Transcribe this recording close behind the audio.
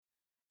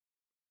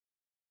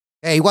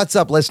Hey, what's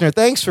up, listener?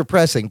 Thanks for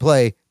pressing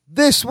play.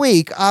 This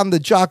week on the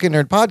Jock and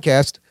Nerd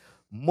podcast,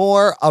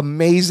 more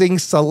amazing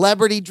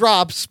celebrity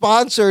drops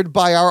sponsored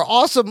by our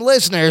awesome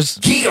listeners.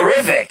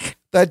 Geekerific!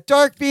 The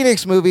Dark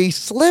Phoenix movie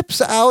slips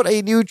out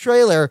a new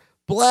trailer.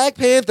 Black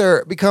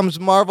Panther becomes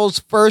Marvel's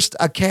first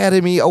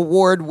Academy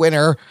Award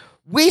winner.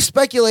 We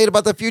speculate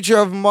about the future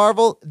of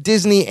Marvel,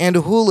 Disney, and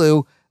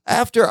Hulu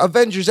after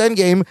Avengers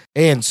Endgame,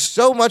 and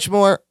so much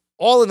more,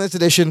 all in this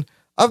edition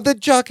of the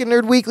Jock and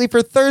Nerd Weekly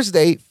for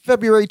Thursday,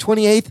 February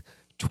 28th,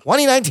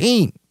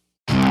 2019.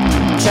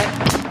 Check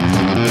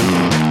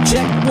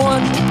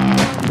one.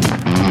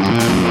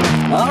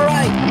 All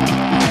right.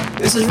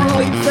 This is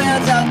really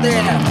fans out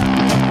there.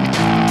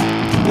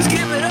 Let's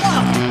give it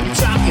up. We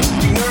jockin',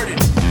 we nerdin'.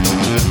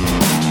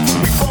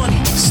 We funny,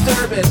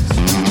 disturbing.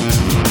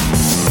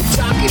 We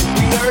jockin',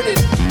 we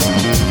nerdin'.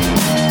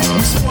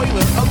 We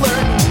spoiler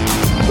alert.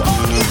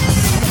 Oh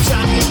yeah. We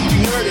jockin', we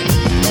nerdin'.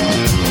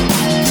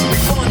 We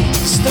funny,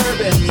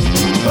 disturbing.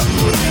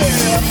 Oh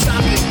yeah. I'm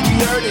jockin', we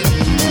nerdin'.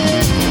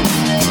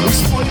 We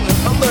spoiler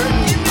alert.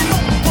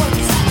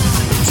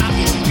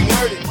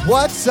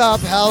 What's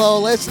up,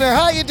 hello, listener?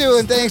 How you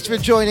doing? Thanks for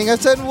joining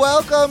us, and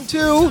welcome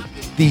to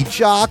the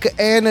Jock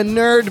and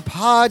Nerd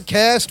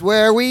podcast,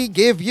 where we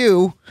give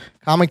you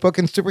comic book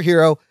and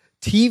superhero,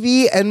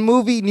 TV and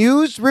movie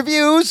news,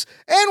 reviews,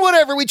 and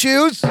whatever we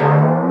choose.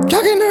 Jock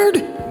and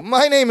Nerd.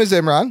 My name is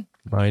Imran.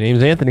 My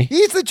name's Anthony.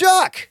 He's the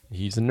Jock.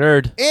 He's a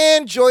nerd.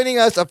 And joining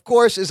us, of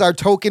course, is our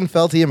token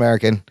Felty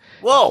American.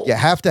 Whoa. You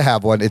have to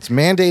have one. It's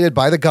mandated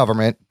by the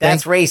government.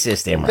 That's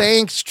racist, Imran.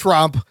 Thanks,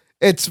 Trump.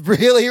 It's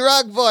really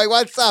Rug Boy.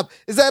 What's up?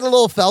 Is that a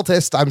little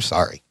Feltist? I'm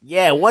sorry.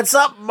 Yeah, what's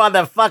up,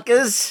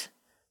 motherfuckers?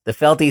 The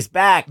Felty's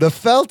back. The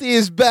Felty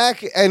is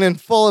back and in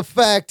full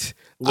effect.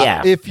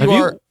 Yeah. If you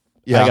are...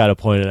 I got to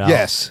point it out.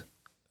 Yes.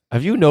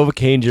 Have you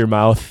Novocained your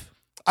mouth?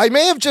 I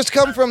may have just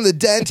come from the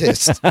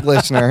dentist,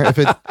 listener. If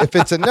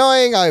it's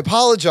annoying, I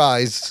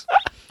apologize.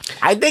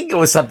 I think it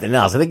was something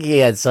else. I think he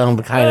had some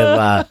kind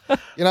of...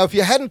 if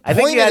you hadn't I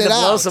pointed think you had to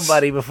blow out,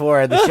 somebody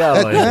before the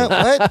show.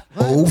 What?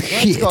 Oh,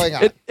 shit. What's going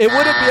on? It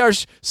wouldn't be our...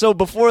 So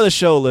before the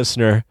show,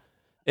 listener,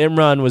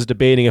 Imran was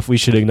debating if we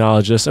should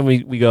acknowledge this, and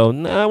we go,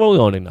 nah, well, we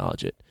won't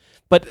acknowledge it.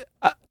 But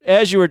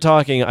as you were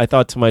talking, I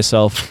thought to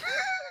myself,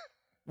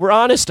 we're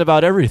honest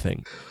about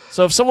everything.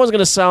 So if someone's going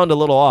to sound a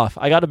little off,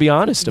 I got to be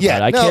honest about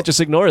it. I can't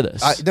just ignore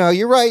this. No,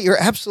 you're right. You're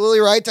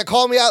absolutely right to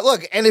call me out.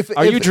 Look, and if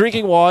you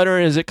drinking water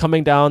and is it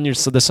coming down the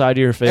side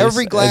of your face?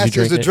 Every glass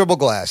is a dribble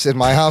glass in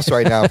my house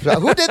right now.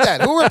 Who did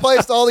that? Who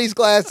replaced all these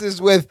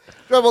glasses with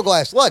dribble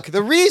glass? Look,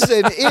 the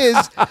reason is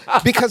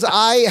because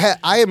I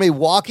am a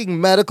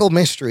walking medical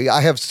mystery. I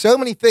have so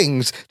many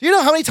things. Do you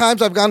know how many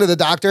times I've gone to the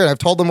doctor and I've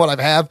told them what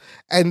I have,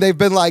 and they've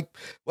been like,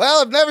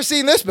 "Well, I've never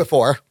seen this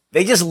before."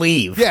 They just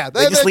leave. Yeah,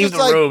 they just leave the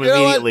room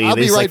immediately. I'll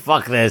They're be just right. like,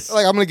 fuck this.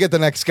 Like, I'm going to get the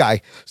next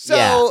guy. So,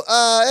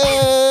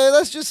 Yeah.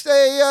 let's just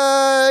say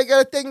I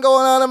got a thing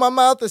going on in my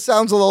mouth that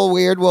sounds a little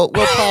weird. We'll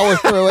power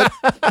through it.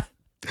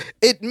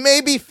 It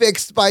may be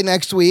fixed by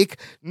next week.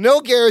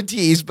 No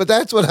guarantees, but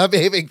that's what I'm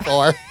aiming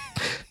for.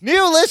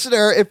 New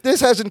listener, if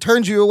this hasn't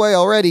turned you away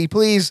already,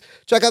 please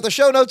check out the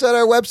show notes at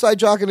our website,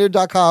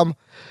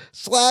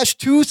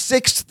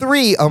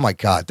 jockandnerd.com/263. Oh my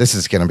God, this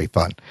is going to be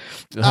fun.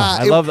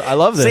 I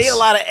love this. Say a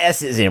lot of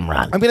S's,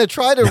 Imran. I'm going to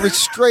try to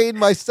restrain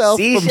myself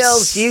Seashells,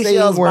 from saying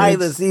seashells by words.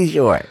 the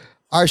seashore.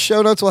 Our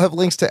show notes will have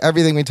links to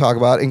everything we talk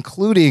about,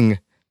 including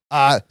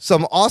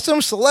some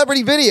awesome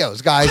celebrity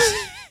videos, guys.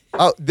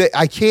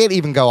 I can't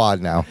even go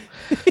on now.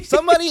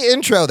 Somebody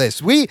intro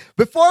this.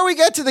 Before we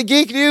get to the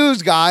geek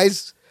news,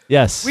 guys.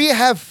 Yes. We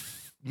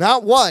have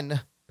not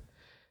one,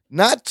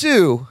 not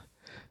two,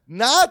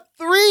 not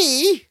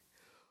three,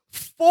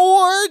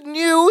 4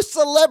 new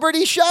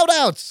celebrity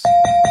shout-outs.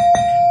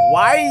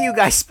 Why are you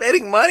guys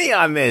spending money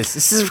on this?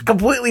 This is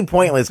completely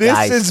pointless,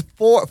 guys. This is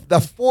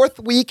the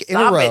 4th week in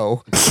a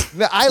row.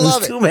 I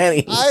love it. Too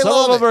many.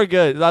 Some of them are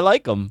good. I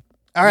like them.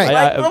 All right.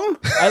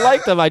 I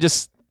like them. I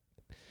just...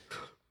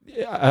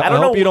 I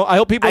don't hope know. I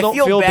hope people don't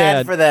feel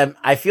bad for them.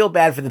 I feel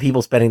bad for the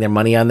people spending their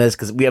money on this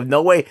because we have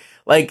no way.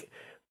 Like,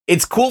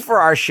 it's cool for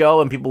our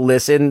show and people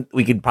listen.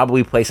 We could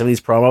probably play some of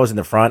these promos in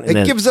the front. And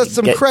it gives us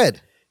some cred.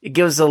 It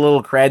gives us a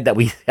little cred that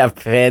we have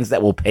fans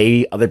that will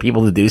pay other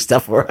people to do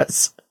stuff for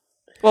us.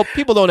 Well,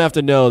 people don't have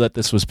to know that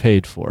this was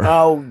paid for.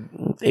 Oh,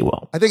 they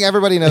will. I think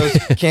everybody knows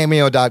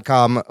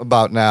Cameo.com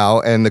about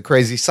now and the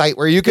crazy site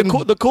where you can...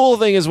 The cool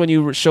thing is when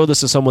you show this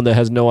to someone that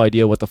has no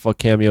idea what the fuck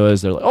Cameo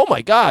is, they're like, oh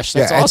my gosh,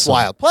 that's awesome. It's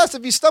wild. Plus,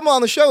 if you stumble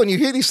on the show and you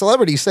hear these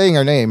celebrities saying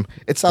our name,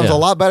 it sounds a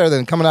lot better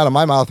than coming out of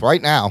my mouth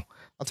right now.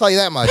 I'll tell you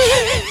that much.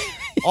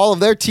 All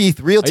of their teeth,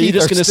 real teeth,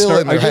 are still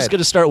in their head. Are you just going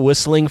to start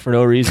whistling for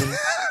no reason?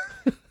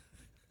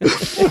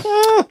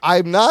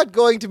 I'm not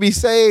going to be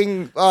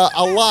saying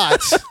a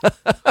lot.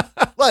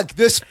 Look,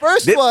 this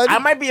first one, I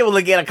might be able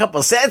to get a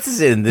couple sentences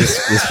in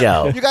this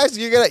show. you guys,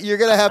 you're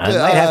gonna have to.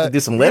 I might have to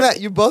do some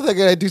lifting. You both are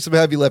gonna do some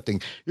heavy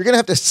lifting. You're gonna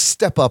have to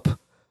step up a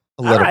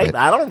little bit.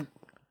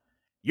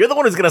 You're the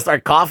one who's gonna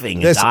start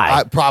coughing and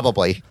die.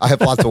 Probably. I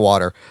have lots of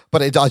water,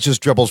 but it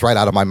just dribbles right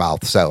out of my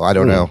mouth. So I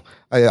don't know.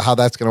 how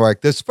that's going to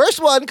work. This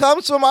first one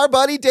comes from our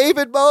buddy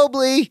David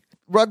Mobley.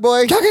 Rug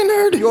Boy, Talking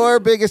Nerd. your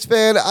biggest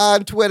fan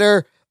on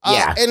Twitter.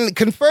 Yeah. And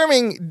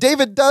confirming,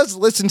 David does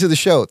listen to the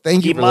show.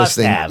 Thank you He for must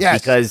listening. have, Yes.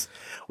 because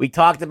we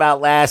talked about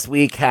last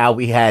week how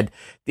we had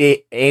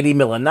the Andy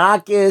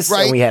Milanakis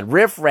Right. and we had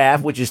Riff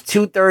Raff, which is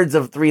 2/3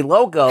 of Three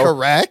Loco,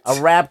 Correct.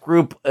 a rap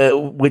group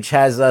which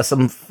has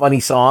some funny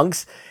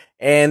songs.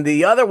 And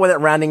the other one that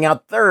rounding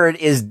out third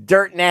is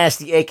Dirt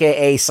Nasty,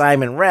 aka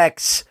Simon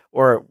Rex,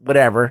 or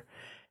whatever.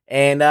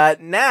 And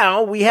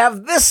now we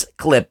have this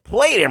clip.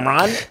 Play it,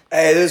 Imran.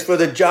 Hey, this is for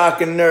the Jock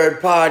and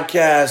Nerd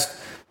podcast.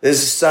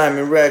 This is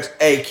Simon Rex,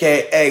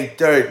 a.k.a.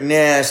 Dirt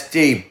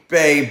Nasty,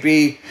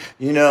 baby.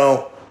 You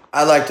know,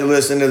 I like to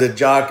listen to the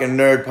Jock and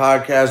Nerd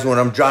podcast when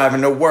I'm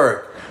driving to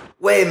work.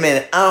 Wait a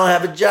minute, I don't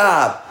have a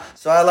job.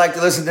 So I like to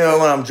listen to it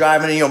when I'm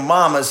driving to your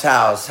mama's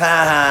house. Ha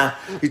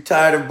ha. You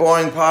tired of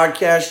boring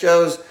podcast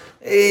shows?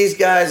 These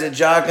guys at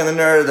Jock and the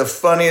Nerd are the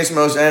funniest,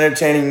 most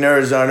entertaining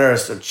nerds on earth.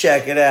 So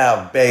check it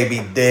out,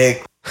 baby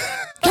dick.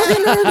 How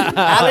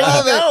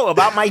did you know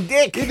about my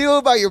dick? You knew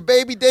about your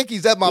baby dick.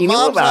 He's at my You knew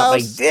mom's about my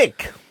house.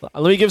 dick.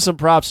 Let me give some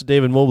props to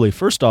David Mobley.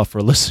 First off,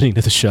 for listening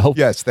to the show.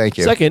 Yes, thank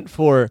you. Second,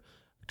 for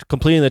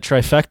completing the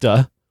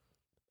trifecta.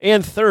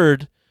 And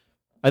third,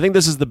 I think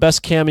this is the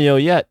best cameo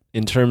yet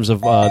in terms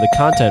of the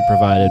content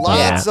provided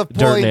Lots by of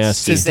Dirt points.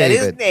 Nasty. He said his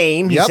David.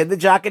 name. He Yep. said the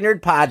Jock and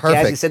Nerd podcast. He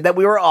Perfect. said that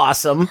we were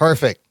awesome.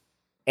 Perfect.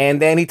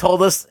 And then he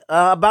told us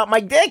about my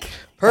dick.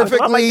 Talked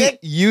about my Perfectly dick.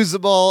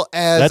 usable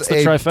as That's the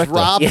a trifecta.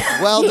 drop.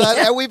 Yeah. Well done.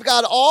 And we've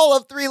got all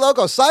of Three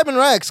Locos. Simon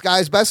Rex,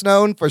 guys, best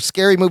known for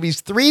scary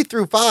movies 3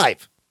 through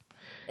 5.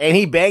 And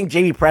he banged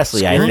Jamie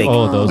Presley, I think,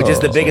 Oh, those which is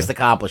are the awesome. biggest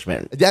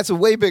accomplishment. That's a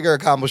way bigger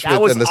accomplishment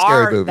That was than the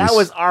scary our movies. that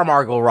was our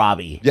Margot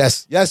Robbie.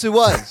 Yes, it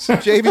was.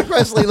 Jamie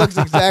Presley looks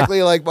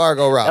exactly like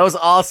Margot Robbie. That was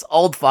us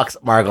old fucks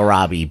Margot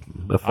Robbie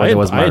before I there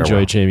was Margot enjoyed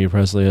Robbie. Jamie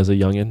Presley as a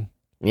youngin.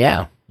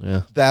 Yeah.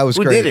 Yeah. That was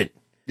Who great. did it?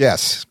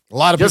 Yes, a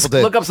lot of Just people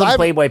did. look up some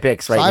Playboy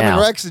pics right Simon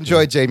now. Rex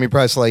enjoyed Jamie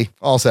Presley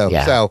also.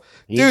 Yeah, So,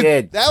 he dude,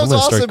 did. that was I'm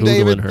gonna start awesome,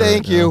 David. Googling her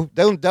Thank right you.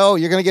 Don't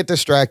you're gonna get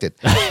distracted.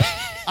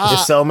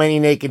 There's so many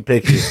naked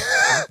pictures.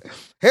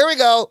 Here we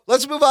go.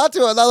 Let's move on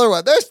to another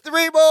one. There's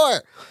 3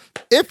 more.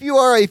 If you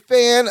are a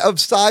fan of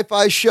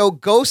sci-fi show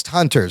Ghost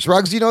Hunters,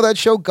 Ruggs, you know that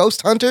show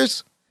Ghost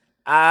Hunters?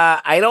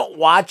 I don't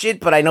watch it,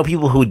 but I know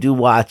people who do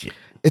watch it.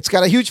 It's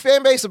got a huge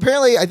fan base.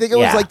 Apparently, I think it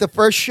was Yeah. like the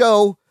first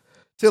show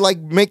to like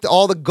make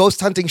all the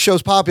ghost hunting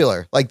shows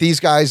popular. Like these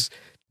guys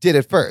did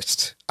it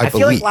first, I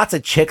feel believe. like lots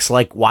of chicks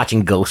like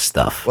watching ghost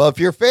stuff. Well, if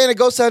you're a fan of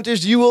Ghost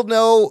Hunters, you will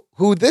know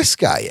who this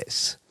guy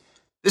is.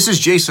 This is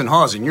Jason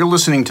Hawes, and you're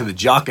listening to the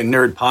Jock and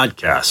Nerd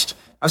podcast.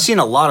 I've seen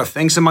a lot of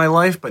things in my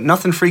life, but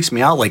nothing freaks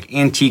me out like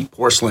antique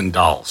porcelain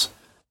dolls.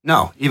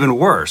 No, even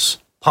worse,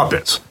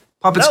 puppets.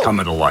 Puppets No. come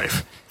into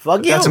life. Fuck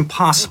But you. That's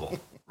impossible,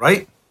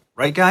 right?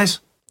 Right, guys?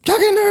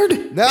 Talking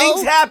nerd. No.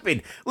 Things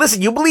happen.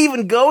 Listen, you believe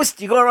in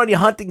ghosts? You go around, you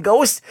hunting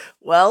ghosts?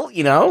 Well,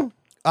 you know.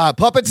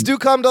 Puppets do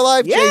come to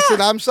life, Yeah. Jason.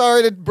 I'm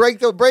sorry to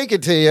break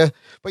it to you,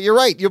 but you're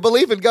right. You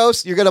believe in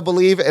ghosts. You're going to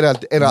believe in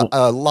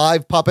a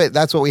live puppet.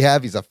 That's what we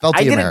have. He's a felty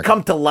I didn't American.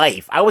 come to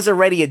life. I was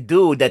already a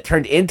dude that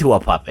turned into a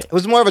puppet. It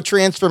was more of a So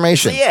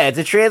transformation. yeah, it's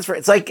a transfer.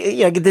 It's like, you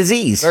know, like a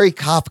disease. Very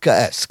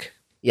Kafka-esque.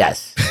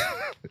 Yes.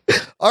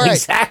 All right.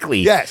 Exactly.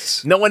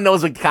 Yes. No one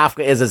knows what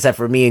Kafka is except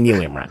for me and you,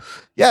 Imran.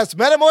 Yes.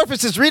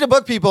 Metamorphosis. Read a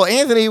book, people.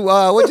 Anthony,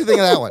 what'd you think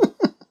of that one?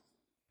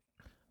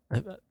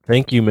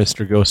 Thank you,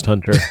 Mr. Ghost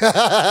Hunter.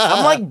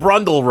 I'm like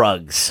Brundle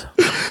Rugs.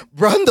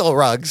 Brundle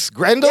Rugs.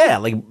 Grendel? Yeah,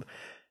 like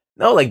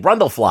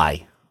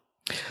Brundlefly.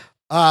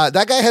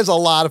 That guy has a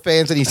lot of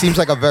fans, and he seems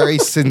like a very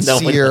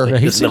sincere, Yeah,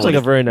 he seems like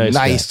a very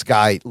nice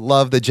guy. guy.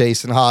 Love the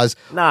Jason Hawes.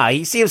 Nah,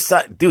 he seems,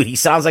 dude. He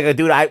sounds like a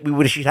dude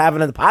we should have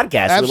him in the podcast. We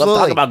love Absolutely.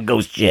 talking about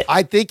ghost shit.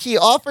 I think he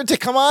offered to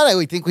come on, and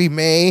we think we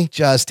may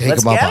just take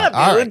Let's him up get on him, it.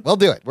 All right, dude. we'll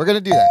do it. We're going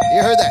to do that.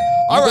 You heard that.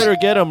 You All right. better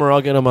get him or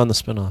I'll get him on the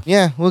spinoff.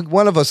 Yeah,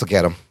 one of us will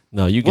get him.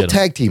 No, you We'll get him.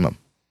 tag team him.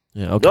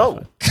 Yeah, okay. Go.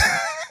 fine.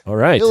 All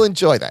right. You'll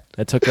enjoy that.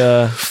 That took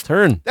a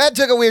turn. That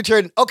took a weird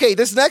turn. Okay,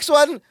 this next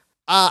one,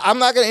 I'm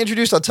not going to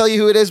introduce. I'll tell you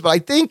who it is, but I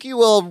think you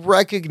will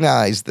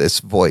recognize this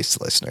voice,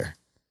 listener.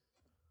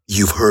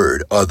 You've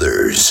heard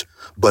others,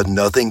 but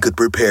nothing could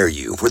prepare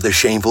you for the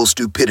shameful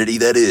stupidity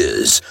that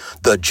is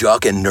the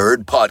Jock and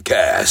Nerd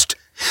podcast.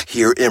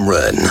 Hear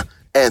Imran,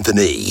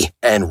 Anthony,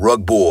 and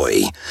Rug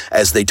Boy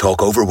as they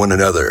talk over one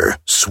another,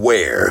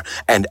 swear,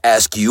 and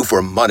ask you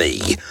for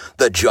money.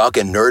 The Jock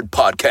and Nerd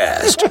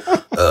podcast.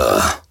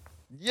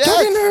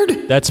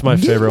 Yes. That's my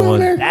favorite one.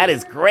 That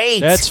is great.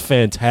 That's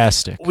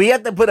fantastic. We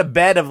have to put a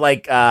bed of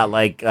like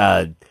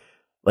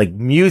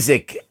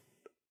music,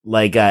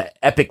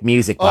 epic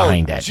music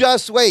behind it.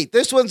 Just wait.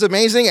 This one's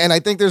amazing, and I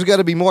think there's going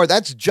to be more.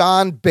 That's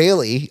John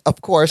Bailey,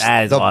 of course,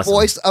 That is the awesome.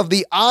 voice of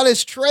the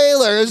Honest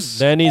Trailers.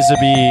 That needs to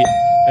be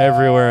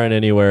Everywhere and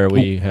anywhere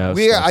we have.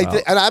 We are, stuff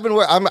out. and I've been.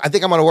 I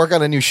think I'm going to work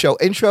on a new show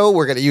intro.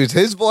 We're going to use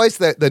his voice,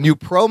 the new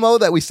promo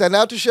that we send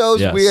out to shows.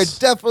 Yes. We are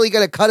definitely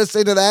going to cut us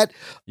into that.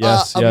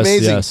 Yes, yes,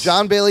 amazing. yes.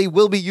 John Bailey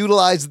will be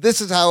utilized.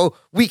 This is how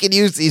we can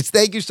use these.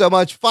 Thank you so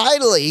much.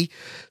 Finally,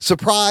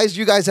 surprise!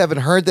 You guys haven't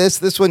heard this.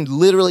 This one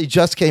literally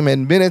just came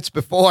in minutes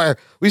before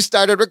we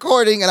started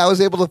recording, and I was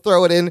able to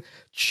throw it in.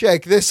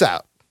 Check this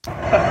out.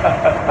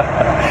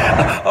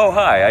 Oh,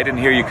 hi, I didn't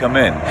hear you come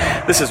in.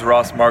 This is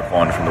Ross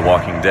Marquand from The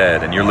Walking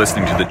Dead, and you're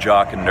listening to the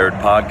Jock and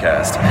Nerd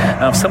Podcast.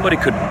 Now, if somebody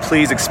could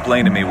please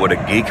explain to me what a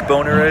geek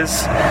boner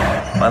is,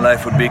 my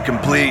life would be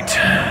complete.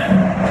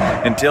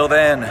 Until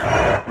then,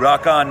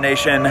 rock on,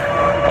 nation.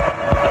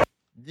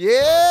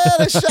 Yeah,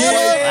 the shout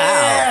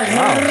out.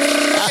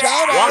 Wow.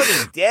 Shout out.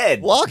 Walking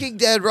Dead. Walking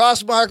Dead,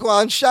 Ross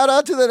Marquand. Shout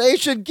out to the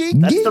nation. Geek.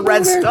 That's the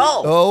Red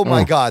Skull. Oh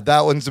my God,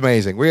 that one's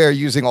amazing. We are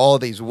using all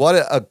of these. What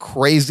a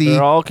crazy. They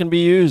all can be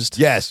used.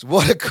 Yes,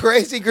 what a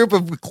crazy group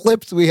of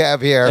clips we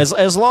have here.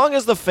 As long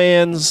as the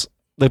fans,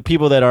 the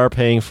people that are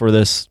paying for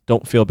this,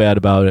 don't feel bad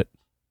about it,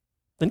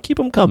 then keep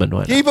them coming. Why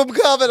not? Keep them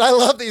coming. I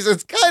love these.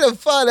 It's kind of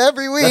fun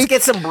every week. Let's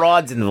get some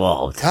broads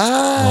involved.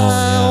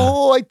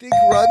 I think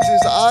Ruggs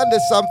is on to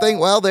something.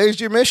 Well, there's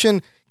your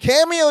mission.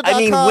 Cameo.com, I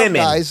mean women.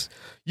 guys.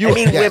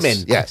 women.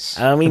 Yes.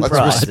 I don't mean Let's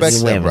broads. I respect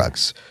mean them, women.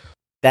 Ruggs.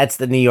 That's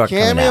the New York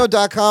coming out.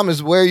 Cameo.com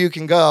is where you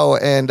can go,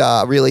 and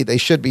really, they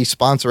should be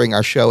sponsoring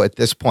our show at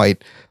this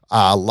point.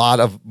 A lot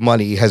of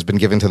money has been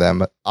given to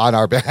them on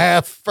our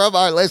behalf from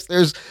our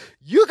listeners.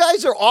 You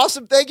guys are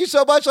awesome. Thank you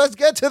so much. Let's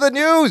get to the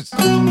news.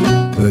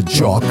 The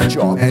Jock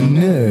and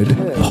Nerd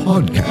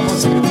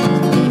Podcast.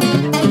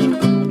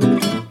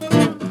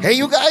 Hey,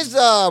 you guys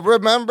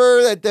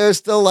remember that there's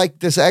still like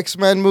this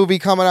X-Men movie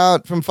coming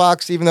out from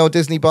Fox, even though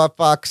Disney bought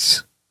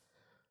Fox?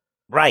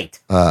 Right.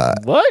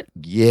 What?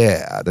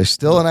 Yeah, there's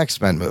still an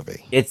X-Men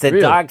movie. It's the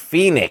Really? Dark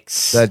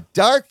Phoenix. The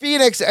Dark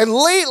Phoenix. And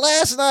late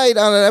last night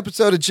on an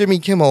episode of Jimmy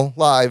Kimmel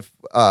Live,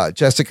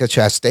 Jessica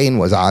Chastain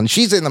was on.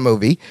 She's in the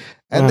movie.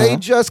 And they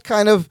just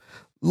kind of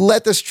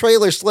let this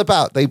trailer slip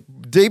out. They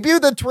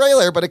debuted the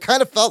trailer, but it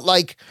kind of felt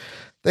like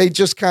they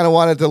just kind of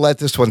wanted to let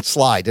this one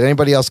slide. Did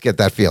anybody else get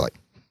that feeling?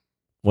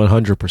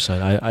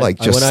 100%. Like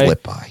just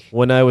slip by.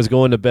 When I was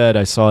going to bed,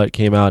 I saw it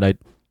came out. I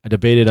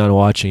debated on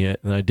watching it,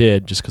 and I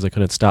did just because I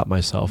couldn't stop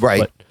myself.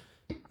 Right. But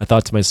I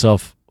thought to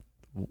myself,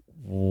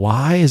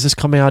 why is this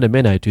coming out at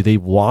midnight? Do they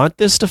want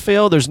this to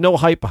fail? There's no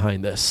hype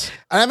behind this.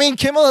 I mean,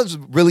 Kimmel has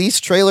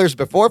released trailers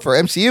before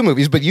for MCU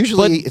movies, but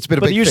usually it's been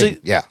a big usually,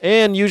 thing. Yeah.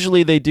 And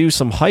usually they do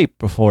some hype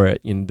before it.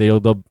 You know,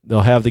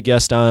 they'll have the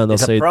guest on. They'll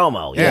It's say a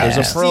promo. Yeah, there's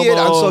a see it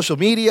on promo. social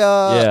media.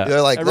 Yeah.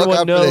 They're like, Everyone look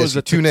out for knows this.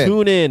 that Tune to in.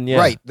 tune in, yeah.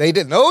 Right. They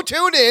did no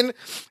tune in.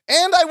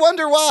 And I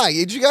wonder why.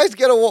 Did you guys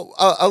get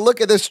a look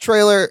at this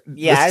trailer?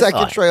 Yeah, the I second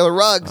saw it. trailer,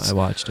 Ruggs. I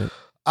watched it.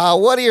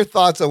 What are your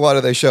thoughts on what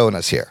are they showing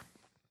us here?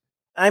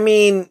 I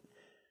mean,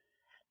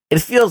 it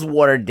feels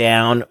watered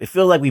down. It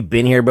feels like we've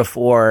been here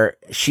before.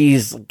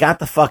 She's got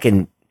the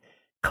fucking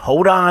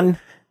coat on.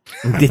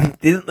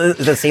 Didn't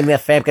the same thing that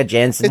Famke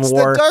Janssen It's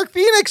wore? the Dark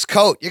Phoenix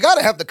coat. You got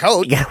to have the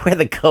coat. You gotta wear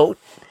the coat.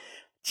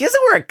 She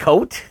doesn't wear a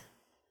coat.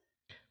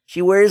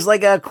 She wears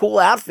like a cool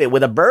outfit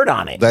with a bird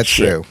on it. That's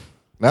Shit. true.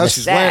 No, And a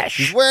she's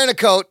sash. wearing a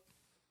coat.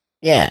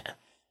 Yeah.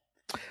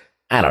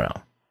 I don't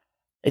know.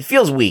 It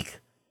feels weak.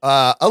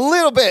 A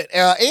little bit.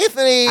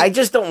 Anthony. I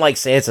just don't like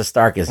Sansa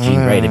Stark as Jean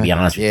Grey, to be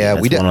honest with you. Yeah,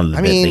 That's we don't. one of the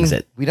I big mean, things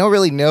that we don't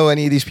really know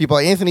any of these people.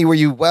 Anthony, were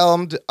you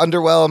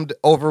underwhelmed,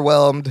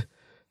 overwhelmed?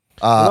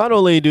 Not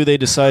only do they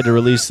decide to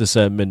release this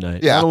at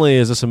midnight, Yeah. not only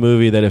is this a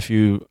movie that, if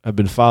you have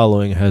been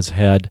following, has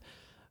had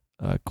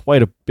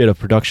quite a bit of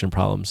production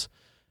problems,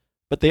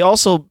 but they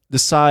also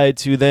decide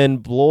to then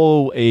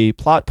blow a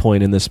plot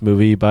point in this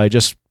movie by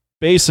just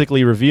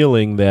basically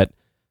revealing that,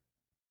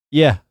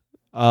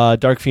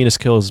 Dark Phoenix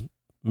kills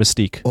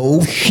Mystique.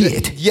 Oh,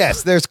 shit.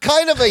 Yes, there's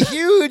kind of a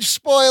huge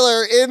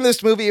spoiler in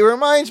this movie. It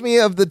reminds me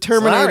of the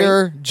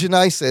Terminator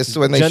Genesis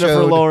when they Jennifer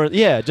showed Lawrence,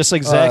 just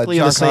exactly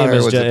John the same Connor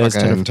as, was the as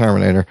fucking Jennifer.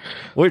 Terminator.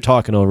 We're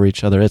talking over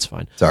each other. It's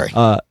fine. Sorry.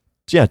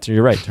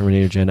 You're right.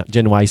 Terminator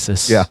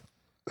Genesis. Yeah.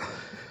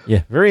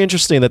 Yeah. Very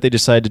interesting that they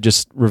decide to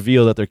just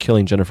reveal that they're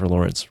killing Jennifer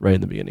Lawrence right in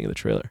the beginning of the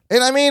trailer.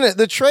 And I mean,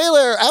 the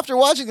trailer, after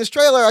watching this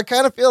trailer, I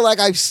kind of feel like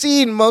I've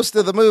seen most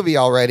of the movie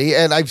already,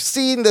 and I've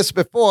seen this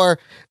before.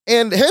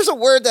 And here's a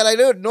word that I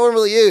don't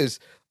normally use.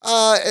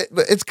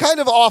 It's kind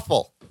of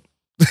awful.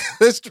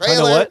 This trailer,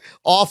 Kinda what?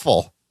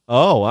 awful.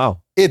 Oh,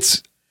 wow.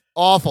 It's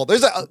awful.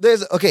 Here's a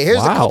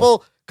Wow.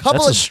 couple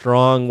That's a of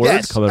strong word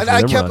yes. coming And from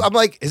I Imran. I'm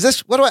like, is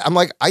this, I'm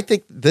like, I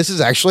think this is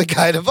actually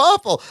kind of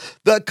awful.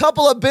 The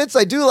couple of bits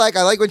I do like,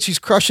 I like when she's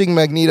crushing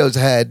Magneto's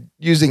head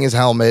using his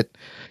helmet.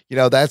 You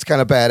know, that's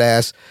kind of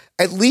badass.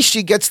 At least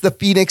she gets the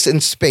Phoenix in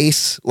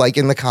space, like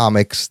in the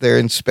comics, they're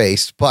in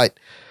space. But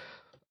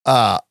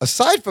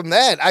aside from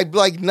that,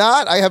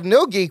 I have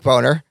no geek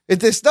boner.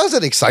 This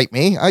doesn't excite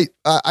me. I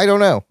don't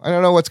know. I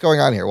don't know what's going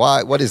on here.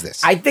 Why? What is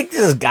this? I think this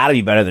has got to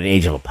be better than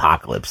Age of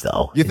Apocalypse,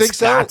 though. You think It's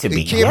so? Got to It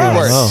be. can't be Yes.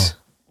 worse.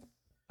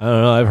 I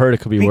don't know. I've heard it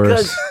could be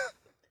Because worse.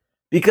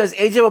 Because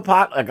Age of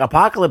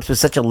Apocalypse was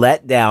such a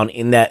letdown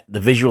in that the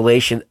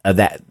visualization of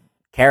that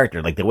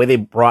character, like the way they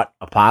brought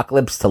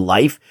Apocalypse to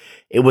life,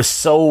 it was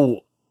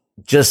so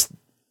just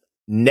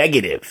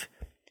negative.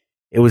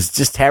 It was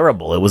just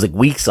terrible. It was like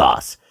weak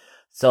sauce.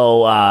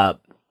 So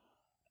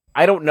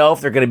I don't know if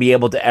they're going to be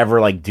able to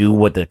ever like do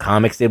what the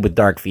comics did with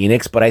Dark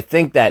Phoenix, but I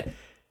think that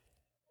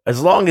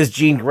as long as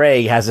Jean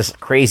Grey has this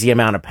crazy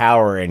amount of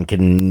power and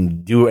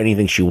can do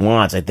anything she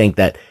wants, I think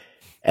that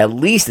at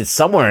least it's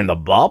somewhere in the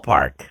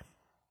ballpark.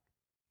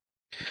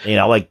 You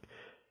know, like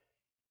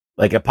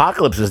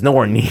Apocalypse is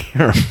nowhere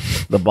near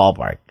the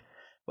ballpark.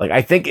 Like,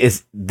 I think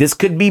this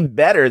could be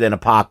better than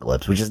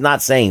Apocalypse, which is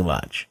not saying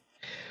much.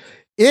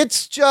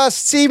 It's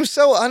just seems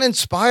so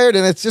uninspired,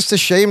 and it's just a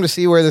shame to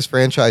see where this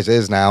franchise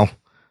is now.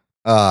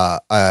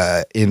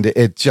 And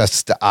it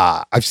just,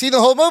 I've seen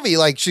the whole movie.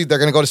 Like, they're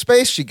going to go to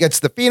space. She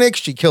gets the Phoenix.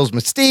 She kills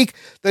Mystique.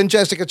 Then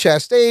Jessica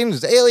Chastain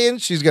is alien.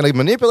 She's going to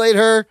manipulate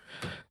her.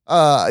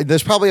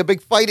 There's probably a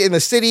big fight in the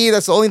city.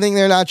 That's the only thing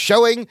they're not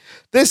showing.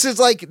 This is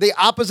like the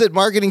opposite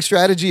marketing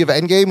strategy of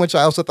Endgame, which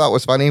I also thought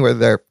was funny, where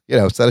they're,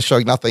 instead of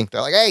showing nothing,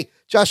 they're like, hey,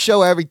 just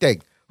show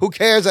everything. Who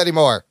cares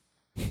anymore?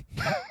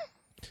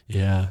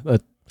 Yeah.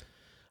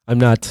 I'm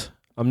not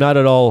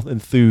at all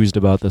enthused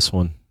about this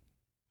one.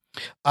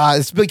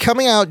 It's been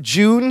coming out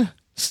June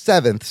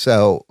 7th,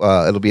 so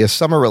it'll be a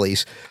summer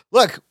release.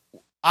 Look,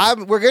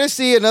 we're going to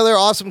see another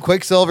awesome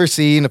Quicksilver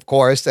scene, of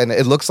course, and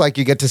it looks like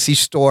you get to see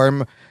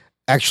Storm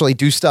actually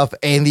do stuff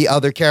and the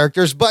other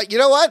characters. But you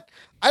know what?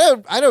 I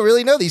don't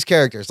really know these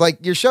characters. Like,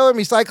 you're showing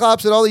me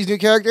Cyclops and all these new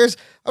characters.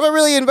 I'm not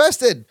really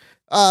invested.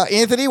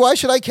 Anthony, why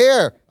should I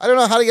care? I don't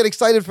know how to get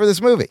excited for this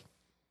movie.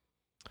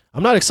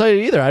 I'm not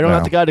excited either. I don't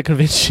have the guy to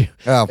convince you.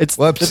 Oh,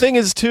 The thing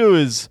is, too,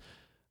 is...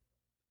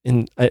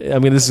 I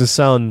mean, this is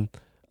sound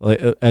like,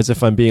 as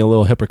if I'm being a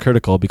little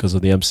hypocritical because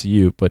of the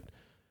MCU, but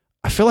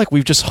I feel like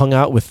we've just hung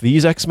out with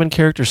these X-Men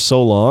characters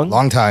so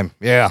long. Time,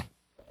 yeah.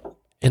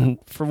 And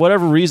for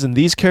whatever reason,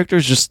 these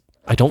characters just,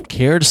 I don't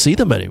care to see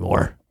them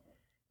anymore.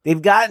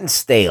 They've gotten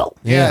stale.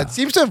 Yeah, it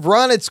seems to have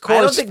run its course.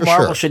 I don't think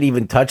Marvel should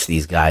even touch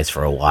these guys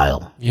for a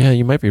while. Yeah,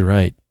 you might be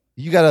right.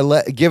 You got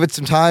to give it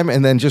some time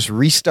and then just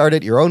restart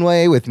it your own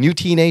way with new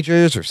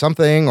teenagers or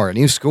something, or a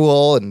new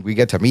school, and we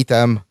get to meet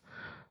them.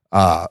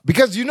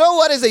 Because you know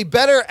what is a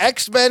better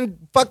X-Men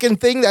fucking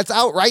thing that's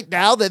out right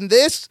now than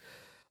this?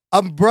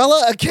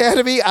 Umbrella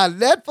Academy on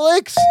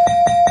Netflix.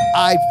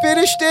 I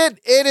finished it.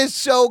 It is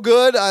so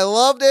good. I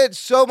loved it.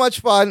 So much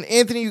fun.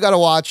 Anthony, you got to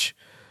watch.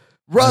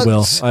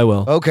 Rugs. I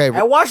will. Okay.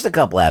 I watched a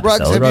couple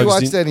episodes. Rugs, have you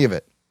watched any of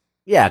it?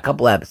 Yeah, a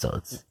couple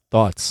episodes.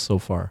 Thoughts so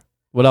far,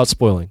 without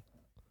spoiling?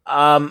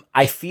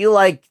 I feel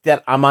like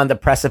that I'm on the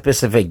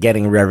precipice of it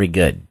getting very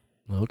good.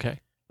 Okay.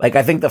 Like,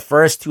 I think the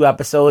first two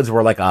episodes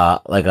were like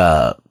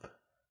a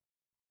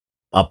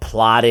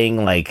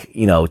plotting,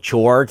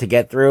 chore to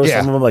get through. Yeah.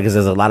 Some of them, because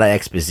there's a lot of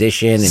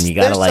exposition and you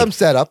gotta some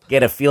setup,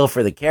 get a feel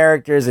for the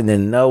characters and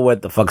then know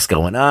what the fuck's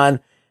going on.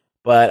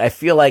 But I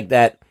feel like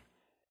that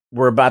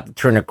we're about to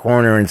turn a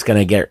corner and it's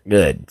gonna get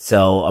good.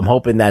 So I'm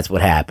hoping that's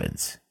what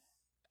happens.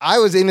 I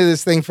was into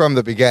this thing from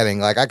the beginning.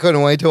 Like, I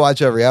couldn't wait to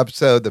watch every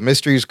episode. The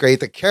mystery is great.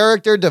 The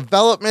character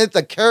development,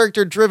 the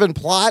character-driven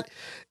plot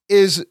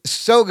is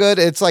so good.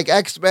 It's like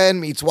X-Men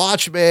meets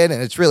Watchmen,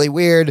 and it's really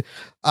weird.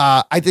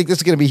 I think this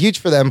is going to be huge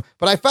for them.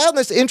 But I found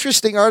this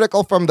interesting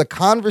article from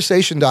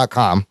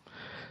theconversation.com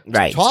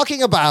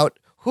talking about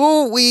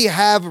who we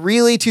have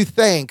really to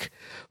thank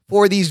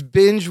for these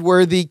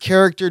binge-worthy,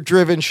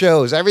 character-driven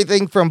shows.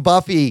 Everything from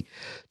Buffy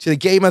to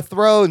Game of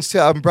Thrones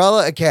to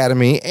Umbrella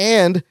Academy.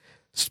 And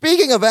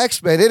speaking of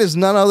X-Men, it is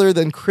none other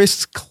than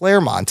Chris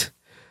Claremont.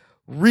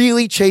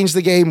 Really changed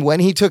the game when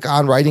he took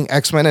on writing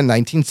X-Men in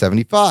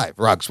 1975.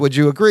 Ruggs, would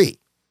you agree?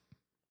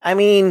 I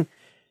mean,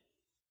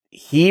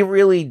 he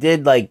really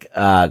did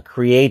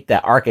create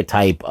the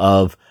archetype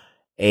of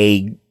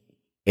a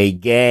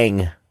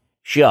gang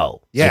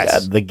show.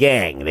 Yes, the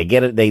gang. They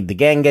get it. The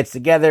gang gets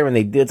together and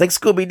they do. It's like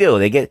Scooby-Doo.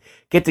 They get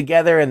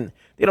together and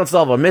they don't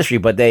solve a mystery,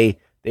 but they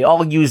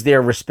all use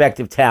their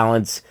respective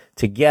talents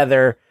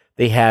together.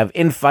 They have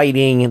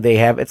infighting.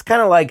 It's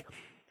kind of like,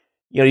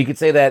 you could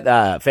say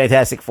that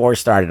Fantastic Four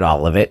started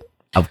all of it,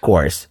 of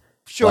course.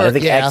 Sure, but I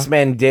think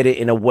X-Men did it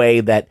in a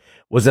way that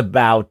was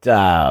about,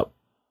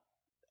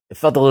 it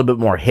felt a little bit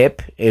more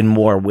hip and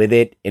more with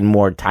it and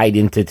more tied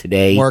into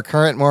today. More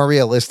current, more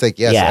realistic.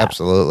 Yes,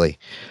 absolutely.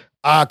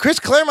 Chris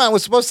Claremont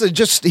was supposed to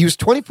he was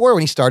 24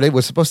 when he started,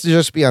 was supposed to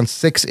just be on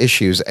 6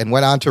 issues and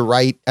went on to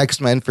write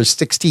X-Men for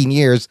 16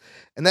 years.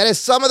 And that is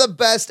some of the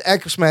best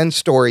X-Men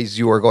stories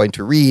you are going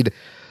to read.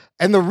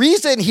 And the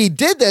reason he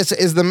did this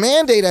is the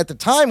mandate at the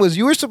time was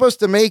you were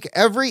supposed to make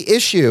every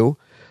issue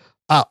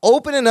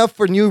open enough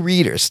for new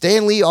readers.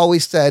 Stan Lee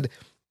always said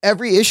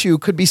every issue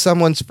could be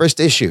someone's first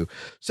issue.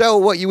 So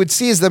what you would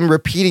see is them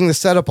repeating the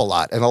setup a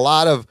lot and a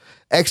lot of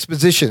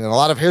exposition and a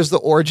lot of here's the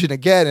origin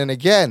again and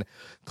again.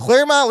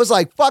 Claremont was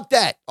like, fuck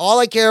that. All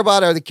I care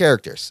about are the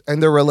characters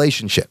and their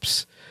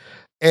relationships.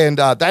 And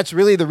that's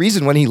really the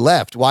reason when he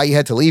left, why he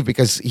had to leave,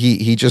 because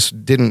he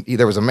just didn't,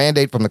 there was a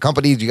mandate from the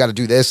company, you got to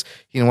do this.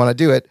 He didn't want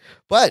to do it.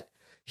 But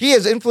he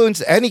has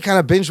influenced any kind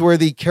of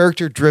binge-worthy,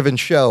 character-driven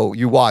show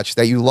you watch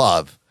that you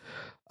love.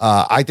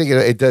 I think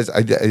it does.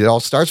 It all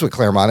starts with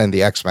Claremont and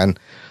the X-Men.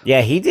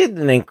 Yeah, he did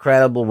an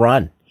incredible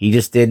run. He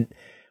just did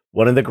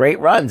one of the great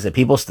runs that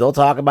people still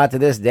talk about to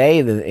this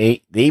day.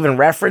 They even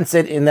reference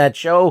it in that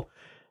show.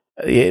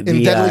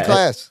 In Deadly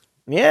Class.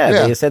 Yeah,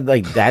 they said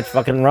like that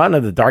fucking run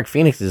of the Dark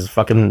Phoenix is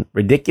fucking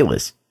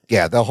ridiculous.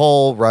 Yeah, the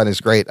whole run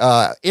is great.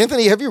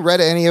 Anthony, have you read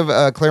any of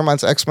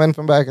Claremont's X-Men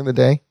from back in the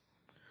day?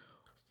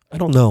 I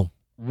don't know.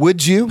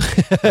 Would you?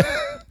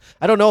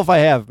 I don't know if I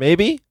have.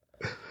 Maybe.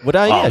 Would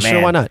I? Yeah,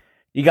 sure. Why not?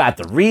 You got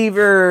the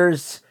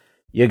Reavers.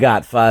 You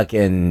got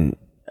fucking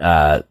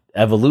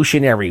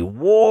Evolutionary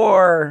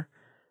War.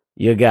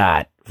 You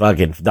got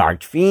fucking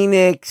Dark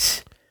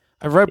Phoenix.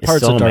 I've read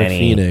parts of Dark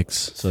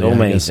Phoenix. So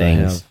many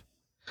things.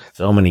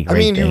 So many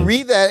great things. You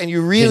read that and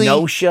you really...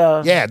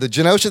 Genosha. Yeah, the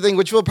Genosha thing,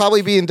 which will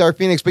probably be in Dark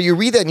Phoenix, but you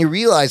read that and you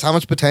realize how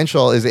much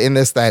potential is in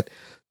this that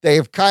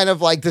they've kind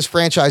of like this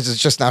franchise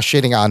is just now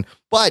shitting on.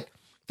 But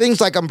things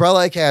like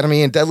Umbrella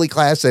Academy and Deadly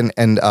Class and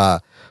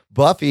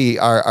Buffy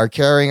are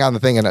carrying on the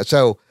thing. And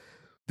so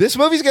this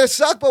movie's going to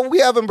suck, but we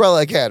have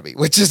Umbrella Academy,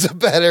 which is a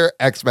better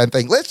X-Men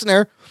thing.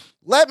 Listener,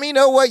 let me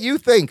know what you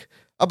think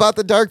about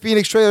the Dark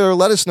Phoenix trailer.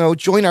 Let us know.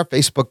 Join our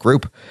Facebook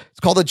group. It's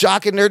called the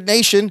Jock and Nerd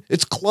Nation.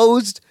 It's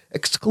closed,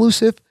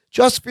 exclusive,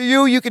 just for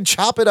you. You can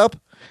chop it up,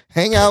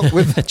 hang out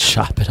with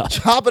chop it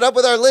up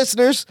with our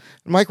listeners.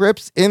 Mike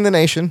Rips in the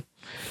nation.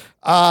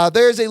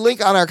 There's a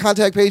link on our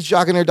contact page,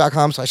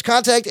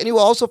 jockandnerd.com/contact, and you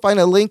will also find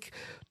a link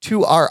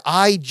to our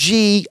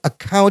IG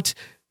account.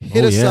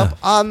 Hit us up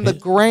on the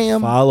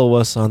gram. Follow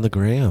us on the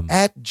gram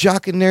at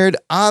Jock and Nerd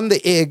on the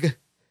IG.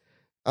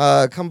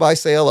 Come by,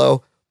 say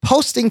hello.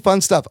 Posting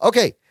fun stuff.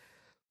 Okay,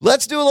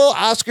 let's do a little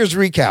Oscars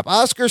recap.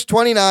 Oscars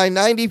 29,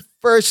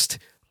 91st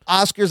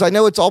Oscars. I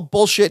know it's all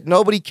bullshit.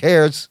 Nobody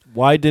cares.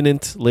 Why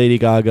didn't Lady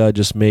Gaga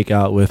just make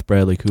out with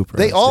Bradley Cooper?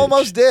 They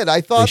almost did.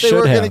 I thought they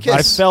were going to kiss.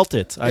 I felt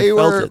it. They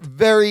were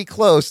very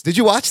close. Did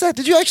you watch that?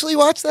 Did you actually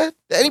watch that?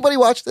 Did anybody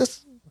watch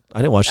this? I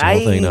didn't watch the whole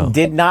thing, no. I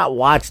did not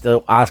watch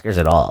the Oscars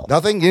at all.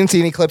 Nothing? You didn't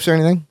see any clips or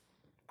anything?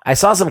 I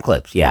saw some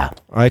clips, yeah.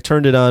 I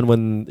turned it on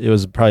when it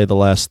was probably the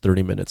last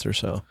 30 minutes or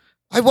so.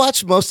 I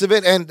watched most of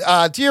it, and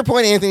to your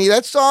point, Anthony,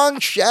 that song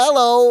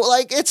 "Shallow,"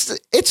 like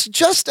it's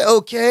just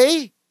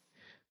okay.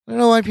 I don't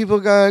know why people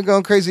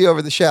going crazy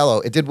over the "Shallow."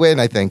 It did win,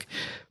 I think,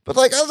 but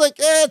like I was like,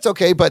 it's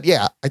okay. But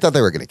yeah, I thought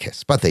they were going to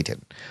kiss, but they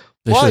didn't.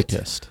 They should have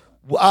kissed.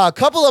 A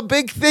couple of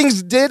big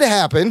things did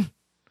happen.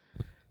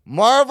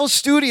 Marvel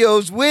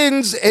Studios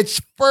wins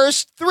its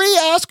first 3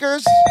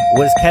 Oscars.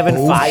 Was Kevin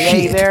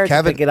Feige there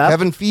to pick it up?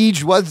 Kevin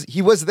Feige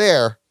was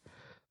there.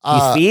 He's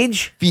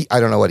Feige?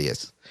 I don't know what he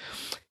is.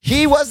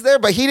 He was there,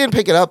 but he didn't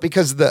pick it up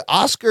because the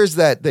Oscars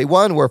that they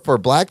won were for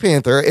Black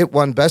Panther. It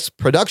won Best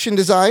Production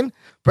Design,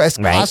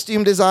 Best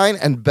Costume Design,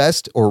 and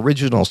Best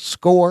Original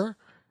Score.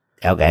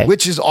 Okay.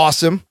 Which is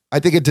awesome. I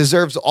think it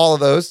deserves all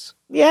of those.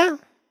 Yeah.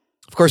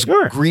 Of course,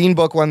 Green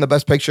Book won the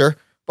Best Picture,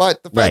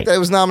 but the fact that it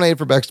was nominated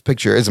for Best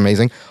Picture is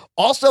amazing.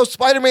 Also,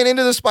 Spider-Man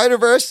Into the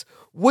Spider-Verse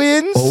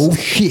wins. Oh,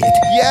 shit.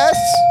 Yes.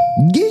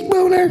 Geek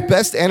Boner.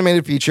 Best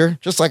Animated Feature,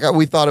 just like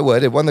we thought it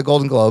would. It won the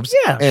Golden Globes.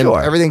 Yeah, and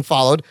sure. everything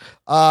followed.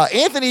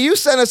 Anthony, you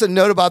sent us a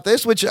note about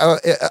this, which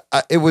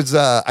it was,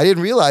 I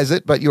didn't realize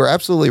it, but you were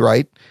absolutely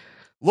right.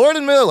 Lord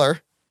and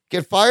Miller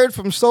get fired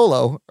from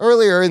Solo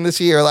earlier in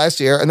last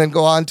year, and then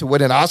go on to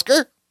win an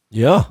Oscar?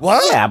 Yeah.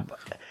 What? Yeah.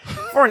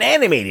 For an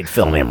animated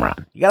film,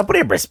 Imran. You got to put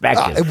it in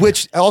perspective.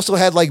 Which also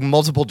had like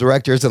multiple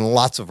directors and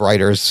lots of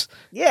writers.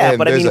 Yeah,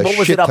 but I mean, what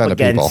was it up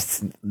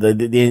against? The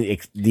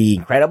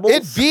Incredibles?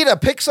 It beat a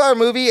Pixar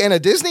movie and a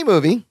Disney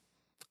movie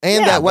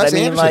and that Wes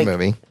Anderson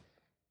movie.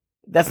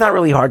 That's not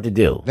really hard to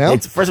do. No?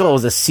 First of all, it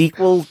was a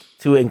sequel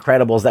to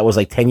Incredibles that was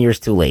like 10 years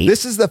too late.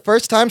 This is the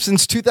first time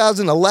since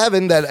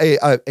 2011 that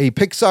a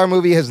Pixar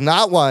movie has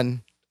not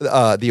won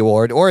the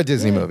award or a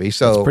Disney movie.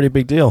 So it's a pretty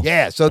big deal.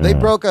 Yeah, so they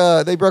broke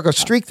a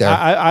streak there.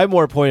 I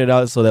more pointed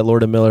out so that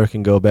Lord and Miller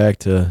can go back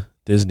to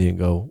Disney and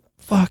go,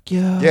 fuck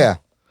yeah. Yeah.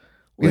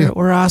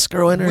 We're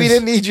Oscar winners. We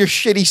didn't need your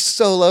shitty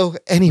Solo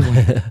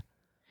anyway.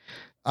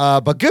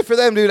 But good for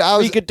them, dude.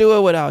 We could do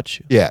it without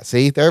you. Yeah,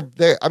 see, they're.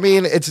 I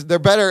mean, they're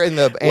better in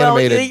the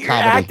animated you're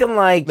comedy. Acting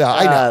like, no,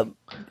 I know.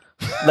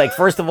 Like,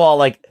 first of all,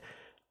 like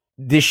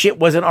this shit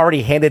wasn't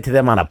already handed to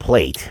them on a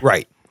plate,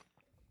 right?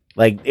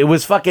 Like it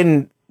was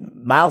fucking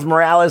Miles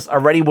Morales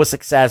already was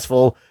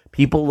successful.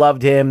 People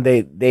loved him.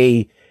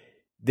 They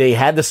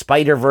had the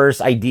Spider-Verse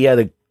idea.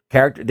 The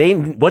character.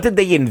 What did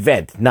they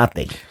invent?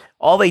 Nothing.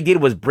 All they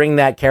did was bring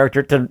that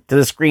character to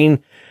the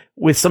screen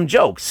with some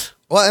jokes.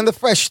 Well, and the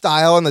fresh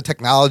style and the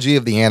technology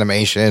of the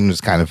animation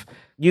was kind of.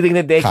 You think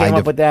that they came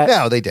up with that?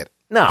 No, they did.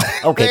 No.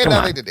 Okay, They had come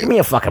nothing on. to do. Give me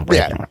a fucking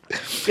break. Yeah.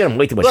 Give them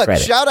way too much Look,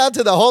 credit. shout out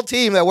to the whole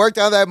team that worked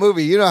on that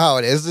movie. You know how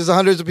it is. There's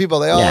hundreds of people.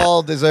 They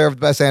all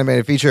deserved Best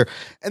Animated Feature.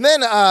 And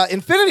then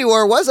Infinity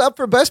War was up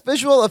for Best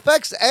Visual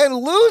Effects and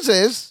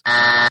loses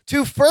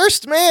to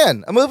First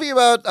Man, a movie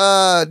about,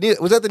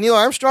 was that the Neil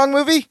Armstrong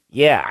movie?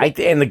 Yeah,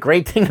 and the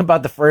great thing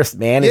about The First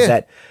Man is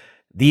that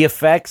the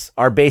effects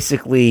are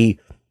basically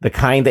the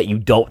kind that you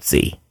don't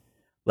see.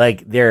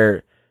 Like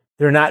they're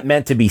not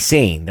meant to be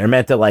seen. They're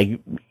meant to like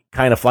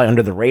kind of fly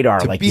under the radar,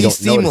 To like be you don't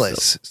seamless.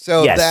 notice them.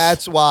 So Yes.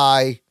 that's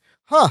why,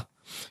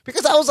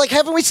 because I was like,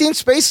 haven't we seen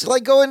space,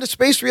 like go into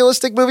space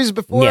realistic movies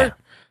before?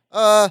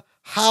 Yeah.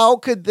 How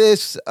could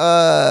this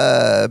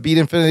beat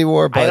Infinity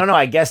War? But I don't know.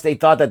 I guess they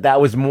thought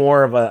that was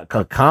more of a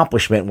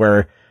accomplishment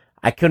where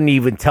I couldn't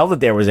even tell that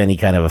there was any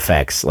kind of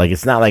effects. Like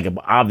it's not like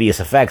obvious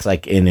effects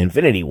like in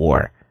Infinity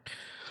War.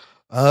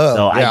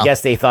 So I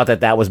guess they thought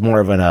that was more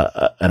of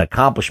an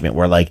accomplishment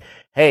where like,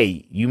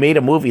 hey, you made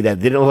a movie that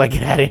didn't look like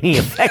it had any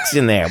effects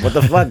in there. What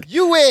the fuck?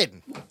 You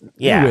win.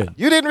 Yeah. You win.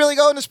 You didn't really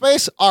go into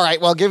space? All right,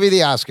 well, give you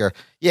the Oscar.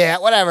 Yeah,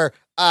 whatever.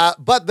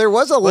 But there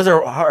was a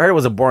I heard it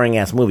was a boring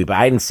ass movie, but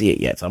I didn't see it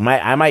yet. So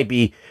I might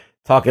be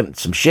talking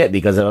some shit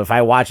because if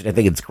I watch it, I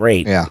think it's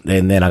great. Yeah.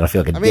 And then I'm gonna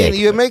feel like a I mean,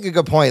 dick. you make a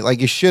good point. Like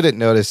you shouldn't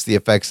notice the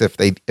effects if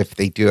they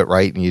do it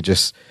right, and you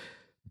just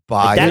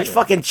buy that it.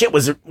 fucking shit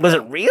was it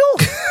real?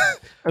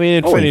 I mean,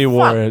 Infinity Holy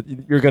War,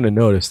 you're going to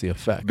notice the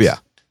effects. Yeah.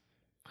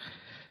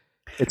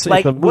 It's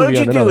Like, a what movie would you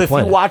on do another if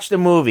planet. you watched a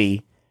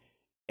movie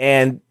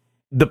and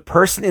the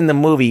person in the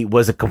movie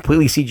was a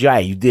completely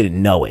CGI? You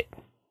didn't know it.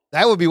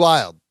 That would be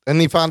wild.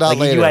 And you found out Like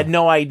later. you had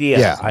no idea.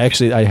 Yeah.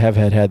 I have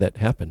had that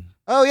happen.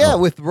 Oh yeah,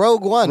 with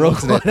Rogue One. Rogue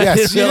wasn't One, it? I Yes,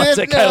 didn't you realize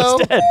didn't that guy was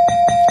know. dead.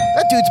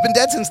 That dude's been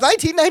dead since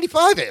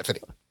 1995, Anthony.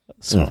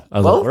 I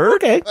was Well, like, "Word?"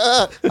 okay.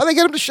 How they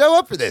get him to show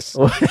up for this?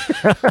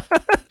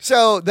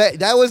 So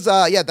that was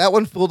that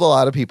one fooled a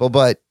lot of people,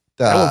 but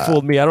That one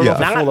fooled me. I don't know if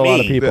it Not fooled a lot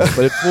of me. people,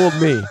 but it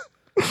fooled me.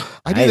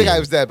 I knew the guy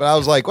was dead, but I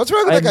was like, what's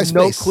wrong with I that guy's had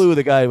no face? clue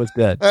the guy was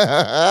dead.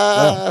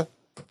 Oh,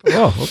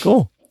 well,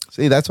 cool.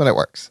 See, that's when it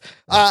works.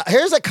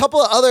 Here's a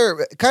couple of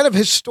other kind of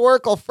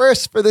historical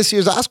firsts for this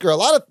year's Oscar. A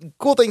lot of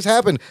cool things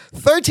happened.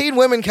 13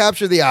 women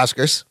captured the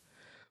Oscars,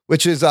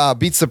 which is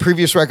beats the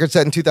previous record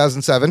set in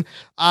 2007.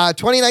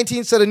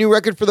 2019 set a new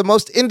record for the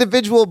most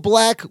individual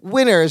black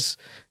winners,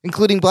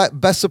 including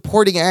Best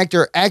Supporting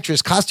Actor,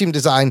 Actress, Costume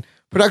Design,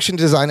 Production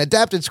Design,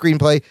 Adapted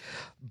Screenplay.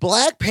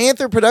 Black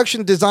Panther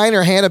production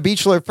designer Hannah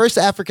Beachler, first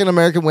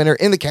African-American winner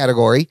in the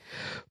category.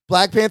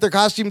 Black Panther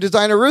costume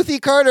designer Ruthie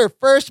Carter,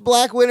 first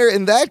black winner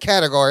in that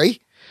category.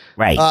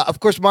 Right. Of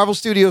course, Marvel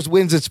Studios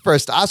wins its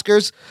first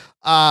Oscars.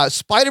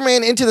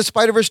 Spider-Man Into the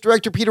Spider-Verse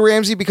director Peter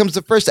Ramsey becomes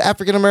the first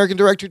African-American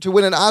director to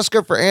win an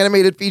Oscar for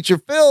animated feature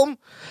film.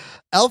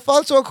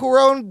 Alfonso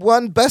Cuarón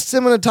won Best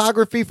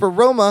Cinematography for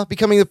Roma,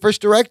 becoming the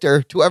first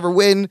director to ever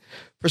win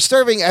for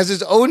serving as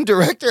his own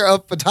director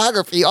of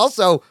photography.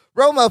 Also,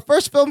 Roma,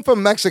 first film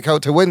from Mexico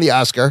to win the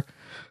Oscar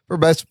for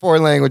Best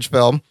Foreign Language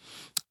Film.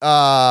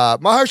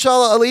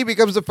 Mahershala Ali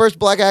becomes the first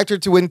black actor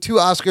to win 2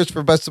 Oscars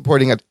for Best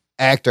Supporting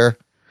Actor.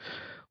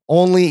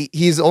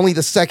 He's only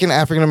the second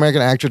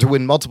African-American actor to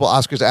win multiple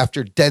Oscars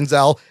after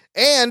Denzel.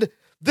 And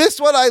this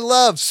one I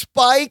love.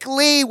 Spike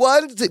Lee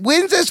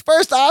wins his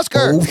first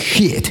Oscar. Oh,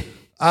 shit.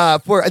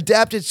 For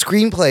adapted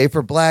screenplay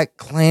for Black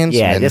Klansman.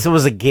 Yeah, this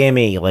was a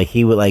gimme. Like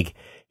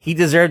he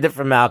deserved it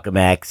for Malcolm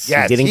X.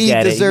 Yes, he didn't he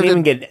get it. He deserved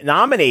didn't even get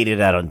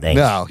nominated, I don't think.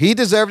 No, he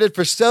deserved it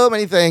for so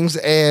many things,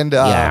 and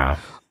Yeah.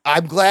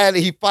 I'm glad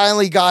he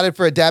finally got it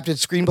for adapted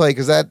screenplay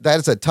because that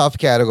is a tough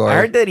category. I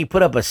heard that he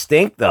put up a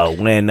stink though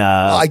when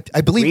I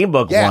believe Green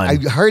Book yeah,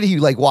 won. I heard he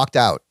walked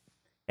out.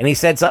 And he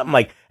said something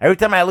like, every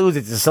time I lose,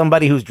 it's to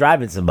somebody who's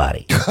driving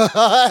somebody.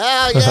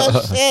 Yeah,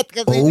 shit.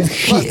 'Cause Oh,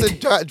 he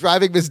must have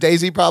driving Miss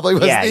Daisy probably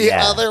was Yeah, the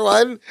yeah. other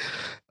one.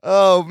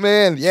 Oh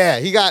man,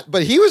 yeah,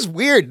 but he was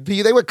weird.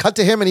 They would cut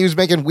to him and he was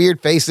making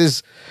weird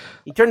faces.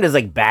 He turned his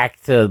back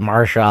to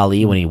Mahershala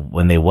Ali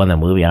when they won the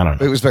movie. I don't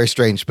know. It was very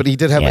strange, but he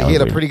did have Yeah, he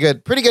had a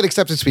weird. pretty good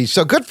acceptance speech.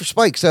 So good for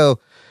Spike. So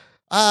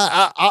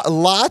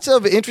lots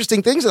of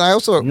interesting things, and I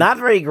also Not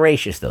very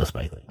gracious though,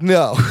 Spike Lee.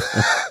 no.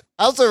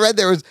 I also read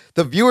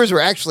the viewers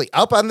were actually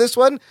up on this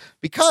one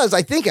because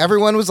I think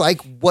everyone was like,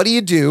 "What do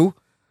you do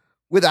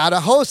without a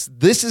host?"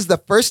 This is the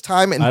first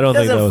time, and I don't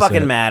think that Doesn't was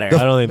fucking it. matter.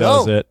 I don't think that No,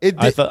 was it. it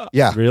I did- thought,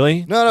 yeah.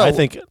 really? No, I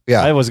think,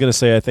 yeah. I was going to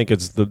say, I think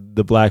it's the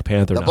Black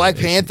Panther. the Black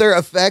nomination. Panther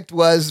effect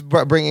was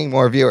bringing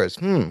more viewers.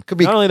 Could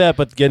be. Not only that,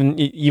 but getting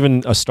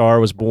even A Star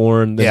Was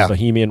Born. Then Yeah.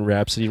 Bohemian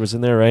Rhapsody was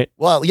in there, right?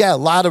 Well, yeah, a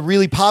lot of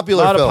really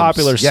popular A lot of films.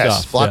 popular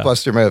yes, stuff, yeah.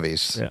 blockbuster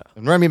movies. Yeah.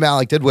 And Rami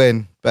Malek did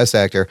win Best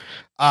Actor.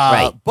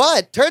 Right.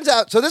 But turns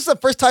out, so this is the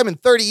first time in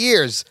 30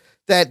 years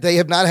that they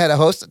have not had a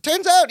host. It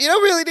turns out you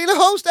don't really need a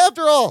host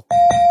after all.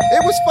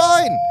 It was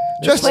fine.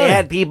 Just They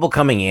had people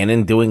coming in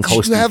and doing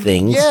hosting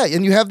things. Yeah,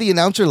 and you have the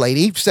announcer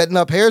lady setting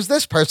up, here's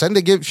this person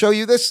to show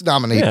you this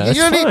nominee. Yeah, that's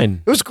You don't need-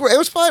 fine. It was great. It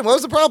was fine. What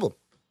was the problem?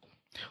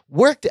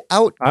 Worked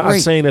out I'm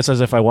great. saying this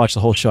as if I watched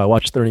the whole show. I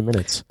watched 30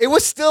 minutes. It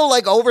was still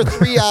like over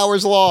 3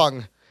 hours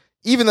long,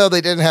 even though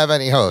they didn't have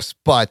any hosts.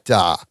 But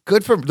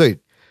good for dude.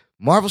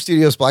 Marvel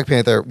Studios Black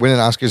Panther winning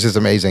Oscars is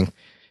amazing.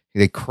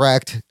 They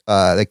cracked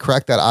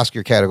that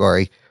Oscar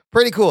category.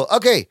 Pretty cool.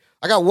 Okay,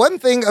 I got one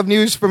thing of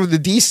news from the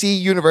DC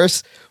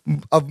universe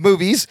of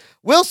movies.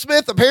 Will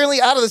Smith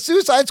apparently out of the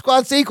Suicide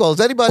Squad sequel.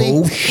 Is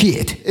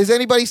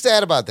anybody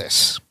sad about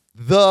this?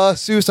 The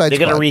Suicide They're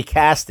Squad. going to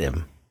recast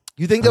him.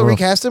 You think they'll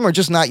recast him or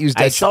just not use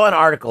I Deadshot? saw an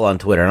article on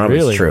Twitter. I don't know if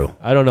Really? it's true.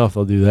 I don't know if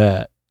they'll do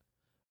that.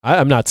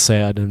 I'm not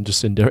sad. I'm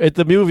just indifferent.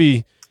 The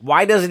movie.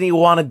 Why doesn't he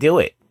want to do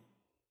it?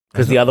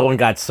 Because the other one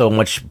got so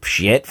much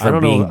shit for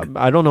being.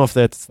 I don't know if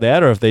that's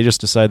that or if they just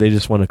decide they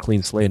just want a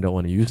clean slate and don't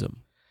want to use him.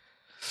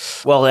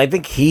 Well, I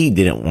think he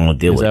didn't want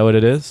to do it. Is that what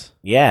it is?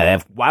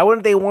 Yeah. Why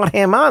wouldn't they want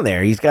him on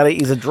there? He's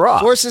a draw.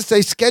 Sources say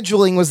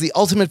scheduling was the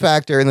ultimate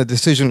factor, and the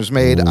decision was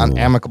made on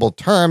amicable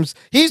terms.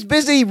 He's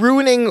busy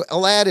ruining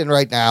Aladdin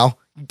right now.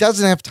 He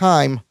doesn't have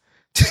time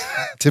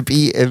to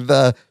be in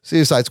the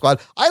Suicide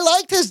Squad. I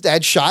liked his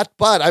Deadshot,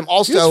 but I'm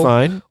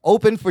also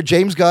open for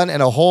James Gunn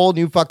and a whole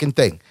new fucking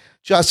thing.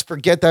 Just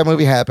forget that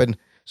movie happened.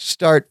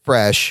 Start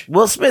fresh.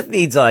 Will Smith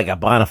needs like a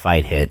bona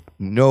fide hit.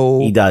 No,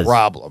 he does.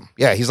 Problem.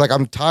 Yeah, he's like,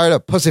 I'm tired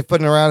of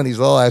pussyfooting around in these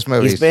little ass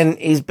movies.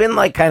 He's been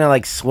like kind of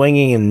like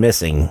swinging and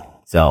missing.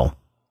 So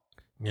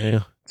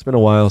yeah, it's been a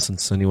while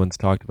since anyone's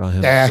talked about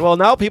him. Well,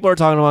 now people are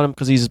talking about him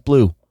because he's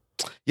blue.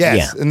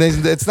 Yes, and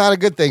it's not a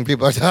good thing.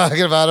 People are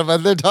talking about him,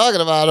 and they're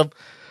talking about him.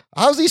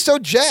 How's he so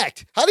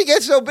jacked? How did he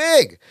get so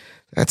big?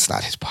 That's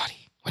not his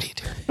body. What are you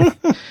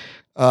doing?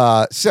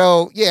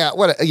 So yeah,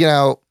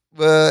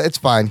 it's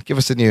fine. Give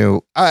us a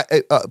new.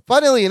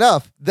 Funnily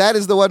enough, that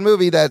is the one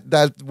movie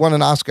that won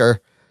an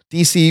Oscar.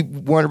 DC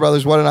Warner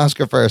Brothers won an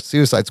Oscar for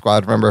Suicide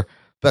Squad. Remember,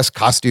 best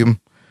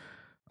costume.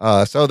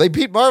 So they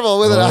beat Marvel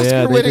with an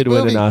Oscar-winning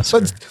movie.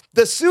 But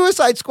the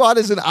Suicide Squad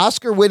is an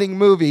Oscar-winning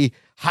movie.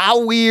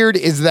 How weird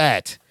is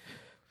that?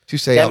 To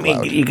say out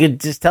loud. You could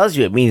just tells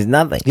you it means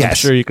nothing. Yeah, I'm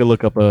sure you could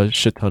look up a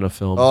shit ton of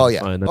films. Oh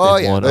yeah, won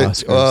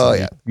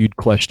Oscars. You'd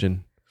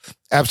question.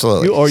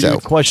 Absolutely.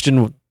 You'd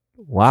question.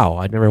 Wow,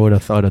 I never would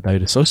have thought that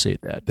I'd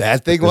associate that.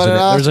 That thing won an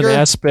Oscar? There's an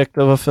aspect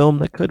of a film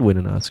that could win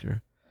an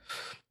Oscar.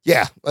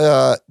 Yeah,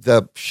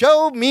 the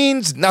show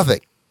means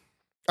nothing.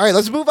 All right,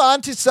 let's move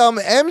on to some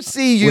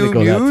MCU Wouldn't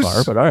go news. that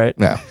far, but all right.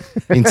 No,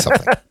 means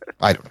something.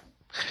 I don't know.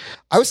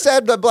 I was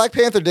sad that Black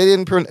Panther, they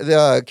didn't,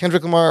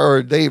 Kendrick Lamar,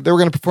 or they were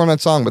going to perform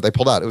that song, but they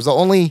pulled out. It was the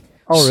only.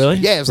 Oh, really?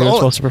 Yeah, it was they were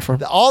supposed to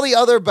perform. All the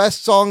other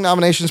best song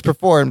nominations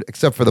performed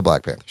except for the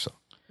Black Panther song.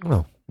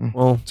 Oh,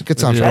 well, it's a good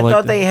soundtrack. I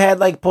thought they had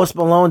like Post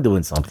Malone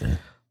doing something.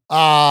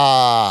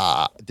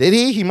 Did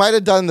he? He might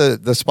have done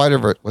the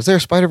Spider-Verse. Was there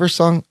a Spider-Verse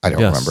song? I don't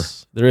remember.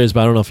 There is, but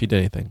I don't know if he did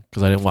anything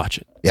because I didn't watch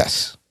it.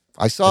 Yes.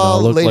 I saw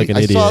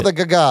the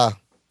Gaga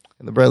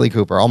and the Bradley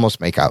Cooper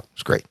almost make out. It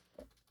was great.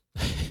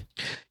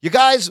 You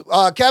guys,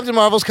 Captain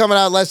Marvel's coming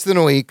out less than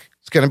a week.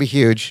 It's going to be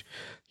huge.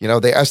 You know,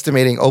 they're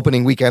estimating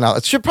opening weekend out.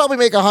 It should probably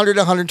make 100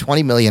 to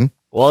 120 million.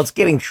 Well, it's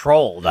getting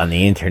trolled on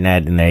the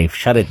internet, and they've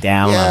shut it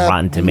down on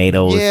Rotten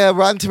Tomatoes. Yeah,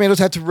 Rotten Tomatoes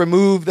had to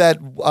remove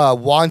that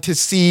want to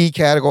see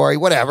category.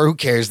 Whatever, who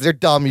cares? They're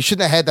dumb. You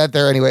shouldn't have had that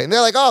there anyway. And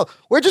they're like, oh,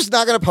 we're just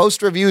not going to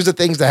post reviews of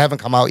things that haven't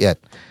come out yet.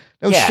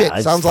 No shit.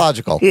 Sounds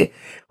logical.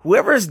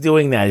 Whoever's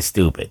doing that is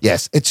stupid.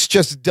 Yes, it's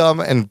just dumb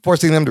and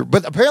forcing them to.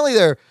 But apparently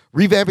they're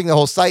revamping the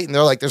whole site, and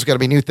they're like, there's going to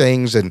be new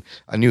things and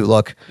a new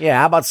look. Yeah,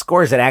 how about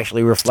scores that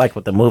actually reflect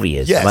what the movie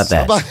is? Yes.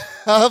 How about that?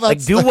 How about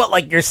like, do what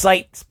like your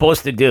site's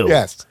supposed to do.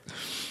 Yes.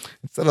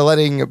 Instead of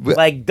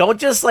letting don't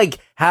just like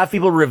have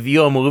people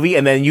review a movie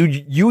and then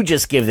you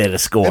just give it a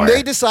score. And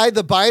they decide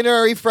the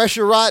binary fresh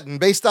or rotten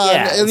based on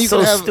and you so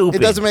can have stupid.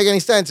 It doesn't make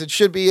any sense. It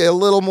should be a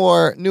little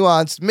more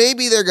nuanced.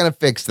 Maybe they're gonna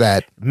fix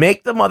that.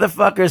 Make the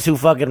motherfuckers who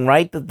fucking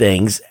write the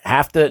things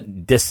have to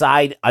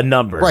decide a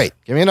number. Right.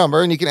 Give me a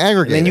number and you can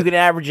aggregate. And then you can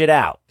average it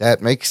out.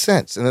 That makes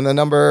sense. And then the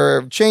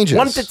number changes.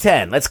 1 to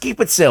 10. Let's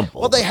keep it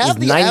simple. Well, they have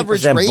the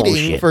average rating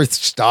bullshit for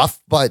stuff,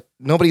 but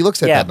nobody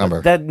looks at that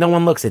number. No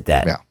one looks at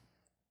that. Yeah.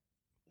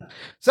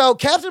 So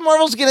Captain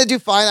Marvel's going to do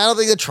fine. I don't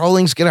think the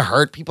trolling's going to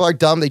hurt. People are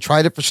dumb. They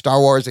tried it for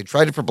Star Wars. They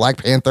tried it for Black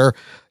Panther.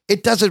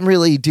 It doesn't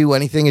really do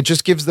anything. It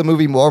just gives the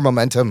movie more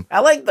momentum. I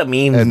like the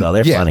memes, though.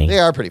 They're funny. They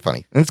are pretty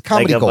funny. And it's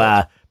comedy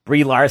gold.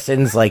 Brie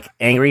Larson's,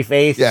 angry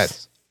face.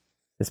 Yes.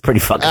 It's pretty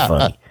fucking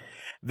funny.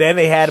 Then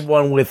they had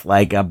one with,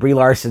 Brie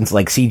Larson's,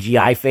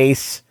 CGI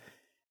face.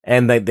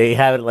 And they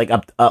have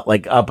it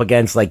up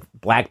against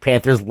Black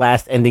Panther's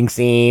last ending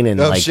scene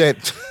and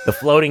shit. The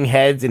floating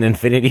heads in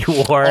Infinity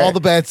War. All the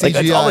bad CGI.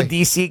 That's all the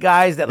DC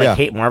guys that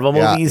hate Marvel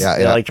movies.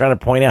 They're trying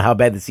to point out how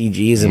bad the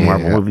CG is in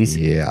Marvel movies.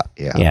 Yeah,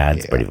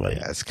 it's pretty funny.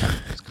 Yeah, it's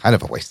kind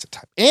of a waste of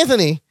time.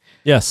 Anthony.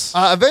 Yes.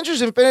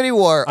 Avengers Infinity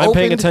War. I'm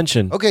paying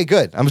attention. Okay,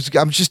 good. I'm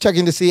just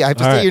checking to see. I have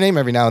to say your name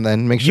every now and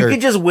then. Make sure. You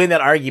can just win that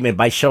argument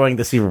by showing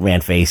the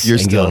Superman face. You're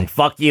still going,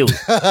 fuck you.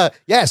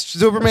 Yes,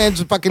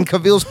 Superman's fucking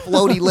Cavill's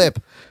floaty lip.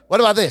 What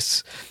about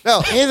this?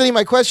 No, Anthony,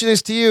 my question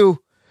is to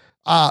you.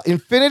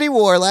 Infinity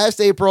War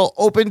last April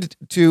opened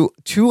to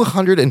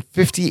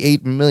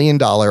 $258 million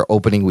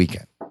opening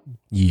weekend.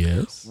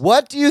 Yes.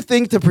 What do you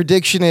think the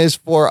prediction is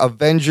for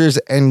Avengers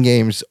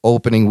Endgame's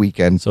opening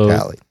weekend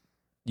tally?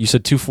 You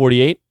said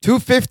 248?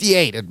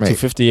 258 it made.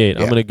 258.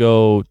 Yeah. I'm going to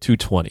go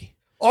 220.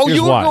 Oh,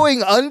 you were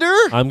going under?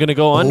 I'm going to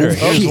go under.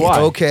 Here's why.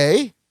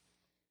 Okay.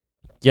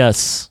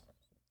 Yes.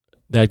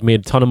 That made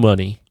a ton of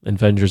money,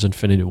 Avengers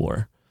Infinity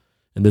War.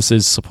 And this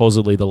is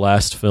supposedly the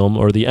last film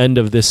or the end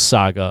of this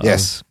saga of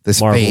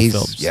this Marvel phase,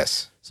 films.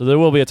 Yes. So there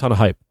will be a ton of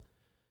hype.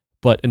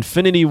 But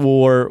Infinity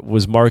War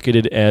was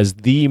marketed as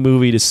the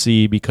movie to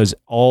see because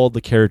all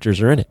the characters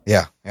are in it.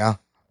 Yeah, yeah.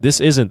 This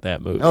isn't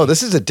that movie. No,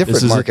 this is a different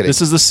This is marketing.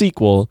 this is the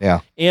sequel.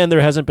 Yeah. And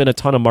there hasn't been a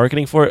ton of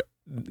marketing for it.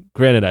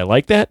 Granted, I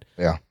like that.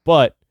 Yeah.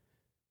 But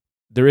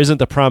there isn't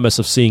the promise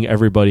of seeing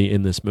everybody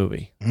in this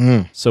movie.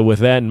 Mm. So with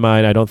that in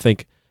mind, I don't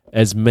think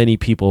as many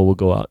people will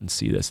go out and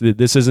see this.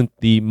 This isn't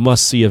the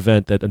must-see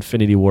event that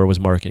Infinity War was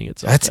marketing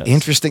itself That's as.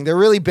 interesting. They're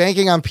really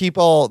banking on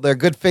people, their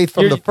good faith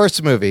from You're- the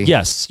first movie.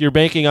 Yes, you're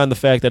banking on the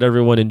fact that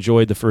everyone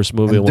enjoyed the first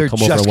movie And and they're will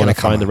come over just and want gonna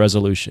to come find the out.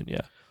 resolution.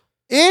 Yeah.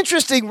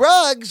 Interesting.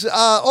 Rugs,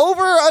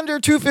 over under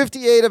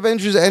 258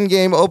 Avengers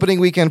Endgame opening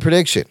weekend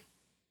prediction.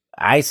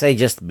 I say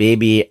just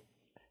maybe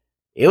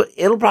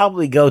it'll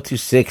probably go to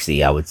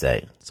 60, I would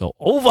say. So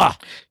over.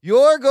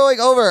 You're going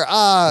over.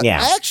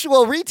 Yeah.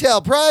 Actual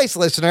retail price,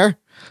 listener.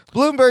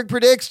 Bloomberg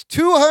predicts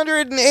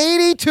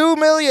 $282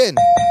 million.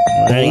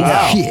 There you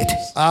go. Shit.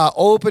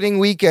 Opening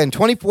weekend,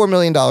 $24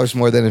 million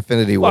more than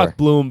Infinity War. Fuck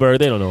Bloomberg.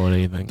 They don't know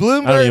anything. I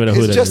don't Bloomberg even know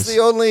who is that just is. the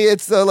only,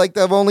 it's like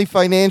the only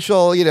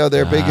financial,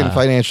 they're big in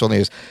financial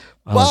news.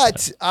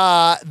 But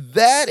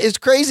that is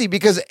crazy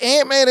because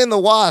Ant-Man and the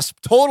Wasp,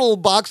 total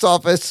box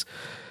office,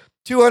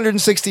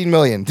 $216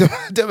 million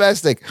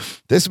domestic.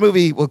 This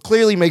movie will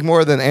clearly make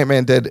more than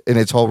Ant-Man did in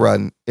its whole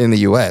run in the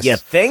U.S. You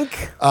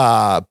think?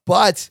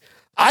 But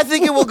I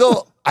think it will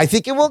go. I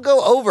think it will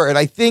go over, and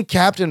I think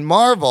Captain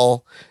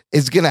Marvel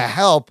is going to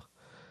help,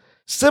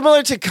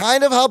 similar to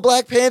kind of how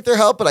Black Panther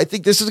helped. But I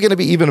think this is going to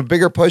be even a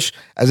bigger push,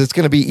 as it's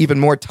going to be even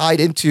more tied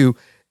into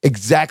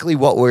exactly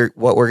what we're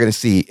going to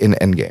see in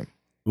Endgame.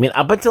 I mean,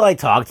 up until I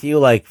talked to you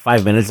like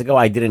 5 minutes ago,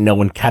 I didn't know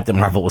when Captain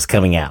Marvel was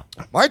coming out.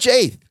 March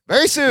 8th,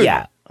 very soon.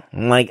 Yeah.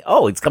 I'm like,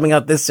 oh, it's coming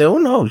out this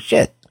soon? Oh,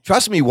 shit.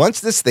 Trust me, once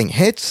this thing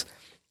hits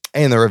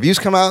and the reviews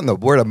come out and the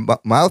word of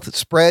mouth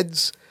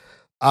spreads,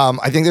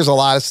 I think there's a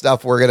lot of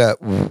stuff a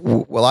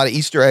lot of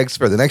Easter eggs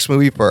for the next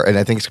movie and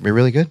I think it's gonna be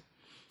really good.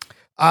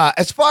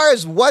 As far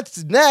as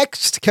what's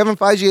next, Kevin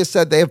Feige has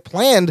said they have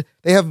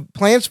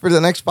plans for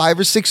the next 5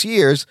 or 6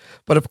 years,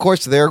 but of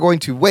course they're going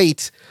to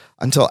wait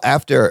until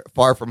after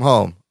Far From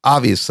Home,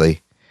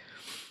 obviously,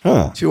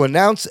 to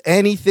announce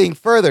anything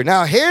further.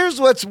 Now, here's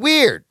what's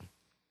weird.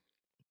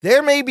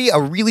 There may be a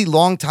really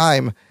long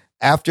time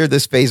after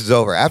this phase is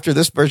over, after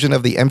this version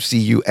of the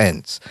MCU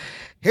ends.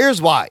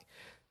 Here's why.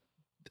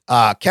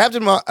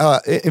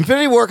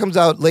 Infinity War comes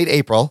out late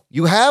April.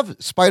 You have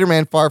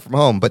Spider-Man Far From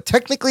Home, but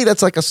technically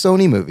that's like a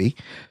Sony movie.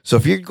 So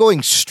if you're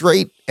going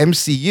straight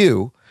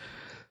MCU,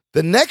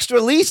 the next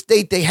release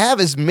date they have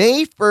is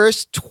May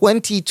 1st,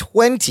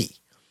 2020.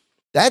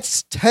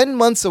 That's 10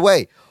 months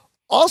away.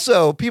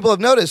 Also, people have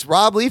noticed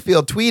Rob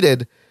Liefeld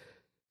tweeted,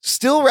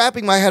 still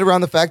wrapping my head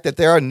around the fact that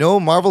there are no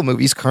Marvel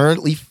movies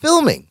currently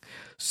filming.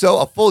 So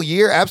a full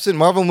year absent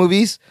Marvel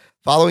movies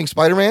following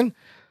Spider-Man,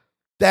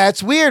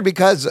 that's weird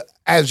because,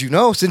 as you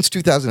know, since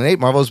 2008,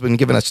 Marvel's been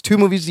giving us 2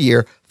 movies a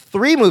year,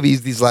 3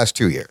 movies these last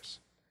 2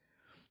 years.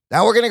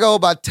 Now we're going to go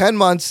about 10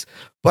 months,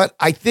 but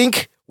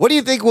what do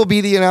you think will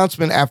be the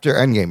announcement after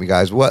Endgame, you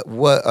guys? What?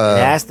 It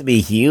has to be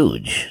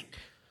huge.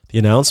 The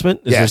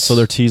announcement? Is there, Yes. so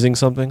they're teasing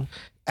something?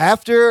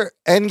 After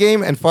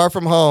Endgame and Far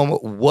From Home,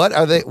 what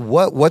are they?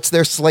 What's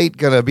their slate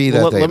going to be?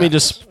 Let me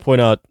just point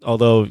out,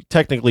 although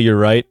technically you're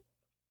right,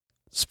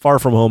 Far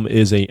From Home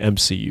is a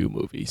MCU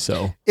movie,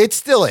 so It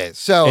still is.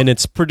 So and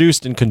it's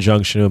produced in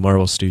conjunction with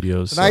Marvel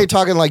Studios. now you're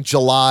talking like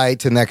July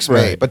to next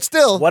May, Right. but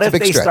still, What it's if a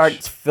big they stretch.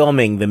 start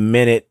filming the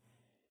minute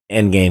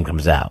Endgame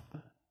comes out?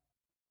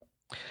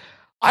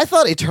 I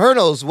thought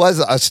Eternals was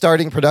a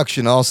starting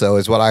production also,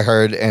 is what I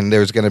heard, and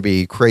there's going to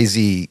be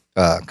crazy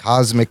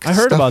cosmic I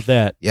heard stuff. about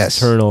that. Yes.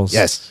 Eternals.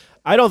 Yes.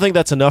 I don't think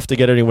that's enough to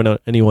get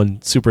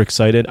anyone super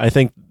excited. I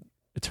think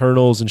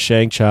Eternals and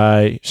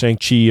Shang-Chi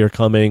are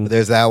coming.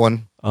 There's that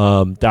one.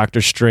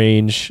 Doctor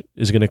Strange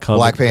is going to come.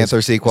 Black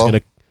Panther sequel. Is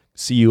going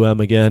to cum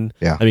again.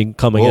 Yeah. I mean,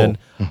 come Whoa.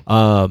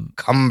 again.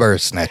 Cumber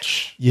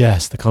Snatch.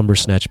 Yes, the Cumber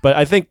Snatch. But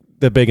I think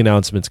the big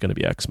announcement's going to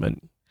be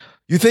X-Men.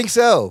 You think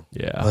so?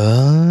 Yeah.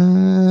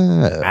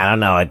 I don't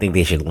know. I think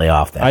they should lay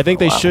off that. I think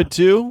for a they while. should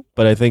too,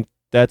 but I think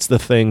that's the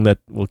thing that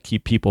will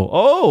keep people,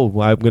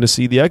 I'm going to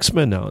see the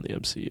X-Men now in the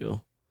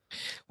MCU.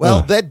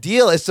 Well, Yeah. that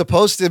deal is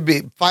supposed to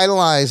be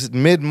finalized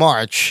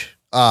mid-March,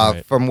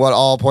 Right. from what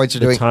all points are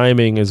The doing.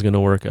 timing is going to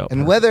work out.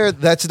 And whether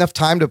that's enough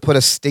time to put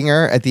a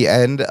stinger at the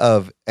end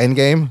of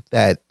Endgame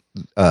that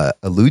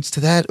alludes to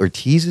that or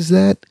teases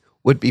that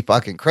would be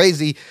fucking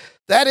crazy.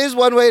 That is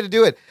one way to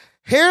do it.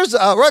 Here's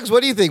Ruggs.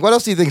 What do you think? What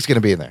else do you think is going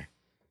to be in there?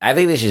 I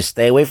think they should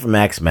stay away from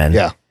X-Men.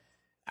 Yeah,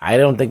 I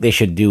don't think they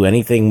should do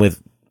anything with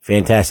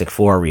Fantastic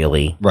Four,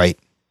 really. right.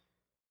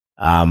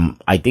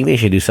 I think they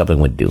should do something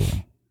with Doom.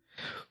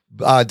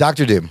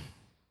 Doctor Doom.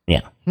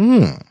 Yeah.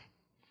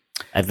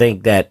 I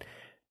think that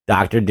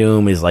Doctor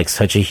Doom is like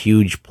such a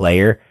huge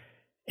player,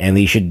 and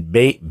they should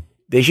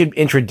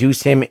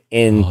introduce him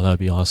in that'd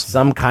be awesome.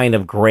 some kind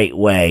of great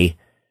way.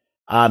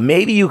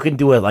 Maybe you can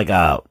do it like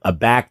a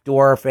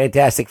backdoor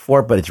Fantastic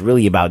Four, but it's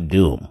really about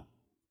Doom.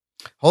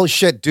 Holy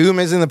shit! Doom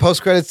is in the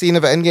post-credit scene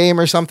of Endgame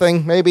or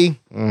something. Maybe.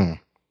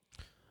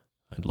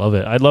 I'd love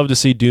it. I'd love to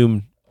see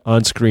Doom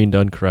on screen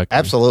done correctly.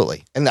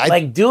 Absolutely. And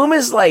Like Doom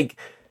is like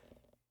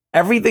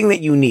everything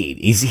that you need.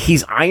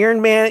 He's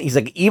Iron Man. He's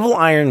like evil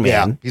Iron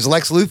Man. Yeah, he's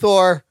Lex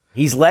Luthor.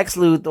 He's Lex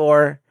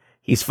Luthor.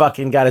 He's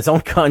fucking got his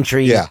own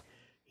country. Yeah.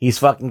 He's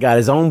fucking got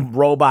his own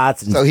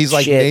robots. And So he's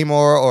like shit.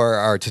 Namor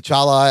or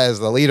T'Challa as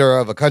the leader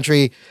of a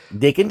country.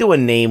 They can do a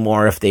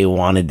Namor if they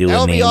want to do That a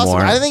would be Namor. awesome.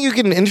 I think you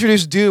can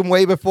introduce Doom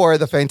way before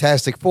the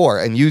Fantastic Four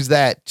and use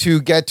that to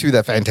get to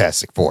the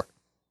Fantastic Four.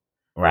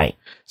 Right.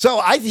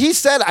 So he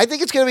said, I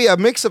think it's going to be a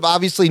mix of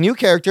obviously new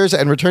characters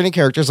and returning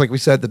characters. Like we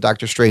said, the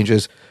Doctor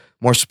Strange's,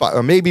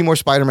 or maybe more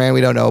Spider-Man.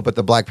 We don't know, but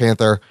the Black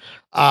Panther.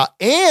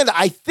 And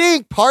I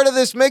think part of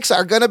this mix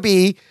are going to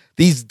be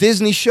these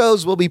Disney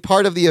shows will be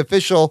part of the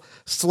official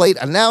slate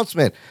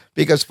announcement,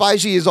 because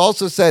Feige has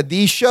also said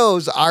these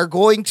shows are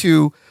going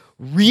to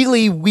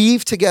really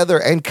weave together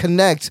and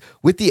connect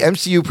with the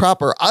MCU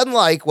proper,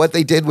 unlike what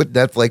they did with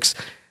Netflix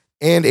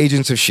and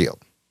Agents of S.H.I.E.L.D.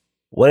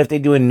 What if they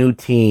do a new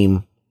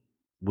team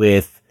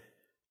with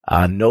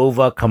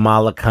Nova,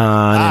 Kamala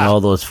Khan, and all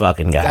those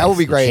fucking guys? That would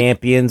be great. The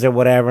champions or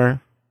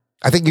whatever.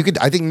 I think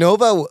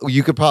Nova,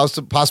 you could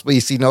possibly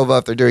see Nova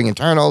if they're doing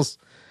Eternals.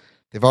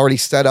 They've already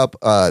set up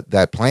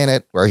that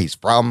planet where he's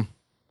from.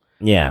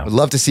 Yeah. Would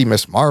love to see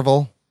Miss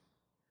Marvel.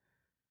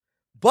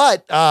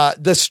 But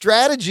the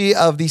strategy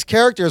of these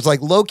characters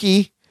like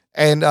Loki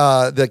and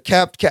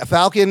the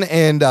Falcon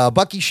and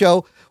Bucky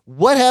show,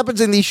 what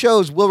happens in those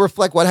shows will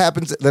reflect what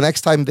happens the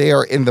next time they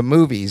are in the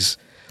movies.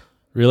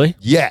 Really?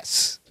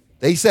 Yes.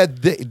 They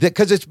said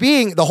because it's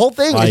being the whole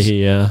thing is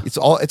it's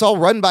all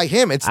run by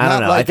him. It's I not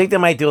don't know. like I think they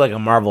might do like a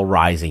Marvel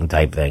Rising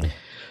type thing.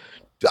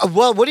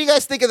 Well, what do you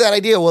guys think of that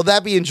idea? Will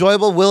that be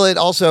enjoyable? Will it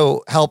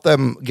also help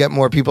them get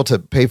more people to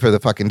pay for the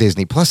fucking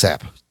Disney Plus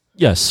app?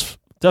 Yes,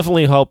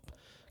 definitely help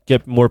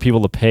get more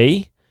people to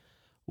pay.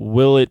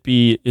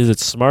 Is it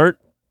smart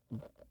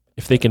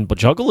if they can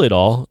juggle it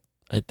all?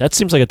 That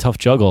seems like a tough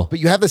juggle. But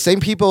you have the same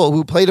people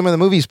who played them in the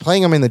movies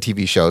playing them in the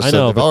TV shows. I So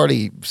know, they've but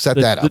already set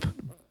that up.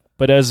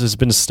 But as has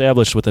been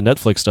established with the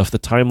Netflix stuff, the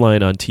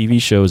timeline on TV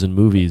shows and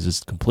movies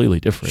is completely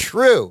different.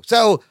 True.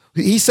 So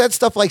he said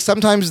stuff like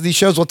sometimes these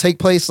shows will take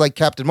place like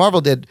Captain Marvel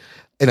did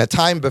in a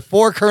time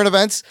before current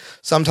events.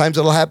 Sometimes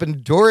it'll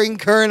happen during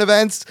current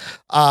events.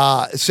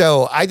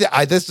 So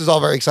this is all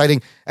very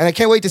exciting. And I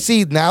can't wait to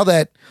see now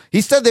that he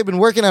said they've been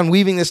working on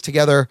weaving this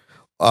together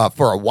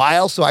for a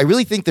while. So I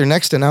really think their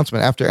next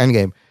announcement after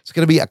Endgame is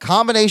going to be a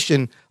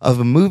combination of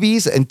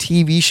movies and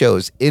TV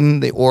shows in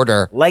the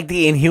order. Like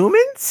the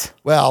Inhumans?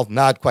 Well,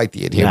 not quite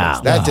the Inhumans.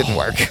 No. That didn't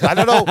work. I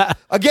don't know.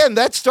 Again,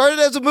 that started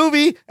as a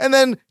movie and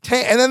then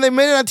they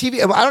made it on TV.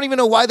 I don't even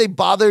know why they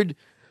bothered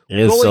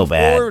It was going so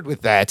bad. forward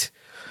with that.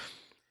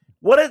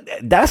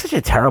 That's such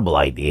a terrible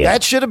idea.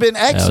 That should have been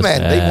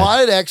X-Men. They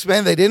wanted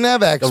X-Men. They didn't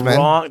have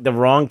X-Men. The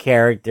wrong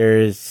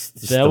characters.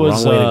 Just That the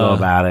was, wrong way to go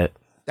about it.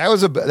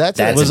 That's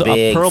That was a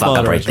big Perlmutter, fuck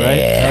up right right?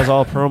 there. That was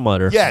all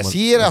Perlmutter. Yes,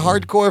 he had a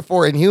hardcore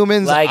for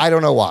Inhumans. Like- I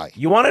don't know why.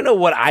 You want to know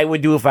what I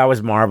would do if I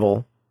was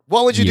Marvel?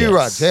 What would you do, Yes.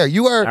 Ruggs? There,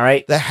 you are All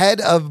right. the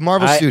head of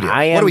Marvel I Studios.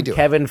 am What do we do?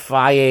 Kevin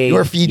Feige.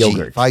 You're Fiji.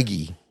 Yogurt.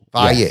 Feige.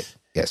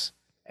 Yes.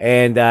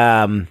 And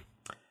I'm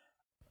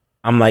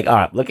like, all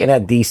right, looking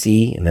at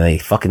DC, and then they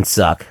fucking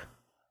suck.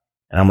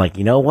 And I'm like,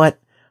 you know what?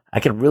 I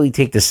could really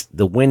take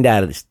the wind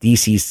out of this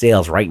DC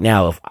sails right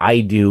now if I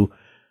do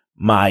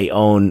my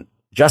own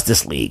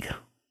Justice League.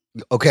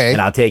 Okay.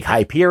 And I'll take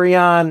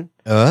Hyperion.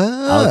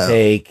 I'll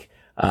take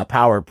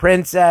Power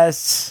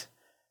Princess.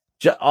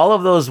 All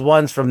of those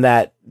ones from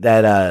that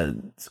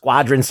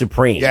Squadron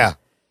Supreme. Yeah.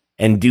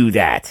 And do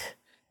that.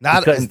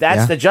 Because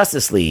that's the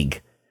Justice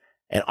League.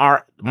 And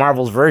our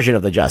Marvel's version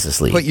of the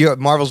Justice League. Put your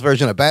Marvel's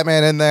version of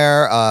Batman in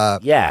there.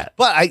 Yeah.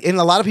 But and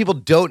a lot of people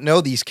don't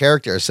know these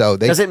characters, so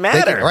they Doesn't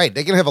matter.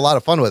 They can have a lot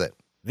of fun with it.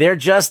 They're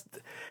just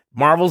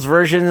Marvel's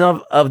version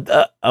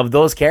of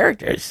those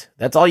characters.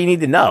 That's all you need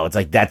to know. It's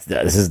like this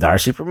is our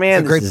Superman.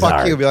 It's a great this is fuck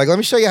our- you. Be like, let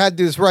me show you how to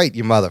do this right,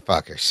 you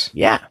motherfuckers.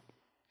 Yeah.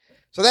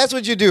 So that's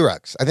what you do,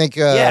 Rux. I think.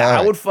 Yeah, all I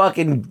right. would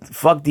fucking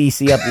fuck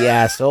DC up the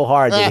ass so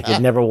hard that it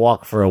could never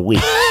walk for a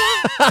week.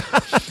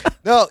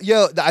 No,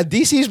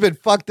 DC's been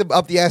fucked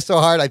up the ass so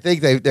hard. I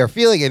think they're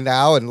feeling it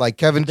now, and like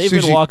Kevin, They've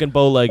been walking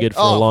bow-legged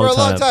for a long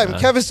time.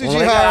 Kevin Well,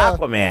 they got Tsujihara.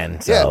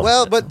 Aquaman. So. Yeah,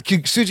 well, but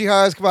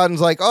Tsujihara's come out and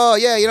is like, oh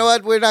yeah, you know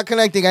what? We're not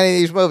connecting any of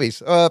these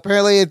movies.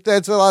 Apparently,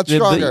 that's a lot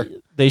stronger.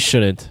 They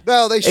shouldn't.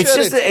 No, they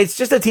shouldn't. It's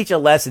just to teach a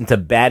lesson to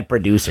bad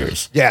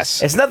producers.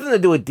 Yes, It's nothing to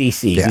do with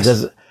DC Yes.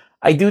 because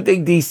I do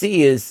think DC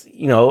is, a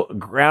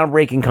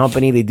groundbreaking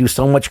company. They do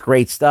so much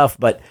great stuff,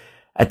 but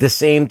at the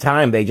same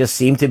time, they just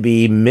seem to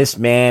be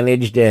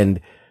mismanaged and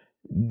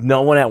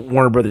no one at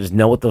Warner Brothers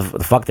know what the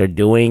fuck they're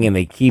doing, and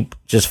they keep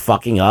just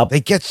fucking up.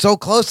 They get so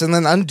close and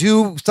then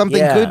undo something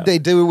Yeah. good they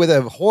do with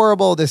a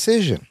horrible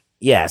decision.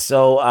 Yeah,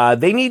 so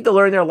they need to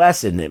learn their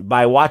lesson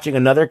by watching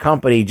another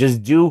company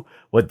just do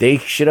what they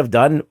should have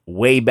done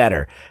way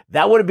better.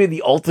 That would have been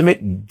the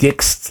ultimate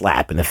dick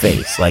slap in the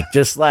face.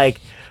 Just like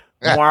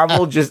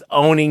Marvel just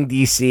owning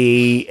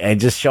DC and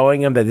just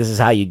showing them that this is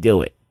how you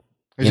do it.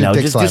 Here's your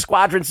dick Just do slap.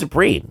 Squadron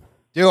Supreme.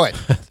 Do it.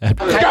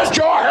 Get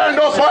your hand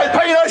off my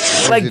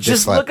penis! Like, your dick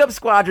just slap. look up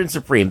Squadron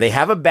Supreme. They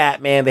have a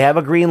Batman. They have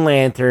a Green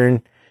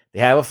Lantern. They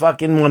have a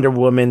fucking Wonder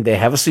Woman. They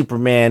have a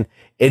Superman.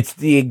 It's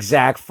the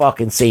exact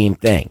fucking same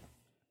thing.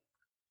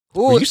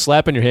 Were you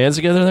slapping your hands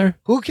together there?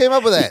 Who came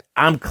up with that?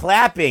 I'm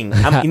clapping.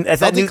 It's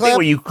that new thing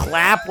where you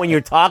clap when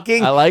you're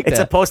talking. I like It's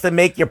that. supposed to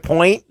make your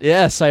point.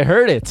 Yes, I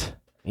heard it.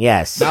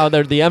 Yes. Now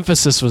the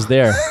emphasis was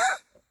there.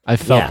 I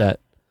felt that.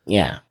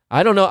 Yeah.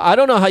 I don't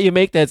know how you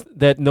make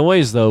that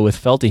noise though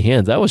with felty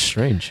hands. That was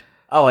strange.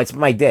 Oh, it's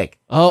my dick.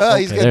 Oh, Oh,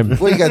 okay. he's got,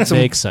 what, you got some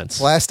Makes sense.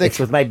 plastic? It's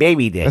with my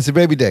baby dick. That's a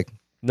baby dick.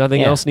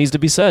 Nothing Yeah. else needs to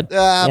be said.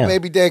 Yeah.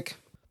 Baby dick.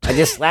 I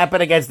just slap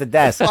it against the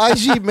desk.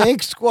 IG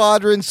makes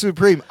Squadron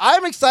Supreme.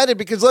 I'm excited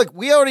because, look,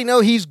 we already know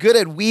he's good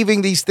at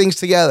weaving these things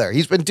together.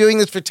 He's been doing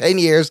this for 10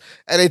 years,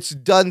 and it's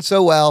done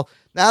so well.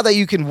 Now that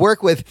you can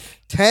work with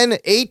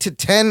 8 to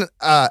 10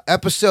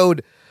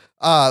 episode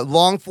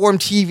long-form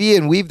TV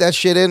and weave that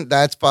shit in,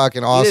 that's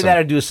fucking awesome. Either that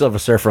or do a Silver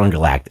Surfer on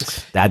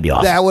Galactus. That'd be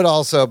awesome. That would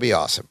also be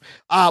awesome.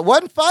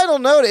 One final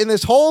note in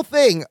this whole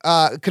thing,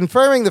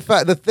 confirming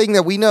the thing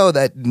that we know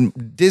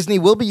that Disney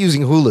will be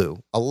using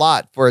Hulu a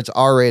lot for its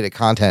R-rated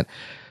content.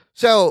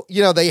 So,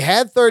 they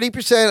had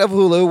 30% of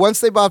Hulu. Once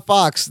they bought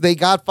Fox, they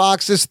got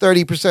Fox's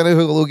 30% of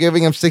Hulu,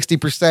 giving them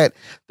 60%.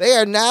 They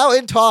are now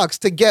in talks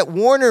to get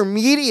Warner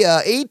Media,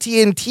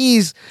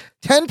 AT&T's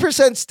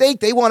 10% stake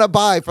they want to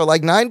buy for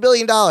like $9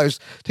 billion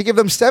to give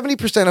them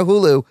 70% of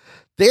Hulu.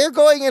 They're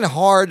going in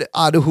hard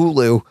on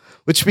Hulu,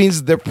 which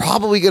means they're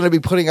probably going to be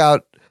putting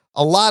out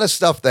a lot of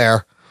stuff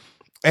there.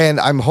 And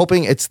I'm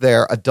hoping it's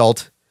their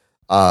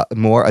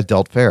more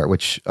adult fare,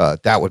 which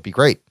that would be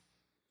great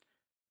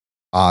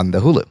on the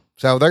Hulu.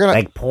 So they're going to...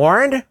 Like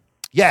porn?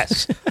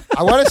 Yes.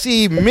 I want to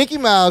see Mickey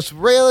Mouse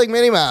railing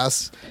Minnie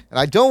Mouse, and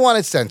I don't want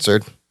it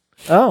censored.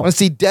 I Oh. want to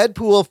see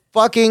Deadpool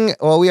fucking...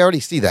 Well, we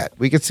already see that.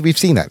 We've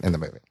seen that in the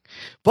movie.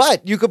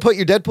 But you could put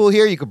your Deadpool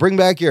here. You could bring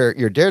back your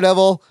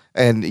Daredevil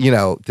and,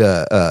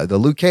 the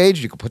Luke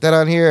Cage. You could put that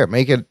on here,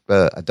 make it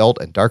adult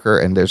and darker,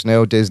 and there's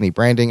no Disney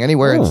branding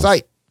anywhere in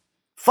sight.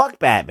 Fuck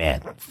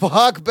Batman.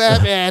 Fuck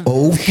Batman.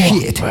 Oh,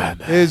 shit.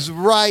 Is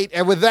right.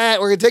 And with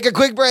that, we're going to take a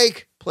quick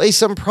break, play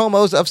some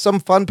promos of some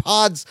fun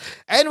pods,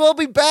 and we'll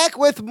be back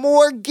with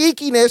more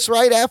geekiness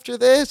right after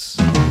this.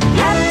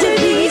 After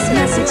these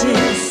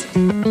messages,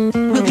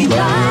 we'll be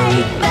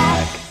right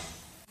back.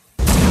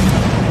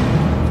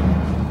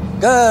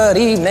 Good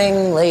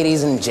evening,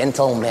 ladies and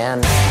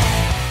gentlemen.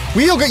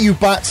 We'll get you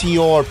back to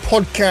your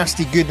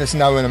podcasty goodness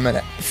now in a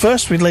minute.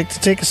 First, we'd like to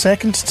take a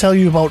second to tell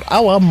you about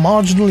our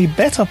marginally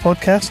better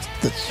podcast,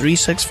 the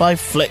 365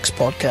 Flicks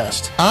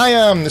podcast. I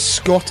am the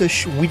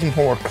Scottish Whedon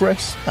whore,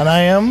 Chris. And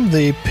I am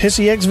the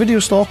Pissy X video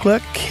store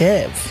clerk,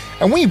 Kev.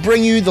 And we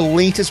bring you the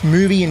latest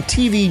movie and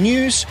TV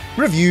news,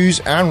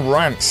 reviews, and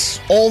rants.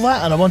 All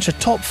that and a bunch of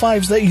top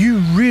fives that you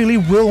really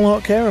will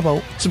not care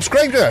about.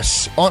 Subscribe to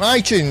us on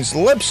iTunes,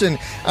 Libsyn,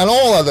 and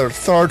all other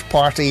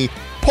third-party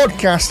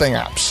podcasting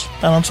apps.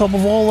 And on top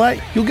of all that,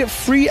 you'll get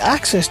free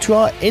access to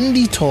our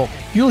indie talk.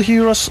 You'll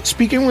hear us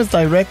speaking with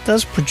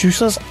directors,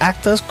 producers,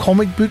 actors,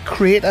 comic book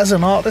creators,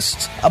 and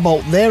artists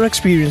about their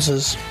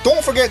experiences.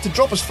 Don't forget to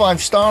drop us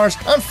 5 stars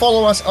and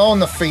follow us on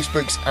the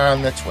Facebooks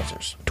and the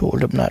Twitters.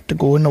 Told him not to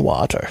go in the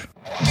water.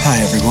 Hi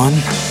everyone,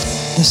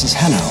 this is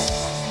Henno.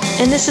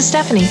 And this is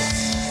Stephanie.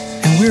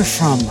 And we're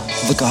from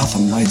the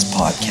Gotham Lights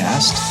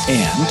podcast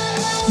and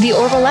the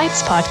Orville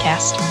Lights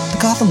podcast. The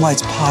Gotham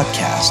Lights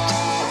podcast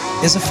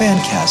is a fan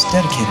cast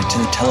dedicated to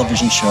the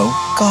television show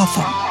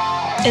Gotham.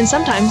 And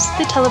sometimes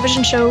the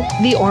television show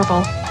The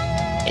Orville.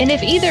 And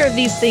if either of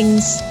these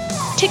things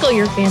tickle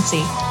your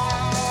fancy,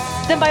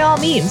 then by all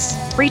means,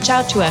 reach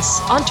out to us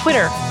on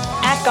Twitter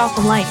at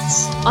Gotham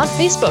Lights, on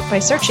Facebook by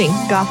searching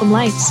Gotham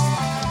Lights,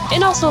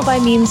 and also by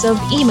means of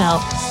email,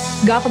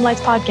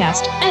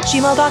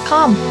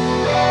 gothamlightspodcast@gmail.com.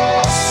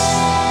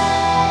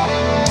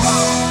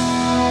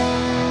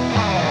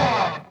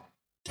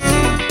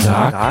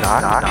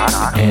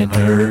 And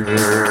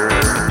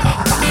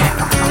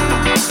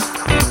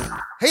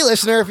Hey,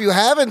 listener, if you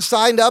haven't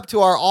signed up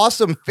to our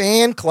awesome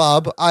fan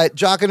club at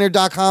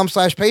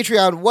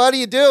jockandnerd.com/Patreon, what are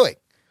you doing?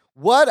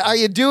 What are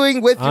you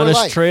doing with your Honest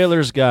life?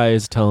 Trailers guy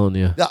is telling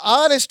you. The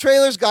Honest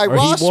Trailers guy, Or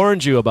he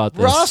warned you about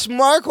this. Ross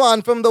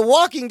Marquand from The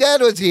Walking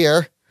Dead was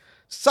here.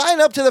 Sign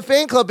up to the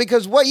fan club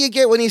because what you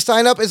get when you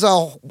sign up is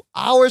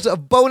hours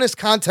of bonus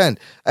content,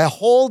 a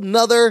whole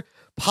nother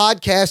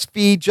podcast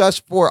feed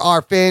just for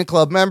our fan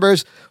club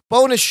members,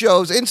 bonus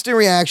shows, instant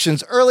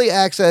reactions, early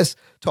access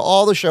to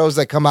all the shows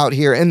that come out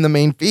here in the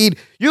main feed.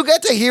 You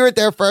get to hear it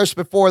there first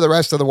before the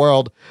rest of the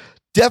world.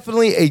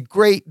 Definitely a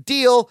great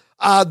deal.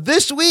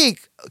 This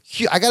week,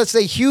 I got to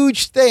say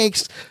huge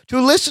thanks to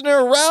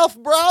listener Ralph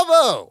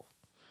Bravo.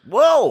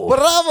 Whoa.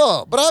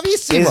 Bravo.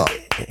 Bravissimo.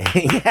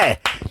 Yeah.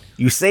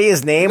 You say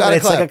his name and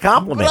it's like a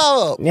compliment.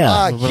 Bravo.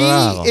 Yeah.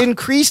 He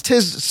increased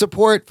his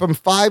support from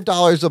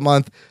 $5 a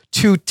month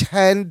to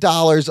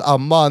 $10 a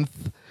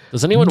month.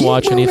 Does anyone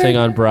watch anything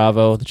on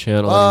Bravo, the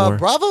channel anymore?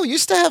 Bravo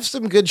used to have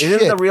some good Isn't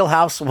shit. the Real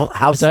House that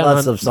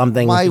Sluts on- of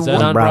something? Is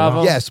that on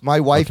Bravo? Yes, my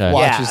wife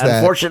watches yeah, that.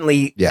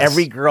 Unfortunately, Yes.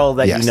 every girl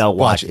that Yes, you know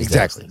watches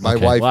exactly. this. My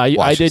Okay. wife Well, I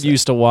watches did that.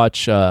 used to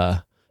watch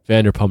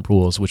Vanderpump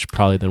Rules, which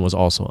probably then was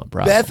also on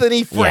Bravo.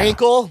 Bethany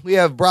Frankel. We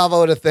have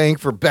Bravo to thank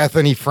for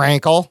Bethany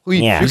Frankel.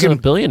 She's a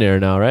billionaire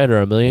now, right? Or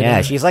a millionaire?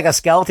 Yeah, she's like a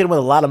skeleton with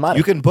a lot of money.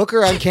 You can book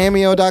her on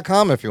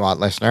Cameo.com if you want,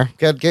 listener.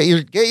 Get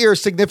your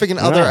significant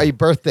other a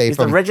birthday She's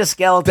from the richest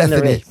skeleton there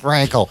Bethany is.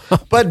 Frankel.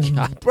 But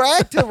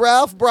back to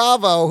Ralph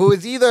Bravo, who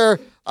is either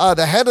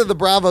the head of the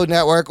Bravo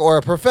network or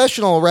a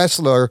professional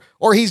wrestler,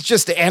 or he's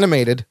just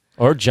animated.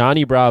 Or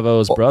Johnny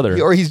Bravo's brother.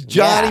 Or he's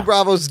Johnny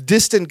Bravo's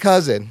distant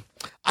cousin.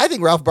 I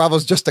think Ralph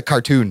Bravo's just a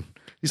cartoon.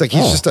 He's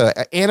just an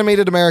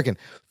animated American.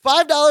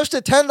 $5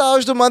 to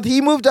 $10 a month. He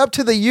moved up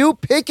to the You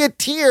Pick It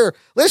tier.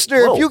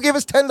 Listener, if you give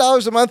us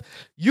 $10 a month,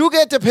 you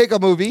get to pick a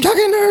movie.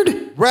 Talking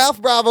nerd.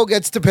 Ralph Bravo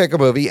gets to pick a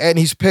movie, and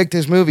he's picked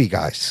his movie,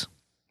 guys.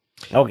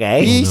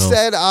 Okay. He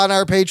said on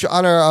our page,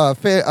 on our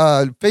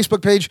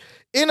Facebook page,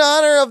 in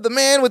honor of the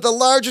man with the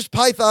largest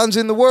pythons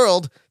in the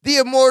world, the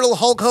immortal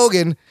Hulk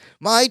Hogan,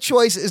 my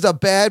choice is a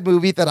bad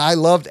movie that I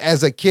loved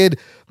as a kid,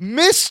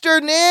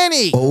 Mr.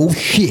 Nanny. Oh,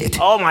 shit.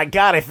 Oh, my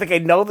God. I think I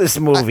know this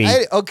movie.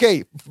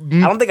 Okay. I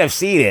don't think I've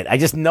seen it. I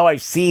just know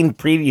I've seen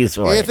previews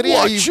for Anthony, it.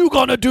 What you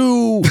gonna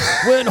do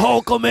when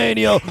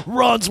Hulkamania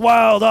runs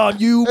wild on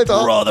you,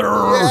 brother?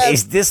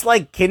 Is this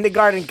like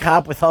Kindergarten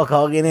Cop with Hulk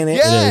Hogan in it?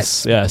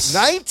 Yes. Yes.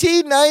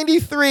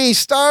 1993,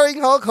 starring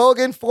Hulk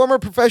Hogan, former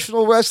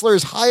professional wrestler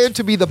is hired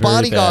to be the Very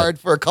bodyguard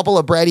for a couple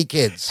of bratty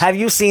kids. Have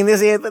you seen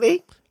this,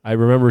 Anthony? I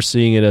remember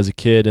seeing it as a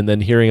kid and then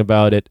hearing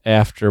about it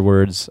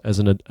afterwards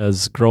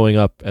as growing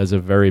up as a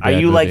very bad Are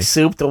you movie. like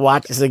soup to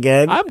watch this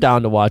again? I'm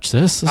down to watch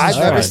this. I've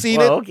never fine.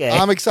 seen it. Okay.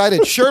 I'm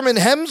excited. Sherman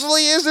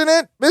Hemsley is in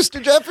it, Mr.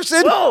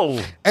 Jefferson.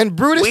 Whoa. And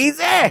Brutus.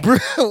 Weezy.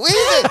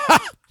 Weezy.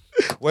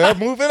 We're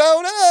moving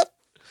on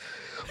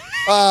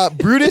up.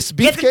 Brutus Beefcake.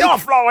 Get the door,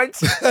 Florence.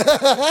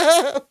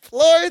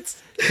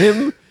 Florence.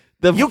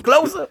 You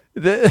closer.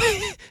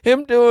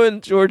 Him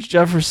doing George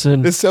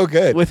Jefferson is so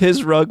good with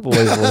his rug boy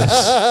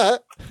voice.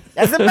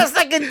 That's the best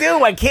I can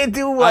do. I can't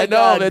do I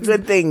know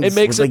good things. It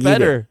makes with it like you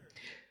better.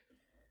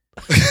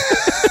 do.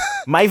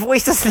 My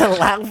voice doesn't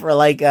allow for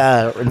like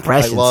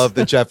impressions. I love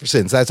the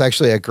Jeffersons. That's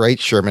actually a great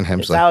Sherman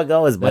Hemsley. That's how it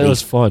goes, buddy. That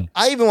was fun.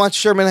 I even watched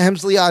Sherman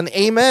Hemsley on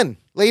Amen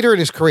later in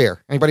his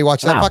career. Anybody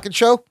watch that Wow. fucking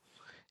show?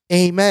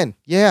 Amen.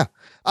 Yeah.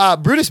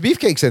 Brutus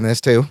Beefcake's in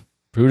this too.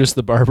 Brutus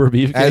the Barber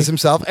Beefcake. As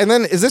himself. And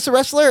then is this a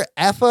wrestler?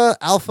 Alpha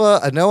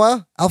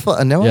Anoa?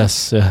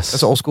 Yes.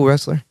 That's an old school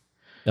wrestler.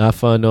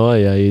 Alpha Noah,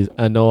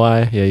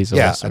 he's a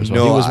wrestler as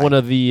well. He was one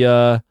of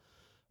the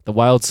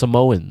Wild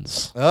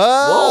Samoans.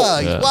 Oh,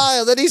 Yeah. he's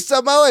wild and he's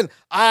Samoan.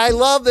 I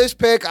love this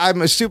pick.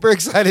 I'm super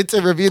excited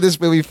to review this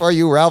movie for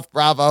you, Ralph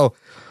Bravo.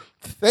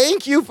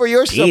 Thank you for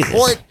your Jesus.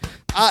 support.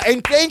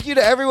 And thank you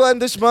to everyone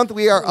this month.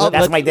 We are up.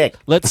 That's my dick.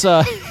 Let's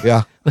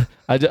Yeah.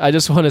 I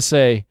just want to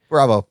say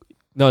Bravo.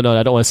 No, I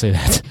don't want to say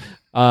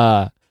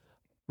that.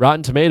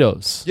 Rotten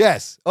Tomatoes.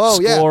 Yes. Oh,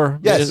 Score,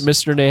 yeah. Yes.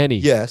 Mr. Nanny.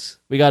 Yes.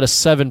 We got a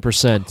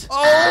 7%.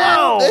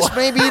 Oh, this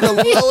may be the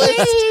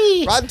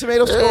lowest Rotten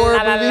Tomato score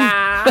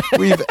movie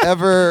we've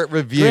ever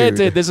reviewed.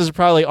 Granted, this is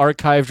probably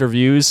archived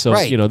reviews, so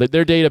Right.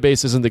 their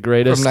database isn't the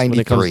greatest. From when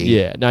it comes- 93.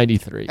 Yeah,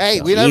 93. Hey,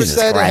 So we never Jesus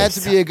said it had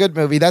Christ. to be a good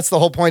movie. That's the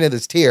whole point of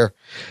this tier,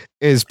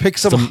 is pick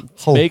some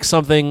make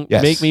something,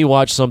 Yes. make me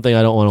watch something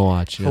I don't want to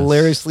watch. Yes.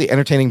 hilariously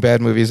entertaining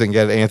bad movies and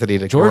get Anthony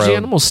to George the groan.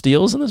 Animal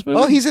Steele's in this movie.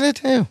 Oh, he's in it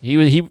too.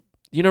 He.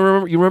 You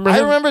remember I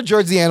him? remember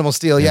George the Animal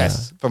Steel,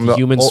 yes. From the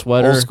Human old,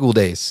 sweater. old school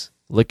days.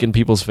 Licking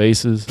people's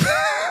faces.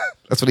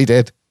 That's what he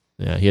did.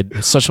 Yeah, he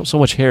had so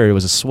much hair. It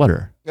was a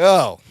sweater.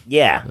 Oh.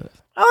 Yeah.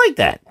 I like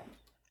that.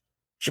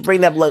 Should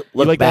bring that look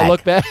You like back. that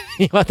look back?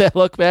 You want that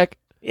look back?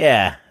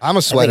 Yeah. I'm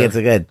a sweater. I think it's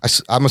a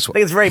good. I'm a I sweater.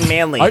 think it's very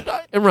manly.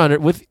 Imran,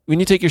 when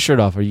you take your shirt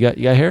off, you got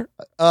hair?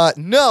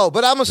 No,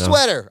 but I'm a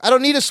sweater. I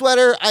don't need a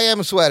sweater. I am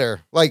a sweater.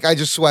 Like, I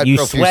just sweat You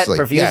profusely. sweat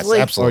profusely?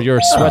 Yes, absolutely. Or you're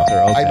a sweater?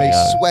 Okay, I'm a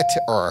yeah.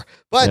 sweater.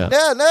 But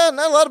Yeah. no,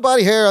 not a lot of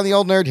body hair on the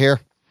old nerd here.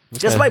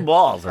 Just my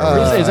balls.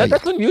 Are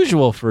That's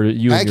unusual for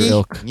you and Peggy? your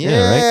ilk.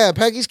 Yeah, right?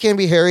 Peggy's can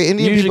be hairy.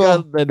 Indian You usually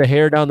people. got the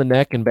hair down the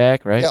neck and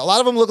back, right? Yeah, a lot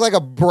of them look like a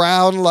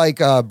brown, like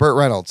Burt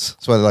Reynolds.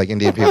 That's what like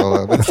Indian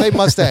people with the same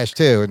mustache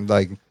too, and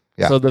like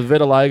yeah. So the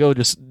vitiligo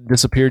just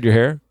disappeared your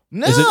hair?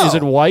 No. Is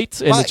it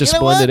white and it just you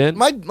know blended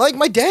what? in?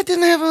 My dad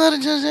didn't have a lot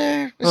of just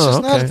hair. It's Oh,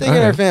 just not a okay. thing All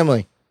in our right.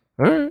 family.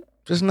 All right.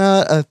 Just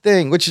not a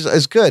thing, which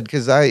is good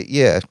because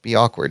it'd be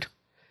awkward.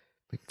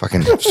 Big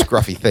fucking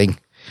scruffy thing.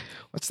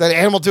 What's that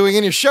animal doing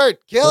in your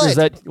shirt? Kill What it. is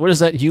that? What is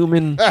that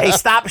human? Hey,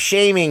 stop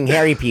shaming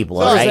hairy people.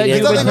 Sorry, All is right. that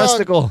Human nothing wrong.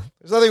 testicle.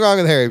 There's nothing wrong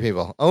with hairy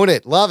people. Own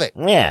it. Love it.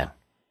 Yeah.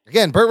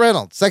 Again, Burt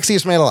Reynolds,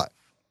 sexiest man alive.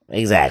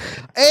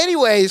 Exactly.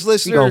 Anyways,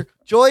 listener,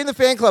 join the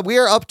fan club. We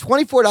are up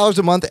 $24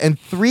 a month and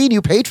 3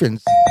 new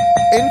patrons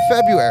in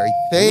February.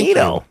 Thank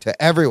Neato. you to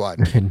everyone.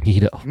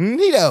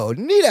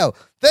 Neato.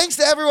 Thanks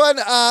to everyone.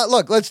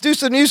 Look, let's do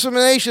some news from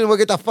the nation. We'll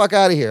get the fuck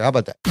out of here. How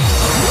about that?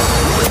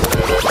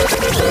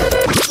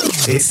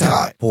 It's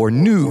time for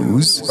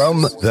news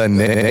from the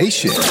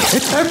nation.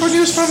 It's time for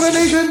news from the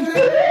nation.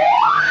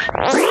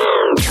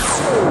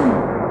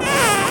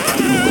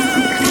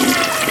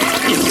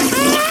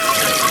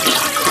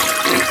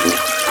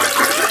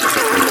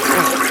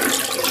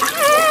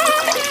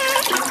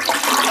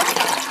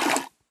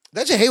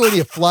 Don't you hate when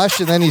you flush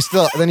and then you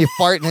fart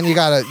and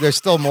then there's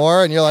still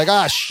more and you're like,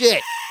 ah,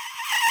 shit.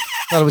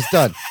 Thought it was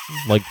done.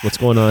 Like what's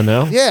going on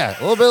now? Yeah,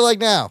 a little bit like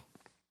now.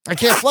 I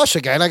can't flush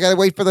again. I got to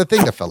wait for the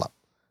thing to fill up.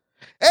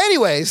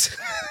 Anyways,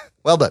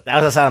 well done.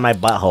 That was the sound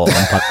of my butthole.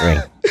 I'm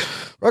puckering.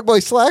 Rock Boy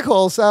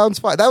Slackhole sounds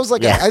fine. That was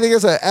like I think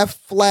it's a F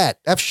flat,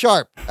 F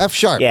sharp.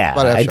 Yeah.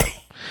 About F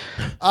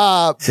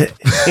sharp.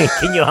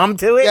 Can you hum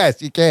to it?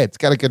 Yes, you can. It's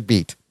got a good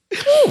beat.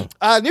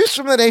 News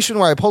from the nation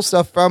where I pull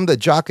stuff from the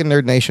Jock and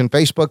Nerd Nation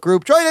Facebook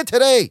group. Join it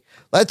today.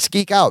 Let's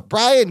geek out.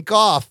 Brian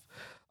Goff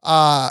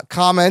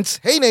comments,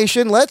 "Hey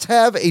Nation, let's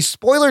have a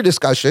spoiler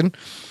discussion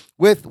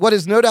with what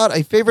is no doubt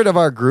a favorite of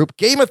our group,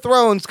 Game of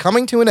Thrones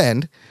coming to an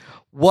end.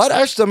 What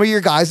are some of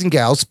your guys and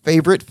gals'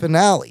 favorite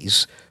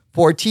finales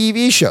for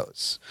TV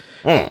shows?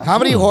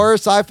 Comedy, horror,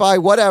 sci-fi,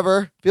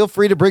 whatever. Feel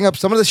free to bring up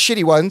some of the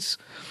shitty ones.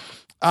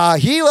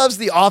 He loves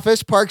The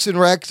Office. Parks and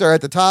Recs are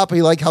at the top.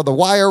 He liked how The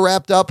Wire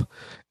wrapped up,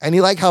 and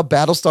he liked how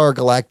Battlestar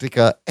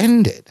Galactica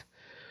ended.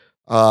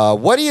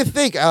 What do you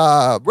think?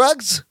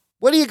 Ruggs,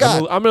 what do you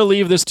got? I'm going to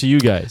leave this to you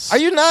guys. Are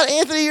you not,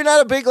 Anthony? You're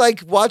not a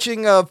big,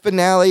 watching a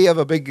finale of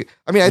a big...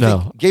 I mean, I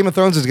think Game of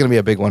Thrones is going to be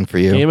a big one for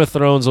you. Game of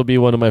Thrones will be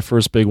one of my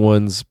first big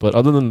ones, but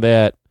other than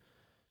that,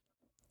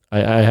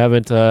 I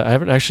haven't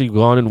actually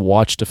gone and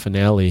watched a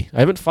finale.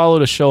 I haven't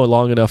followed a show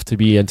long enough to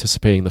be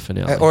anticipating the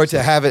finale. Or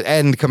to have it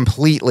end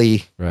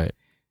completely. Right.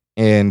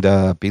 And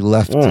be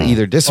left to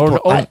either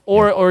disappoint...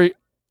 Or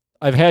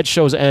I've had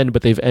shows end,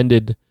 but they've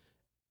ended...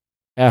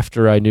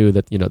 after I knew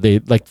that, they,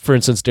 like, for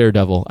instance,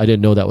 Daredevil, I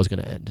didn't know that was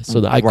going to end.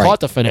 So I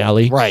caught the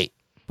finale. Right.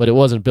 But it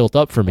wasn't built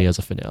up for me as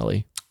a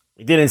finale.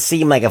 It didn't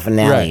seem like a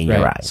finale in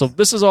your eyes. So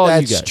this is all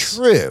you guys. That's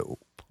true.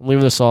 I'm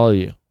leaving this all to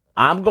you.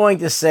 I'm going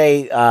to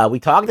say, we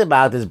talked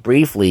about this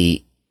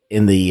briefly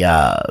in the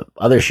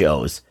other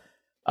shows.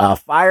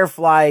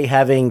 Firefly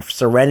having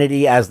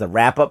Serenity as the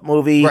wrap-up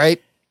movie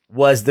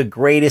was the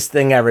greatest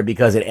thing ever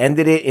because it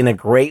ended it in a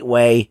great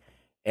way.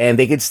 And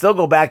they could still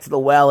go back to the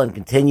well and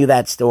continue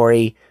that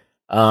story.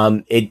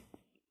 It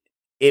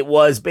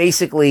was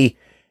basically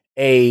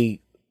a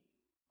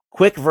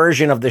quick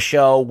version of the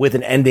show with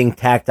an ending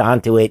tacked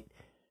onto it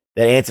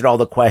that answered all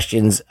the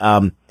questions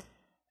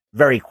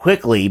very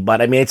quickly.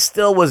 But I mean, it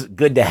still was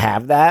good to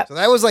have that. So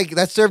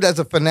that served as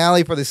a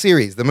finale for the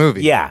series, the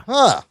movie. Yeah.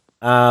 Huh.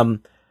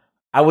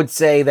 I would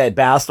say that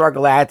Battlestar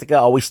Galactica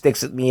always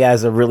sticks with me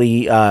as a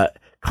really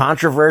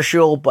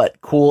controversial but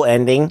cool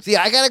ending. See,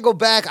 I gotta go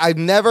back. I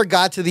never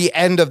got to the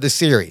end of the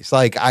series.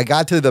 I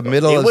got to the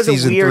middle of season 3. It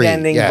was a weird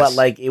ending,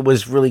 but it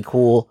was really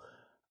cool.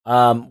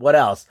 What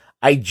else?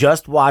 I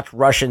just watched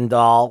Russian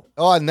Doll.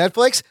 Oh, on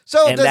Netflix?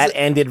 And that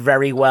ended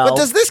very well. But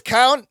does this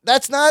count?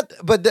 That's not,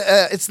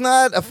 it's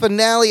not a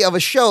finale of a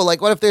show. Like,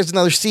 what if there's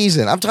another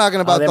season? I'm talking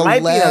about the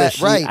last,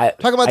 right?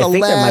 Talking about the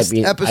last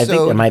episode. I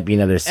think there might be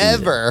another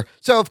season. Ever.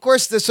 So, of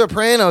course, The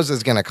Sopranos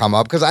is going to come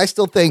up because I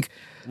still think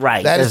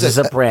that is The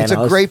Sopranos. It's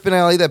a great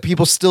finale that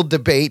people still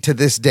debate to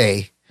this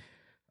day.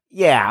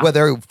 Yeah.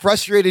 Whether it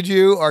frustrated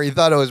you or you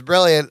thought it was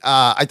brilliant,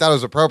 I thought it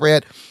was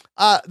appropriate.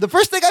 The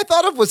first thing I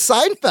thought of was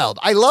Seinfeld.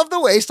 I love the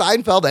way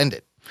Seinfeld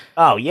ended.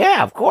 Oh,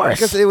 yeah, of course.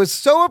 Because it was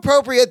so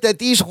appropriate that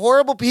these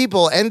horrible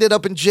people ended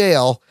up in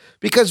jail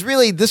because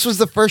really this was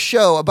the first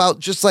show about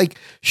just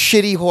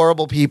shitty,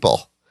 horrible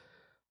people.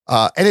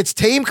 And it's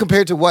tame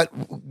compared to what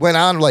went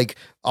on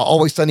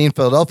Always Sunny in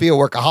Philadelphia,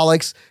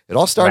 Workaholics. It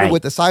all started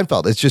with the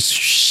Seinfeld. It's just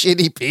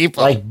shitty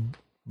people. Like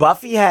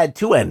Buffy had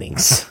 2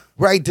 endings.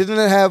 Right. Didn't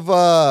it have,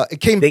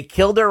 they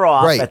killed her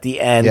off at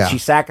the end. Yeah. She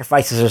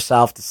sacrifices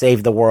herself to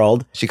save the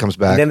world. She comes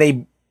back.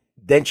 And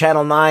then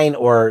Channel 9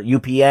 or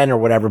UPN or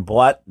whatever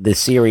bought the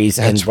series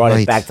and brought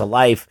it back to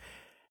life.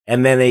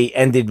 And then they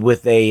ended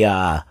with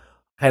a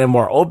kind of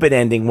more open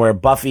ending where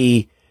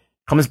Buffy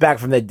comes back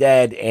from the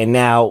dead and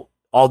now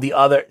all the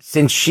other,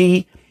 since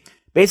she,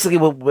 basically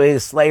the way the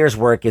Slayers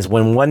work is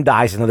when one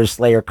dies, another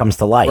Slayer comes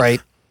to life.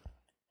 Right.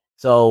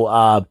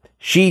 So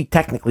she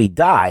technically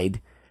died.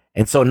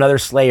 And so another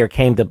Slayer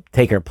came to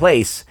take her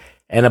place,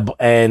 and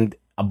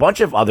a bunch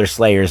of other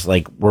Slayers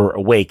were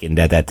awakened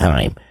at that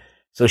time.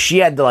 So she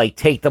had to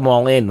take them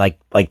all in,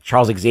 like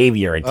Charles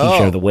Xavier, and teach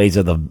her the ways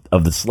of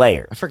the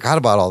Slayer. I forgot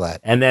about all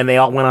that. And then they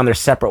all went on their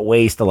separate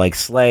ways to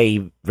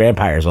slay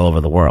vampires all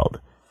over the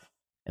world,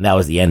 and that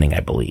was the ending, I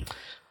believe,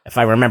 if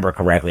I remember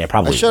correctly. I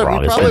probably was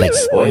wrong. It's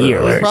been 4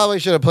 years. We probably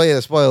should have played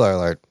a spoiler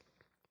alert.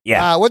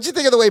 Yeah. What'd you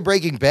think of the way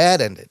Breaking Bad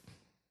ended?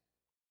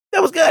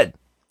 That was good.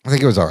 I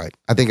think it was all right.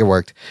 I think it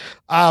worked.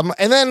 And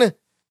then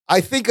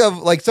I think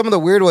of some of the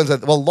weird ones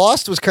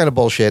Lost was kind of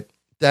bullshit.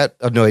 That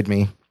annoyed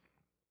me.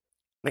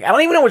 I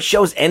don't even know what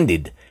shows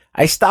ended.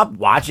 I stopped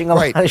watching a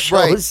lot of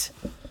shows.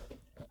 Right.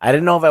 I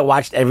didn't know if I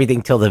watched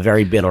everything till the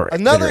very bitter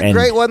Another end.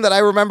 great one that I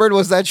remembered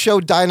was that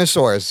show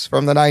Dinosaurs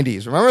from the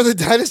 90s. Remember the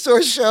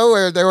dinosaur show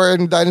where they were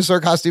in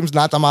dinosaur costumes?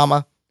 Not the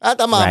mama. Not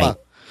the mama.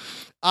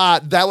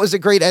 Right. That was a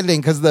great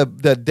ending because the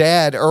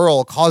dad,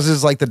 Earl,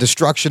 causes the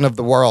destruction of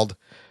the world.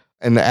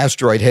 And the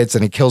asteroid hits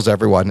and he kills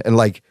everyone. And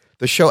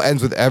the show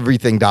ends with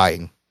everything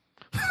dying,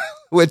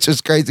 which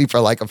is crazy for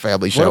a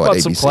family show. What about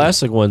at some ABC.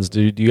 classic ones?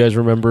 Do you guys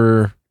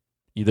remember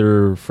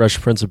either Fresh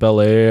Prince of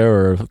Bel-Air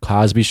or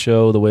Cosby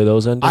Show, the way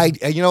those ended?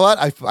 You know what?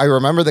 I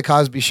remember the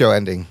Cosby Show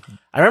ending.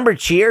 I remember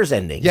Cheers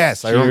ending.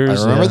 Yes, I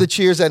remember the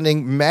Cheers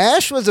ending.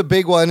 MASH was a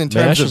big one in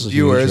terms of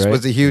viewers.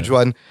 Was a huge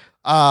one.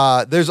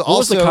 There's what also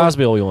was the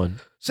Cosby one?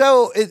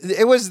 So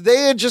it was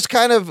they had just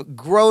kind of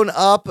grown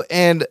up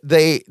and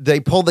they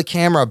pulled the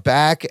camera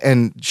back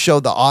and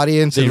showed the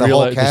audience and the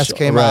whole cast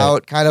came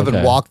out kind of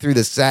and walked through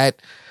the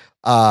set.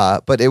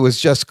 But it was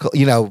just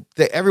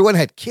everyone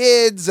had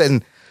kids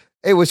and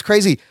it was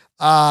crazy.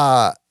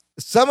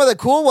 Some of the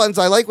cool ones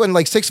I like when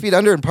like 6 Feet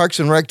Under and Parks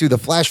and Rec do the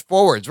flash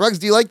forwards. Ruggs,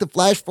 do you like the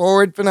flash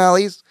forward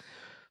finales?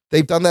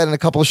 They've done that in a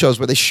couple of shows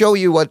where they show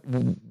you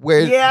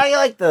where. Yeah,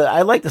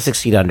 I like the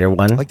 6 Feet Under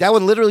one. Like that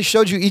one literally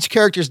showed you each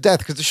character's death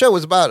because the show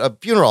was about a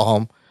funeral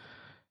home,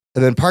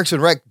 and then Parks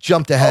and Rec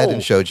jumped ahead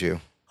and showed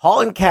you.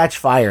 Halt and Catch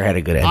Fire had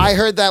a good ending. I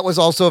heard that was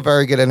also a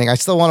very good ending. I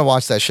still want to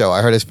watch that show.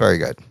 I heard it's very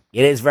good.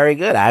 It is very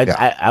good.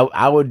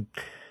 I would.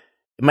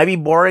 It might be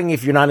boring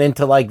if you're not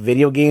into like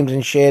video games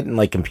and shit and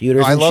like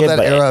computers. I and love shit, that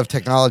but era of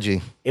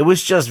technology. It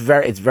was just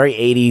it's very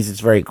 80s. It's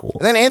very cool.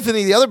 And then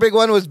Anthony, the other big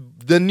one was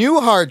the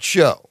Newhart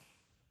Show.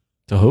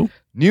 The who?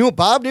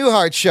 Bob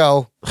Newhart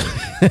Show.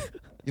 You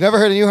never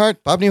heard of Newhart?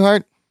 Bob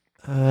Newhart?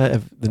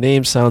 The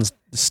name sounds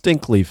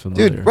distinctly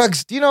familiar. Dude,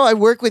 Ruggs, do you know I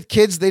work with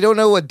kids? They don't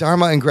know what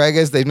Dharma and Greg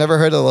is. They've never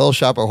heard of Little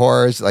Shop of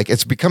Horrors. Like,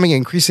 it's becoming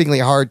increasingly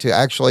hard to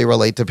actually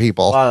relate to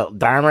people. Well,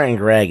 Dharma and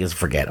Greg is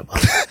forgettable.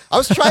 I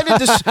was trying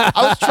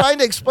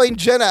to explain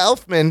Jenna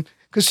Elfman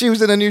because she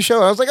was in a new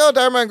show. I was like, oh,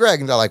 Dharma and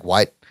Greg. And they're like,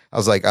 what? I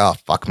was like, oh,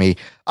 fuck me.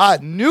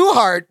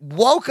 Newhart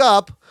woke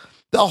up.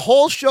 The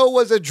whole show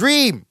was a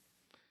dream.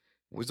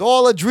 It was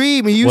all a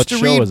dream. He used to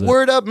read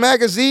Word Up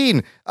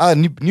magazine.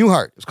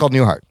 Newhart. It was called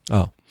Newhart.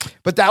 Oh.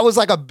 But that was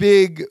like a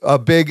big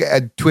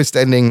twist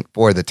ending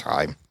for the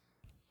time.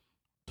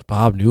 The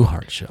Bob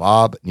Newhart Show.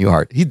 Bob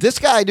Newhart. This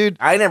guy, dude.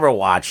 I never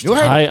watched.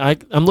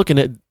 I'm looking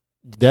at.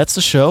 That's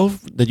the show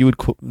that you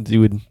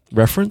would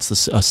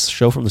reference. A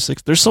show from the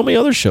 60s. There's so many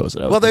other shows.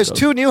 There's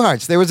two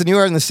Newharts. There was a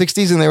Newhart in the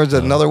 60s and there was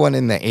another one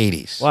in the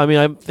 80s. Well, I mean,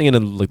 I'm thinking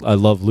of like I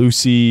Love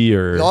Lucy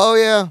or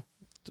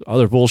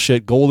other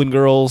bullshit. Golden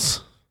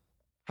Girls.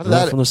 How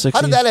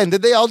did that end?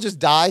 Did they all just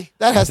die?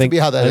 That has to be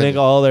how that ended. I think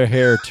all their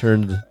hair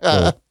turned.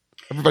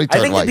 Everybody turned I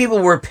think white. the people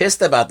were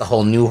pissed about the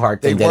whole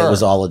Newhart thing, that it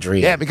was all a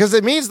dream. Yeah, because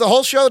it means the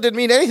whole show didn't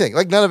mean anything.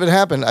 Like none of it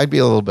happened. I'd be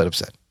a little bit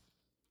upset.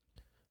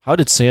 How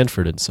did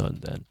Sanford and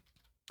Son then?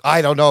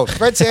 I don't know.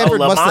 Fred Sanford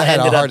must have had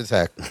a heart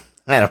attack.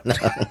 I don't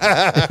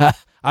know.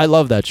 I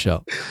love that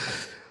show.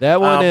 That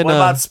one and what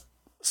about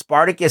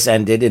Spartacus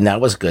ended, and that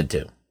was good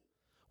too.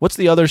 What's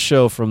the other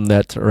show from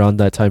that around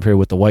that time period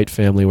with the White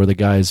family where the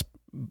guy's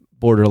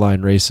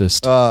borderline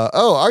racist?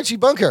 Archie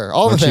Bunker.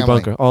 All in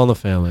the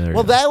Family.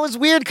 Well, that was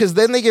weird because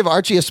then they give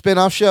Archie a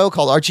spin-off show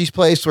called Archie's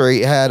Place where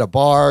he had a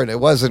bar and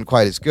it wasn't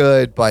quite as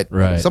good, but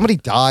somebody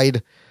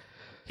died.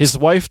 His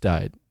wife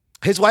died.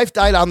 His wife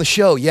died on the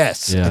show,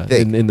 yes. Yeah,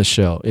 in the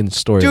show, in the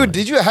story. Dude,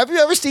 have you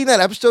ever seen that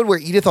episode where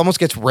Edith almost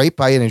gets raped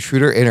by an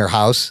intruder in her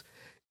house?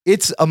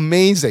 It's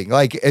amazing.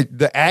 Like,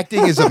 the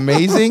acting is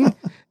amazing.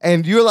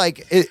 And you're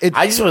like...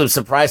 I just was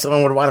surprised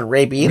someone would want to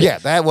rape Edith. Yeah,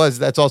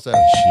 that's also...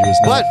 She was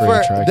not very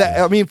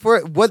attractive.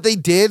 For what they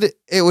did,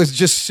 it was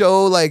just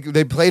so, like,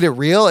 they played it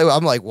real.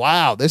 I'm like,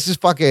 wow, this is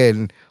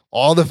fucking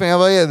All the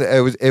Family. And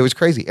it was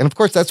crazy. And, of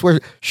course, that's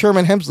where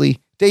Sherman Hemsley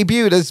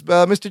debuted as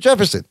Mr.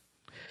 Jefferson.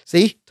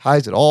 See?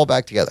 Ties it all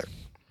back together.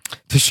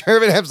 To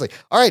Sherman Hemsley.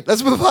 All right,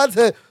 let's move on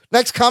to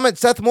next comment.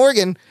 Seth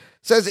Morgan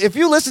says, if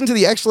you listen to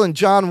the excellent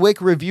John Wick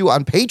review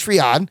on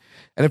Patreon,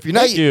 and if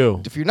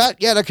you're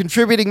not yet a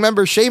contributing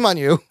member, shame on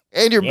you.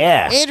 And you're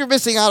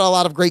missing out on a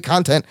lot of great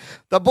content.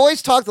 The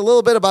boys talked a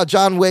little bit about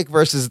John Wick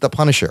versus The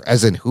Punisher,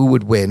 as in who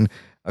would win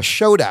a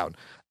showdown.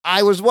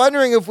 I was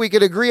wondering if we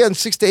could agree on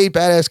 6 to 8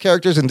 badass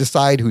characters and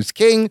decide who's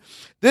king.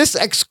 This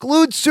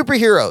excludes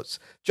superheroes.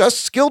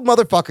 Just skilled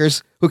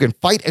motherfuckers who can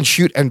fight and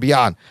shoot and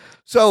beyond.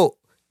 So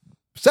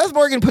Seth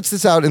Morgan puts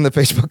this out in the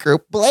Facebook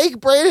group. Blake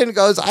Braden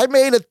goes, I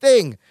made a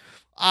thing.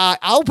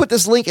 I'll put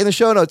this link in the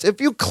show notes.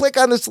 If you click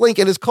on this link,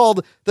 it is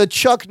called the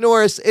Chuck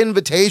Norris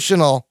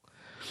Invitational.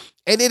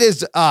 And it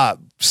is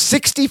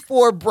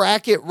 64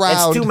 bracket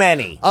round. It's too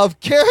many. Of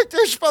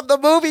characters from the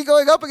movie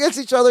going up against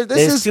each other.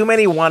 There's too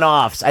many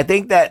one-offs. I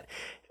think that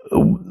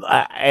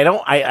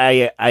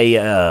I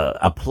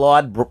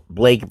applaud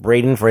Blake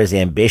Braden for his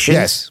ambitions.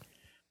 Yes.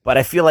 But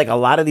I feel like a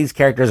lot of these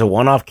characters are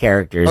one-off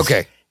characters.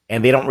 Okay.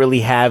 And they don't really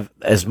have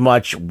as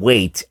much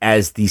weight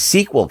as the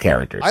sequel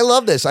characters. I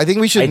love this. I think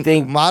we should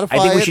modify it.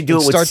 I think we should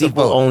do it with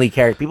sequel-only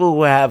characters. People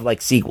who have,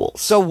 like, sequels.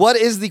 So what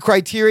is the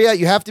criteria?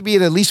 You have to be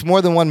in at least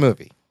more than one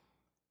movie.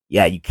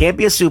 Yeah, you can't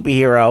be a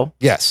superhero.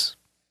 Yes.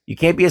 You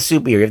can't be a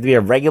superhero. You have to be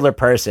a regular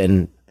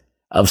person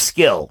of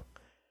skill.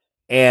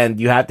 And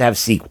you have to have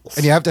sequels.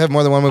 And you have to have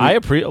more than one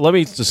movie. Let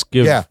me just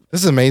give this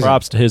is amazing.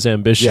 Props to his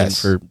ambition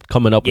for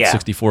coming up with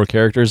 64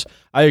 characters.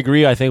 I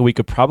agree. I think we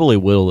could probably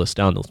whittle this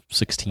down to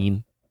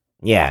 16.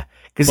 Yeah,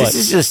 because this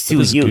is just too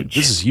huge.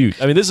 This is huge.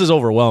 I mean, this is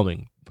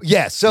overwhelming.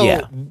 Yeah, so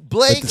Yeah.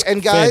 Blake It's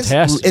and guys,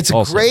 fantastic it's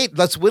also. great.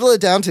 Let's whittle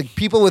it down to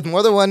people with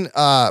more than one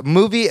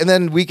movie, and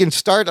then we can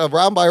start a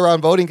round by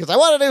round voting because I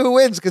want to know who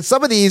wins. Because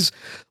some of these,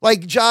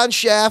 like John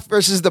Shaft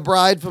versus the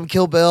Bride from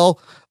Kill Bill,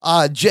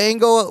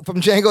 Django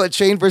from Django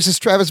Unchained versus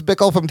Travis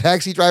Bickle from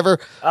Taxi Driver.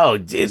 Oh,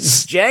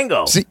 it's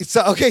Django.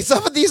 Okay,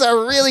 some of these are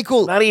really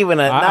cool. Not even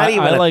a.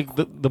 I like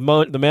the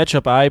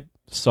matchup I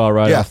saw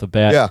right off the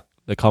bat. Yeah.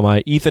 They call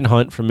my Ethan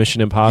Hunt from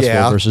Mission Impossible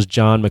Yeah. versus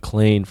John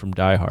McClane from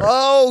Die Hard.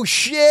 Oh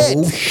shit!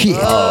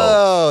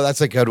 Oh,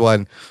 that's a good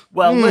one.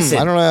 Well, listen.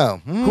 I don't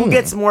know Who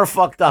gets more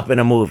fucked up in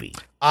a movie?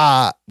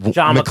 John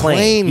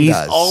McClane. He's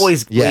does.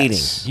 always bleeding.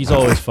 Yes. He's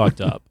always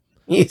fucked up.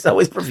 He's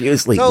always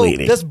profusely So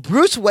bleeding. does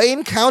Bruce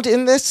Wayne count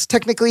in this?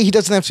 Technically, he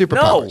doesn't have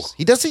superpowers. No.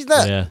 He does. He's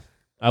not. Yeah.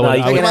 No,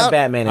 you can have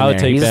Batman in I would there.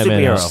 take He's a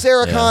Batman superhero. out.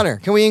 Sarah Yeah. Connor.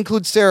 Can we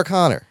include Sarah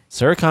Connor?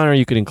 Sarah Connor,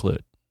 you could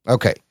include.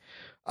 Okay.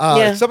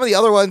 Yeah. Some of the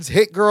other ones: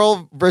 Hit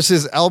Girl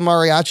versus El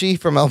Mariachi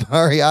from El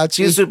Mariachi.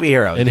 She's a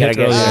superhero. And You Hit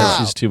gotta Girl, get yeah,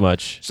 her. she's too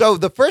much. So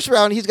the first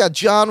round, he's got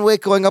John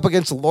Wick going up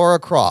against Laura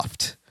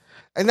Croft.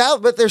 And now,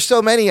 but there's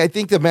so many, I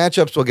think the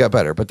matchups will get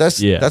better. But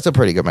that's a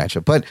pretty good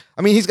matchup. But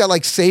I mean, he's got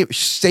like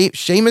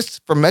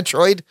Seamus from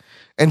Metroid,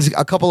 and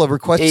a couple of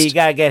requests.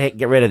 Yeah, you gotta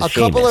get rid of a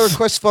couple of Seamus.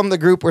 requests from the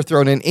group were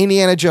thrown in.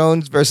 Indiana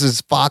Jones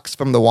versus Fox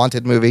from the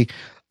Wanted movie.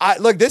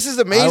 Look, this is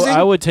amazing.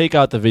 I would take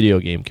out the video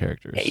game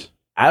characters.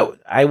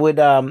 I would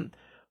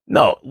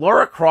no.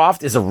 Laura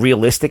Croft is a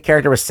realistic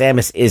character, but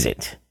Samus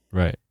isn't.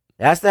 Right.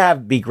 It has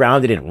to be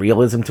grounded in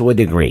realism to a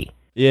degree.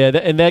 Yeah,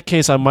 in that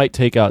case, I might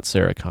take out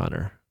Sarah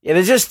Connor. Yeah,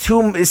 there's just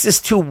too. It's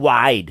just too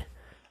wide.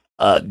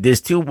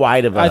 There's too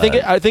wide of a.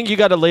 I think you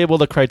got to label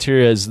the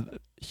criteria as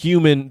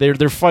human. They're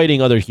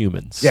fighting other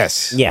humans.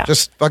 Yes. Yeah.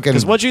 Just fucking.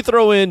 Because once you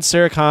throw in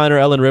Sarah Connor,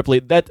 Ellen Ripley,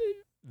 that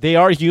they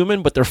are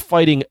human, but they're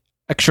fighting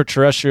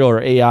extraterrestrial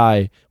or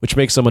AI, which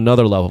makes them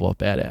another level of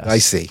badass. I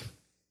see.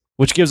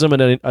 Which gives them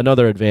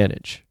another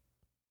advantage.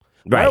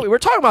 Right. We're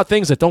talking about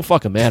things that don't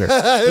fucking matter.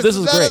 But this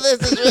is None great. of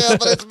this is real,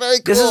 but it's very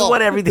cool. This is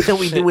what everything that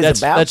we do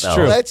is about. That's though.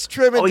 true. Let's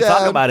trim it All we down.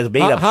 talk about is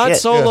made up Han shit.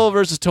 Solo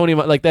versus Tony,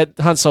 like that.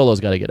 Han Solo's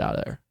got to get out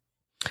of there.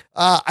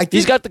 I think,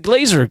 He's got the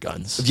laser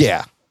guns.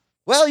 Yeah.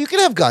 Well, you can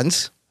have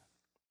guns.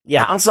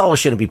 Yeah, Han Solo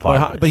shouldn't be part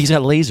of it. But he's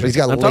got lasers. But he's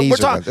got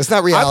laser guns. It's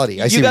not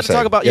reality. I see You what got to you're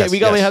talk saying. about. Yes, we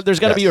got to yes, have. There's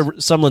got to be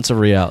a semblance of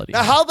reality.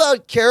 Now, how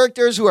about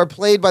characters who are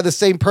played by the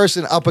same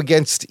person up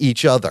against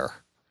each other?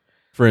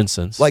 For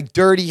instance, Like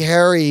Dirty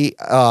Harry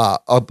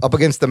up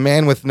against the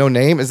Man with No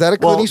Name. Is that a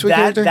Clint Well, Eastwood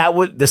character? that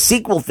would the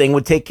sequel thing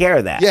would take care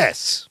of that.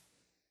 Yes.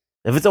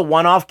 If it's a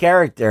one-off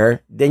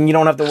character, then you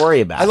don't have to worry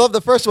about I it. love the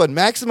first one.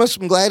 Maximus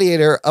from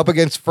Gladiator up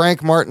against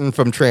Frank Martin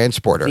from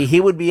Transporter. See, he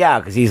would be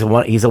out because he's a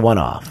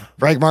one-off.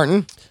 Frank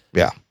Martin?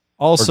 Yeah.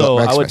 also,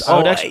 Or I would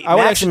Maximus.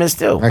 Maximus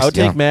too. I would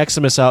take Yeah.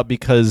 Maximus out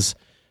because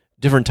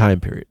different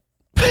time period.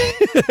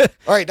 All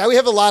right, now we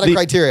have a lot of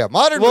criteria.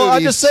 Modern Well, movies.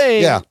 I'm just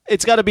saying, Yeah.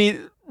 it's got to be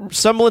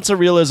semblance of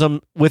realism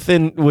with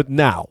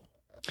now.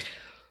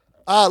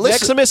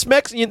 Listen,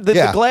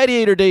 The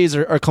Gladiator days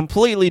are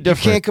completely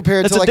different. can't compare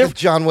it It's to a like a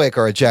John Wick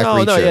or a Jack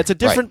Reacher. No, it's a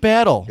different Right.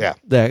 battle. Yeah.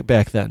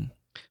 Back then.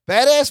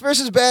 Badass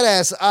versus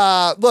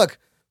badass. Look,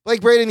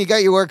 Blake Braden, you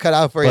got your work cut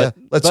out for you.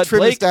 Let's but trim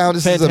Blake, this down.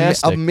 This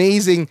fantastic. is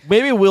amazing.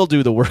 Maybe we'll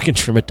do the work and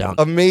trim it down.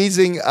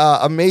 Amazing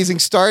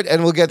start,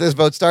 and we'll get this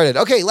vote started.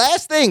 Okay,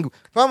 last thing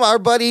from our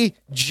buddy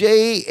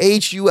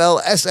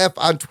JHULSF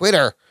on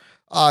Twitter.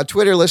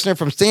 Twitter listener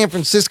from San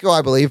Francisco,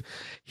 I believe.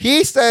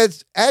 He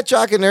says, at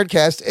Jock and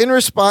Nerdcast, in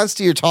response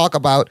to your talk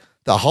about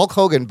the Hulk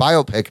Hogan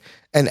biopic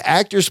and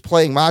actors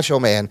playing Macho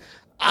Man,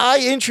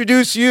 I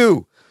introduce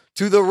you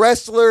to the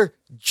wrestler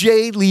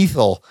Jay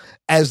Lethal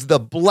as the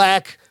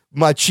Black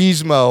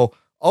Machismo.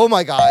 Oh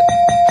my God.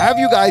 Have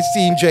you guys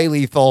seen Jay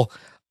Lethal?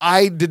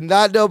 I did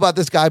not know about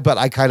this guy, but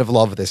I kind of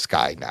love this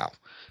guy now.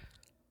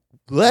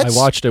 I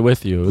watched it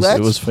with you. It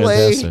was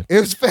fantastic. It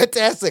was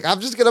fantastic. I'm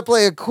just going to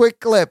play a quick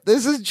clip.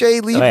 This is Jay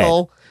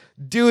Lethal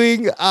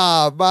doing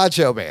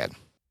Macho Man.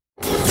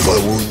 If I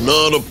were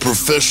not a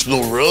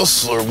professional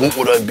wrestler, what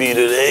would I be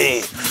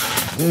today?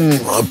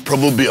 I'd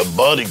probably be a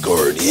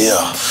bodyguard,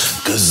 yeah.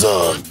 Because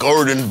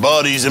guarding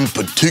bodies in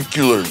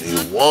particular,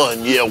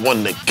 one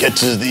that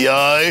catches the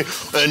eye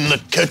and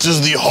that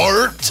catches the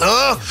heart,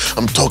 huh?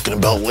 I'm talking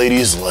about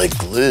ladies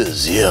like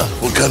Liz, yeah.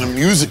 What kind of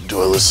music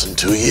do I listen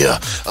to? Yeah,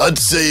 I'd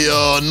say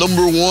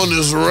number one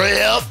is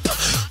rap,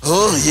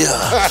 huh?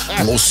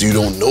 Yeah. Most of you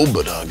don't know,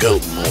 but I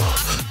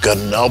got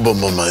an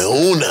album of my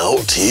own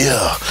out,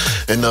 yeah.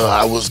 And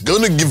I was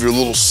gonna give you a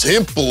little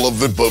sample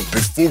of it, but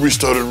before we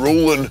started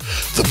rolling,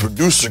 the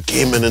producer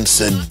came in and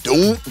said,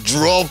 don't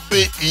drop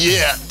it yet.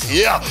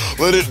 Yeah,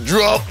 let it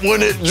drop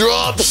when it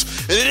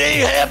drops, and it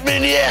ain't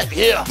happening yet.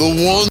 Yeah, the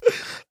one.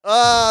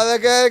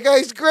 That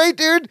guy's great,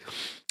 dude.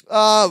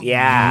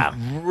 Yeah.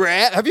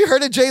 Have you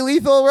heard of Jay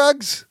Lethal,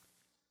 Ruggs?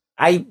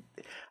 I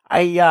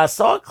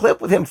saw a clip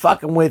with him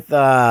fucking with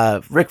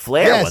Ric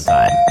Flair one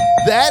time.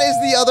 That is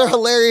the other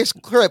hilarious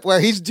clip where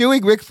he's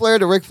doing Ric Flair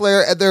to Ric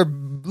Flair, and they're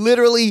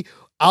literally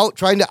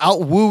trying to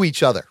out-woo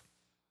each other.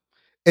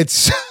 It's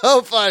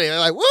so funny. They're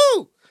like,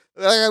 woo!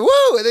 They're like,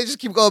 woo! And they just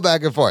keep going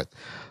back and forth.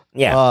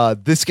 Yeah.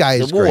 This guy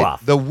is The great.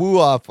 woo-off. The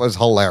woo-off was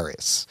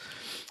hilarious.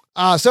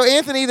 So,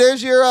 Anthony,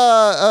 there's your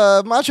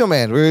Macho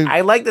Man.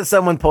 I like that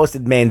someone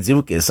posted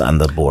Manzukis on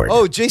the board.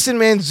 Oh, Jason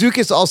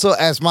Mantzoukas also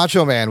as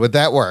Macho Man. Would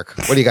that work?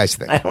 What do you guys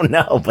think? I don't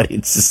know, but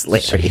it's just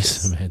hilarious.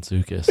 Jason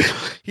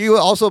Mantzoukas. He will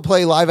also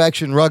play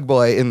live-action Rug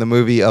Boy in the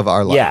movie of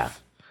Our Life. Yeah.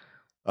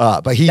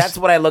 But That's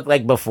what I looked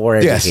like before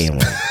it Yes. became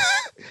one.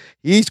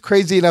 he's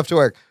crazy enough to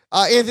work.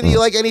 Anthony, you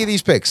like any of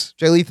these picks?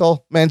 Jay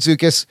Lethal,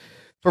 Mantzoukas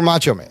for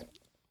Macho Man.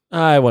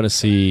 I want to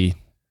see.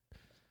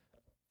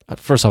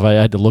 First off, I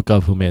had to look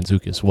up who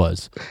Mantzoukas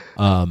was.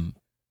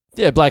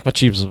 Yeah, Black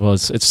Machismo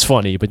was. It's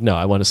funny, but no,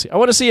 I want to see. I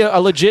want to see a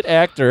legit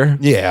actor.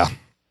 Yeah.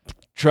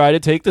 Try to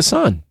take the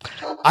sun.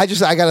 I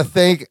got to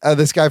thank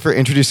this guy for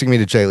introducing me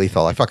to Jay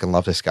Lethal. I fucking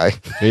love this guy.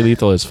 Jay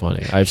Lethal is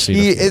funny. I've seen.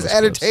 He a few of is his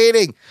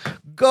entertaining.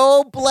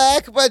 Go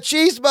Black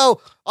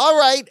Machismo. All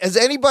right. Does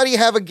anybody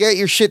have a Get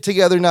Your Shit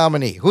Together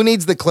nominee? Who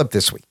needs the clip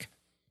this week?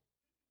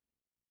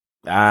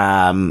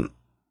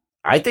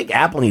 I think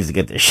Apple needs to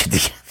get their shit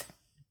together.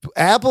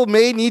 Apple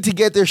may need to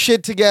get their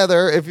shit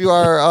together. If you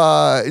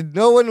are,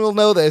 no one will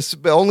know this,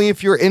 but only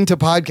if you're into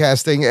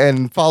podcasting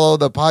and follow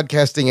the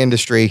podcasting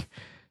industry.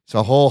 It's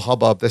a whole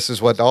hubbub. This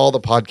is what all the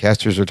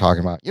podcasters are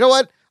talking about. You know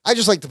what? I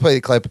just like to play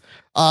the clip.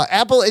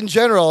 Apple in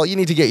general, you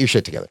need to get your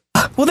shit together.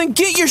 Well, then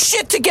get your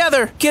shit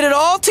together. Get it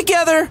all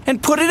together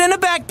and put it in a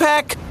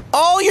backpack.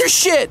 All your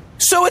shit.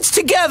 So it's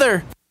together.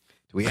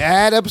 Do we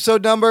add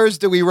episode numbers?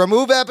 Do we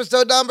remove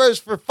episode numbers?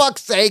 For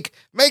fuck's sake,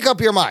 make up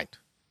your mind.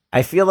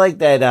 I feel like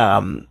that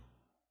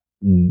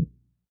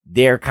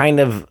they're kind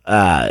of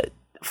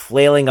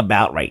flailing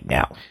about right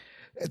now.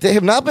 They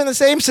have not been the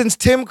same since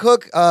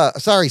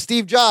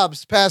Steve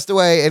Jobs passed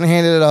away and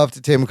handed it off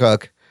to Tim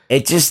Cook.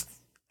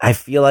 I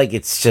feel like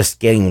it's just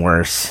getting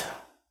worse.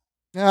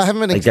 Yeah, I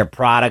haven't been their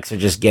products are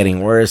just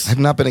getting worse. I've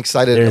not been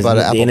excited about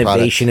an Apple the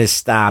innovation product has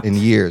stopped in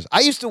years.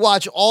 I used to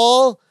watch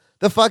all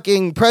the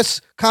fucking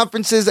press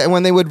conferences, and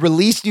when they would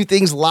release new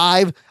things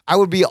live, I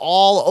would be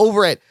all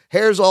over it.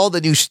 Here's all the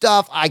new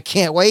stuff. I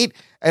can't wait.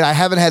 And I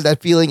haven't had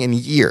that feeling in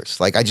years.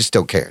 Like, I just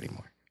don't care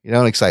anymore. You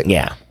don't excite me.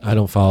 Yeah. I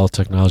don't follow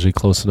technology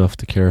close enough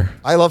to care.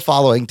 I love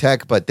following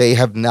tech, but they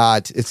have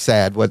not. It's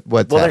sad what's Well,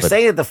 happened. they're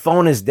saying that the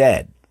phone is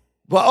dead.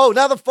 Well,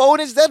 now the phone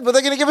is dead, but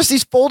they're going to give us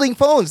these folding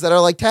phones that are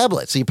like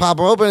tablets. So you pop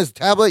them open as a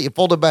tablet, you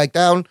fold it back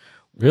down.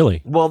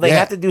 Really? Well, they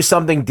have to do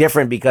something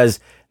different because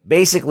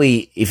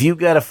basically, if you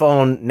get a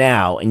phone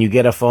now and you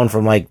get a phone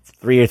from like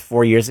 3 or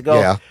 4 years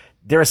ago,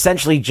 they're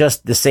essentially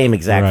just the same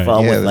exact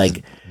phone with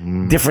like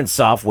different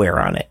software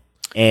on it.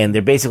 And they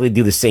basically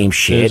do the same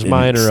shit. There's and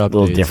minor it's a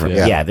little updates, different.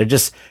 yeah. Yeah, they're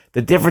just,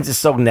 the difference is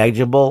so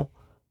negligible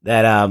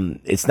that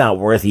it's not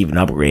worth even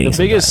upgrading. The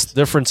biggest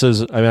difference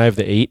is, I mean, I have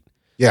the 8.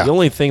 Yeah. The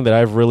only thing that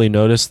I've really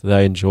noticed that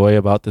I enjoy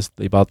about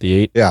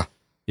the 8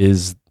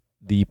 is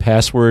the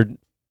password.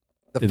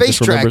 The It face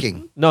just remembers-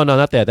 tracking. No,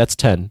 not that. That's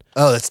 10.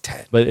 Oh, that's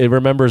 10. But it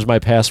remembers my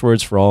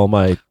passwords for all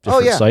my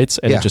different sites,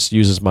 and it just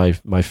uses my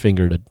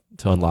finger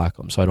to unlock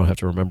them, so I don't have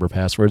to remember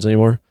passwords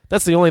anymore.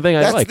 That's the only thing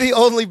I That's like. the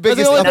only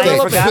biggest only update. thing I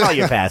You forgot all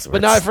your passwords.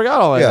 But now I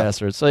forgot all my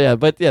passwords. So yeah,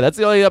 that's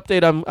the only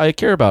update I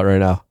care about right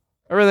now.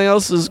 Everything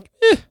else is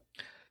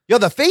Yo,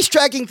 the face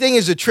tracking thing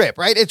is a trip,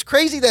 right? It's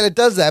crazy that it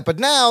does that, but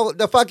now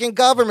the fucking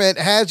government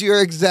has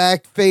your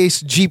exact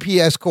face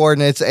GPS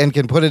coordinates and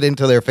can put it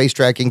into their face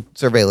tracking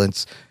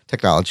surveillance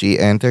technology,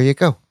 and there you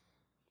go.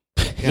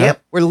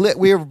 Yep.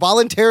 We're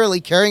voluntarily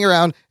carrying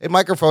around a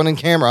microphone and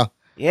camera.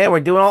 Yeah,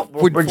 we're doing all.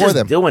 We're for just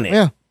them. doing it.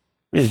 Yeah.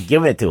 We're just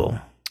giving it to them.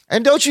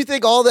 And don't you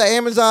think all the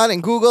Amazon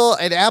and Google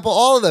and Apple,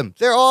 all of them,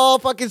 they're all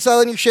fucking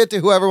selling your shit to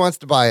whoever wants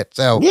to buy it.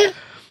 So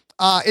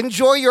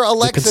enjoy your the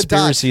Alexa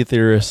conspiracy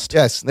theorist.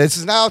 Yes, this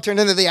is now turned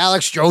into the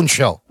Alex Jones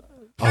show.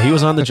 Oh, he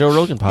was on the Joe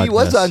Rogan podcast. He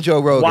was on Joe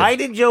Rogan. Why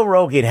did Joe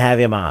Rogan have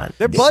him on?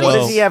 They're What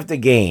buddies. does he have to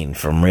gain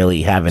from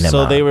really having him So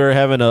on? they were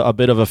having a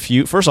bit of a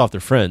feud. First off,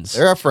 they're friends.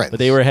 They're friends. But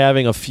they were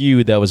having a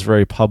feud that was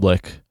very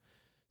public.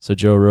 So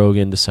Joe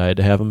Rogan decided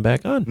to have him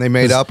back on. They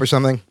made up or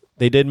something?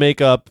 They did make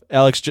up.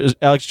 Alex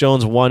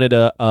Jones wanted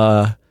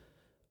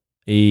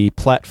a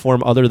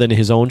platform other than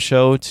his own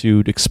show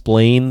to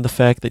explain the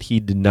fact that he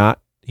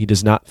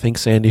does not think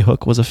Sandy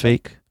Hook was a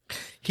fake.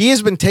 He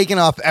has been taken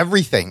off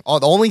everything. The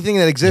only thing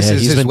that exists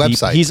is his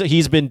website.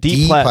 He's been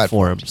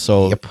deplatformed,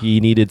 so he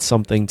needed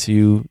something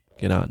to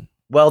get on.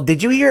 Well,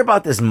 did you hear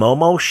about this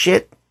Momo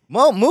shit?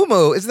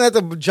 Moo, isn't that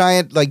the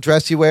giant like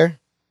dress you wear?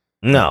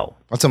 No.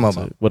 What's a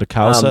Momo? What a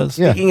cow says?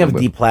 Speaking of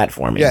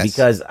deplatforming, Yes.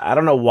 because I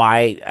don't know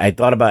why I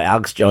thought about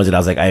Alex Jones and I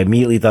was like, I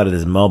immediately thought of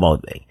this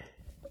Momo thing.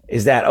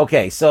 Is that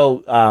okay?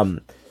 So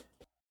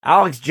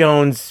Alex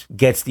Jones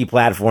gets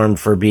deplatformed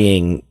for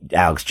being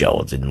Alex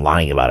Jones and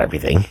lying about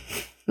everything.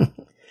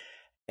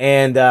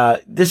 And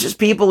there's just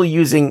people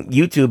using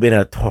YouTube in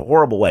a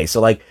horrible way. So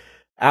like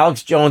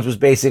Alex Jones was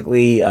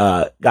basically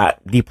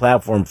got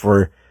deplatformed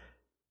for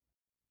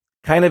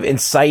kind of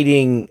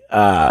inciting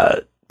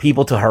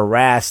people to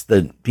harass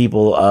the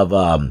people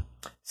of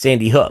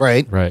Sandy Hook.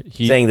 Right.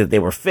 Saying that they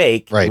were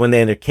fake when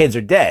their kids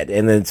are dead,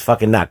 and then it's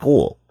fucking not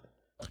cool.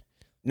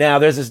 Now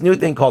there's this new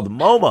thing called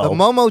Momo. The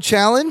Momo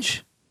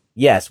challenge?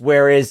 Yes,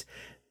 whereas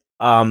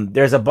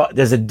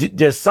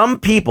there's some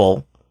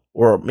people,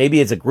 or maybe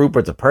it's a group or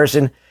it's a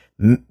person,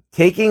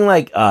 taking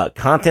like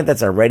content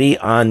that's already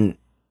on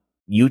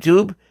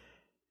YouTube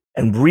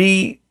and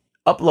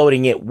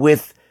re-uploading it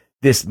with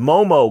this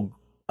Momo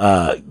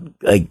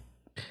like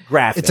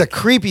graphic. It's a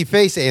creepy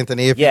face,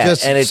 Anthony. If Yeah, you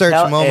just and it search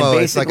tell- Momo,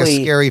 and it's like a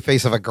basically- scary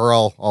face of a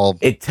girl. All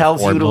It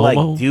tells you to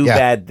like do Yeah.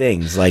 bad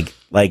things, like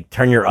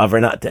turn your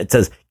oven on. It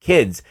says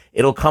kids.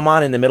 It'll come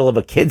on in the middle of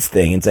a kids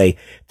thing and say,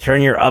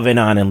 "Turn your oven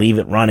on and leave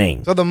it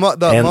running." So the And-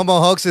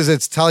 Momo hoax is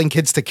it's telling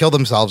kids to kill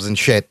themselves and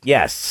shit.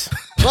 Yes.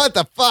 What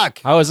the fuck?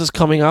 How is this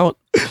coming out?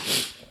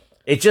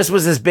 It just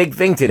was this big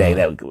thing today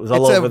that was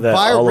all It's over a the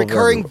all over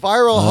recurring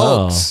viral Oh.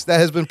 hoax that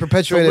has been So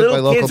perpetuated by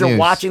little local kids news. are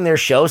watching their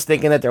shows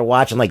thinking that they're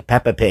watching like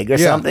Peppa Pig or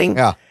Yeah, something.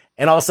 yeah.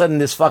 And all of a sudden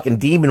this fucking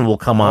demon will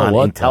come on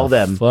what and tell the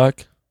them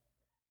fuck?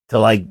 to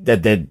like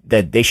that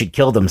they should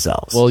kill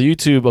themselves. Well,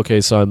 YouTube. Okay,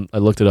 so I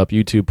looked it up.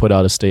 YouTube put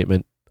out a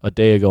statement a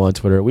day ago on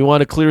Twitter. We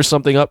want to clear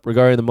something up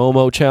regarding the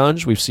Momo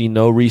challenge. We've seen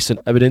no recent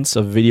evidence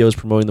of videos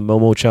promoting the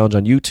Momo challenge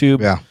on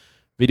YouTube. Yeah.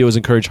 Videos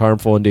encourage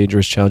harmful and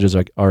dangerous challenges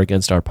are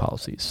against our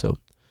policies. So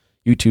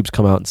YouTube's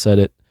come out and said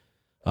it.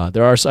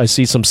 I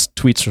see some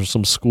tweets from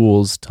some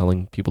schools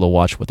telling people to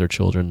watch what their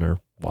children are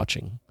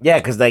watching. Yeah,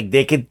 because like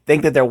they could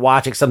think that they're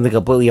watching something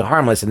completely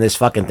harmless, and this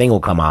fucking thing will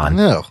come on.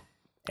 No.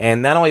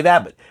 And not only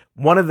that, but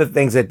one of the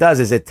things it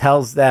does is it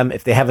tells them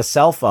if they have a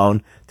cell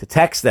phone to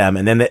text them,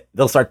 and then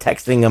they'll start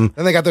texting them.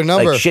 Then they got their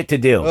number. Like shit to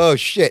do. Oh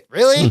shit!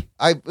 Really?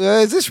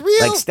 Is this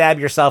real? Like stab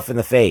yourself in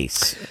the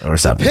face or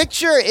something.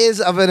 Picture is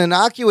of an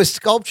innocuous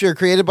sculpture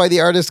created by the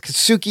artist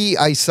Katsuki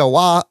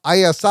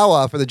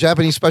Ayasawa for the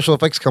Japanese special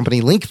effects company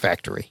Link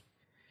Factory.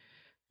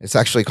 It's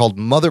actually called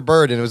Mother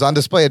Bird, and it was on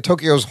display at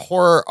Tokyo's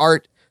Horror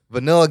Art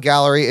Vanilla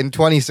Gallery in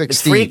 2016.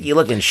 It's freaky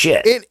looking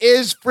shit. It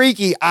is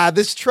freaky.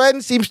 This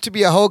trend seems to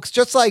be a hoax,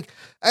 just like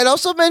it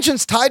also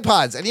mentions Tide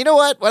Pods. And you know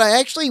what? When I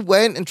actually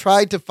went and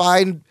tried to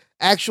find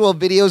actual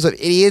videos of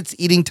idiots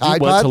eating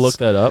Tide You went Pods, to look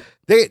that up.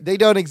 they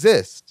don't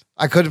exist.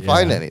 I couldn't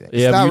find anything.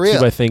 It's Yeah, not YouTube.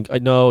 real. I think I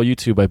know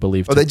YouTube. I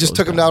believe. Oh, they just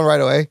took him down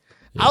right away.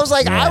 I was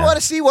like, I want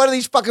to see one of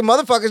these fucking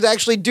motherfuckers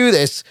actually do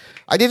this.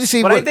 I didn't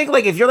see. But I think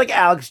like if you're like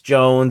Alex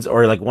Jones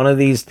or like one of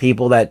these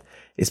people that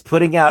is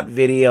putting out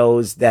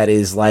videos that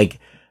is like,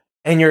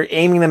 and you're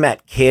aiming them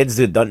at kids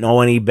that don't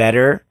know any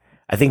better,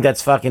 I think that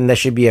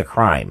should be a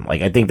crime.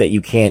 Like I think that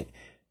you can't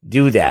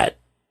do that.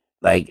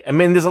 Like I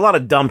mean, there's a lot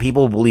of dumb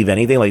people who believe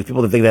anything. Like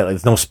people that think that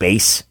there's no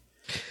space.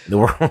 The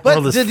world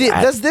But is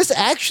flat. does this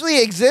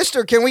actually exist,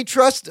 or can we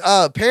trust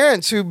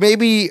parents who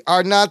maybe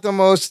are not the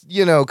most,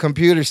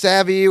 computer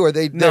savvy, or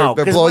they're No,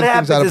 because blowing what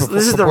things out happens of is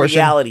this is the proportion?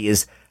 reality: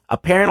 is a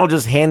parent will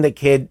just hand the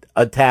kid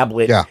a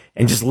tablet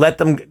and just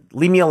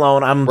leave me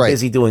alone. I'm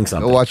busy doing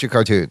something. Go watch your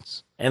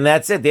cartoons, and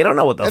that's it. They don't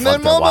know what the and fuck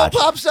then they're Momo watching.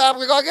 pops up.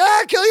 We're going,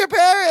 kill your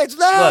parents!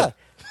 Nah. Look,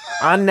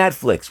 on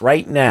Netflix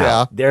right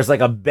now, there's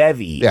like a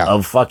bevy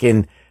of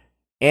fucking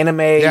anime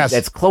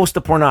that's close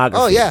to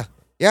pornography. Oh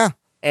yeah.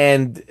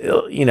 And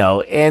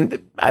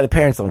the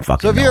parents don't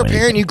fucking. So if know you're a anything.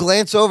 parent, you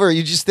glance over,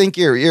 you just think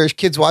your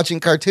kid's watching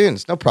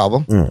cartoons. No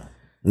problem.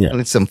 Yeah. And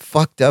it's some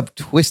fucked up,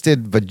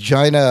 twisted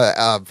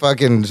vagina,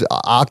 fucking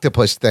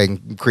octopus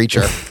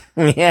creature.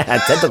 Yeah,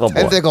 tentacle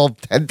porn. tentacle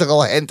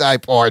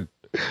hentai porn.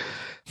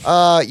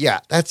 Yeah,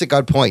 that's a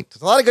good point.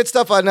 There's a lot of good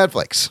stuff on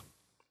Netflix.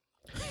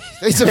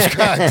 Stay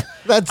subscribed.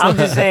 I'm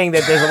just saying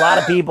that there's a lot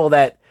of people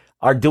that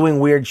are doing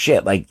weird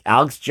shit. Like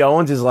Alex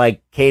Jones is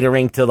like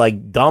catering to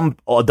like dumb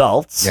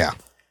adults. Yeah.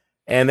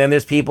 And then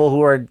there's people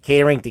who are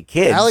catering to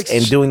kids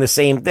and doing the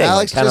same thing.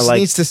 Alex kind of just like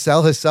needs to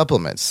sell his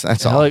supplements.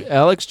 That's all.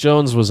 Alex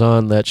Jones was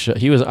on that show.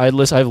 I've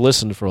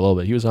listened for a little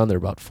bit. He was on there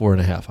about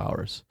 4.5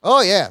 hours.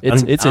 Oh yeah,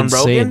 It's on insane.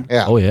 Rogan?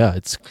 Yeah. Oh yeah,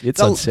 it's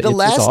insane. The It's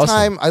last awesome.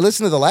 time I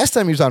listened to the last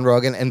time he was on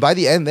Rogan, and by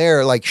the end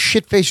they're like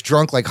shit faced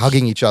drunk, like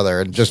hugging each other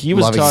and just he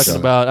was loving each talking other.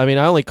 about. I mean,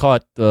 I only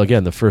caught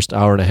again the first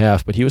hour and a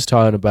half, but he was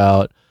talking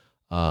about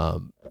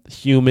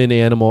human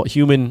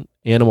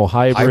animal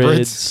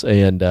hybrids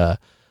and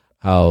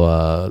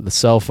how the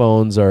cell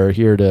phones are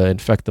here to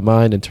infect the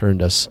mind and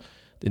turned us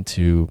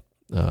into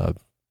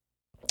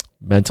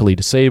mentally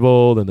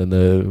disabled, and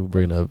then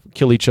we're gonna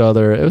kill each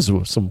other. It was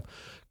some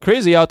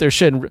crazy out there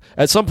shit. And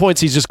at some points,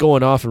 he's just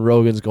going off, and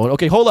Rogan's going,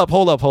 "Okay, hold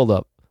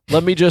up.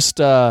 Let me just."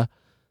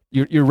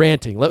 You're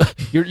ranting.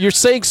 You're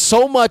saying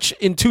so much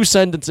in 2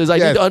 sentences. I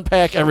need to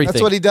unpack everything.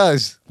 That's what he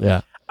does.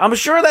 Yeah. I'm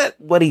sure that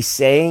what he's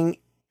saying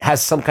has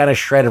some kind of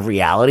shred of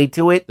reality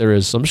to it. There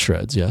is some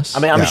shreds, yes. I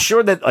mean, I'm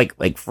sure that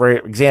like for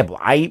example,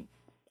 I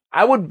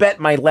would bet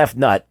my left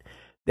nut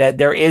that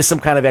there is some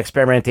kind of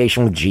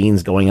experimentation with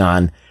genes going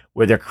on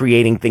where they're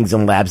creating things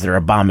in labs that are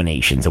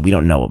abominations and we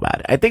don't know about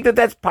it. I think that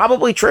that's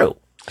probably true.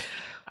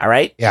 All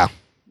right? Yeah.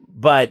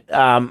 But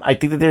I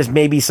think that there's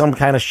maybe some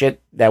kind of shit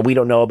that we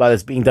don't know about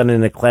that's being done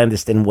in a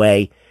clandestine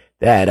way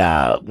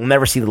that will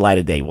never see the light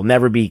of day, will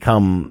never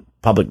become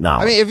public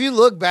knowledge. I mean, if you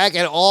look back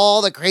at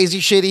all the crazy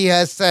shit he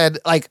has said,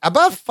 like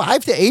about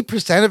 5 to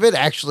 8% of it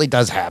actually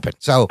does happen.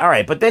 So, all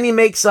right, but then he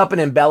makes up and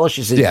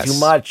embellishes it too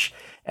much,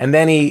 and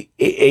then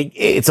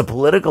it's a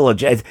political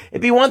agenda.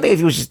 It'd be one thing if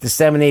he was just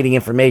disseminating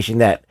information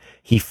that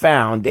he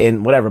found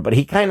and whatever, but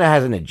he kind of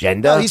has an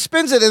agenda. No, he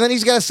spins it and then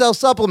he's got to sell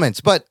supplements.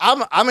 But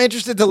I'm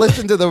interested to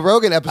listen to the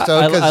Rogan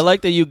episode. I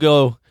like that you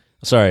go.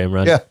 Sorry,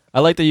 Imran. Yeah. I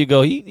like that you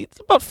go. It's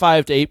about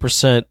 5 to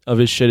 8% of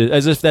his shit,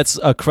 as if that's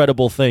a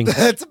credible thing.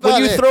 That's about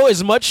when you it. throw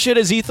as much shit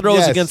as he throws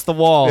Yes. against the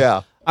wall.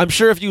 Yeah. I'm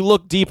sure if you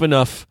look deep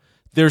enough,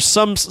 there's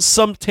some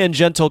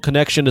tangential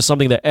connection to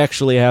something that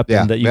actually happened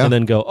Yeah, that you yeah. can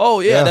then go, oh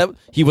yeah, Yeah. that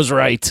he was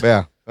right.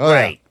 Yeah. Oh,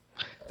 Right.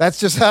 yeah. That's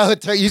just how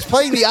he's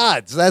playing the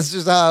odds. That's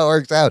just how it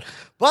works out.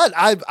 But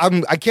I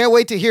can't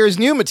wait to hear his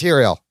new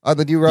material on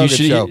the new Rogan You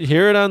should show.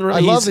 hear it on. I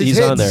love his he's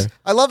hits. on there.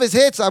 I love his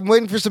hits. I'm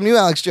waiting for some new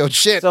Alex Jones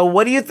shit. So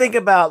what do you think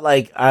about,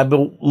 like, I've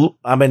been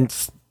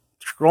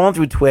scrolling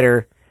through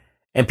Twitter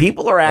and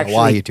people are actually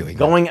why are you doing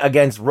going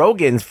against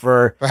Rogan's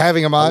for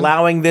having him on,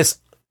 allowing this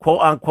quote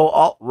unquote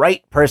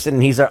alt-right person.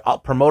 And he's a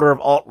promoter of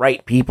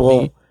alt-right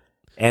people.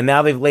 And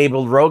now they've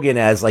labeled Rogan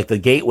as like the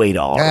gateway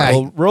to alt-right.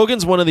 Well,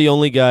 Rogan's one of the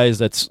only guys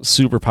that's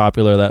super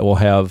popular that will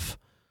have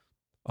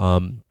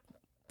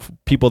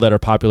people that are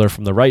popular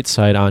from the right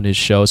side on his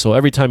show. So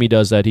every time he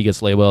does that, he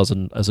gets labeled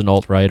as an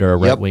alt-right or a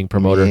right-wing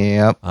promoter.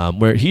 Yep.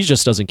 Where he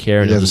just doesn't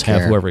care and He he'll just doesn't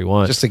have care. whoever he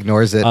wants. Just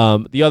ignores it.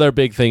 The other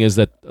big thing is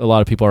that a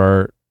lot of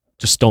people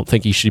just don't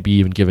think he should be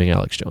even giving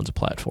Alex Jones a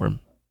platform.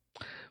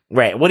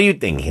 Right. What do you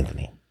think,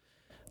 Anthony?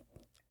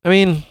 I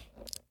mean,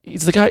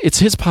 he's the guy. It's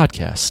his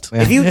podcast.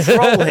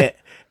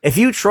 If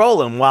you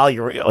troll him while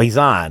he's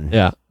on,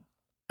 yeah,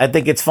 I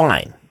think it's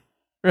fine.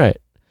 Right.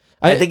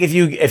 I think if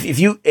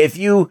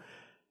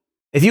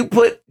you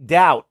put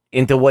doubt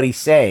into what he's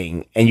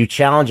saying and you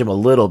challenge him a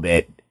little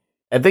bit,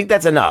 I think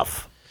that's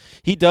enough.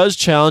 He does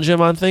challenge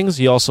him on things.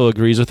 He also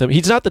agrees with him.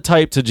 He's not the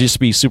type to just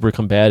be super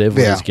combative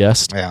with his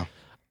guest. Yeah.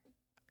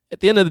 At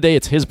the end of the day,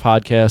 it's his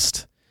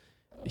podcast.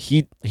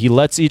 He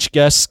lets each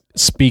guest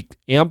speak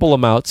ample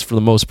amounts for the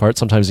most part.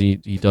 Sometimes he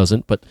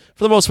doesn't, but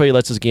for the most part, he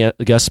lets his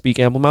guest speak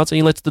ample amounts, and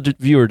he lets the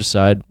viewer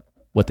decide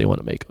what they want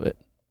to make of it.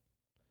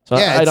 So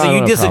I don't so you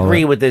have a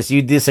disagree problem. with this?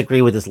 You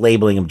disagree with this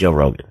labeling of Joe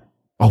Rogan?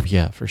 Oh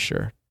yeah, for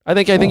sure. I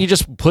think he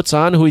just puts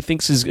on who he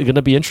thinks is going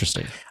to be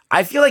interesting.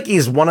 I feel like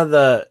he's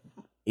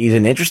he's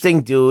an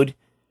interesting dude.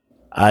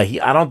 I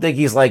don't think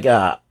he's like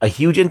a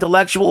huge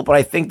intellectual, but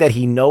I think that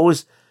he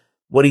knows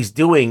what he's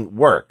doing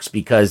works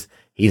because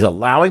he's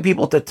allowing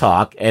people to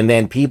talk, and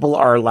then people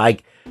are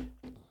like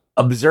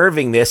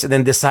observing this and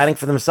then deciding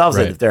for themselves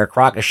Right. if they're a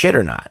crock of shit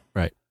or not.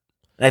 Right.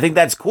 And I think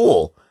that's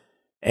cool.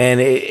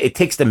 And it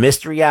takes the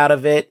mystery out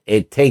of it.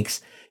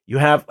 You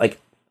have like,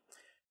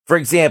 for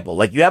example,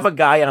 like you have a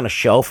guy on a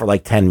show for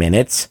like 10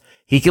 minutes.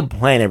 He can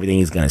plan everything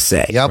he's going to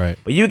say. Yep. Right.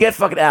 But you get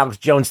fucking Alex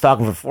Jones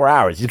talking for 4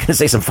 hours. He's going to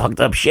say some fucked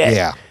up shit.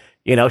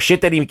 Yeah.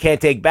 Shit that he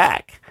can't take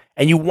back.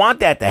 And you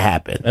want that to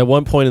happen. At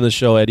one point in the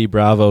show, Eddie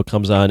Bravo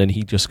comes on and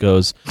he just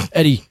goes,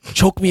 "Eddie,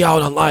 choke me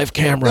out on live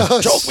camera. Oh,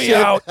 choke me shit.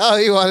 out." Oh,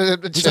 you wanted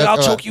him to He said,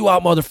 "I'll choke you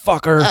out,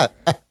 motherfucker."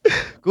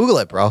 Google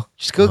it, bro.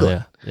 Just Google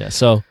it. Yeah.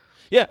 So,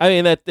 yeah, I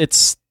mean, I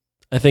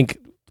think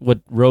what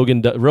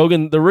Rogan, the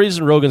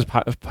reason Rogan's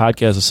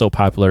podcast is so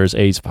popular is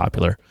he's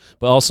popular,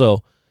 but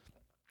also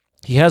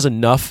he has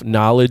enough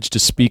knowledge to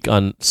speak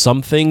on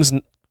some things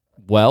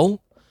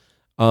well,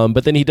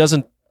 but then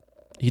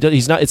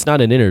it's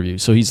not an interview,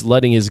 so he's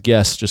letting his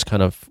guests just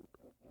kind of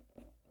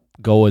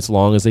go as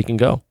long as they can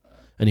go.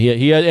 And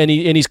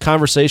he's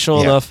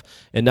conversational enough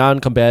and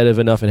non-combative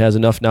enough and has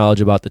enough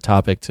knowledge about the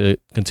topic to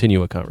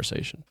continue a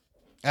conversation.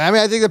 I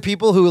mean, I think the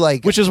people who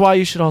like, which is why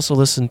you should also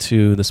listen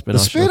to the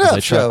Spin-Off Show.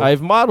 'cause Show.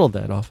 I've modeled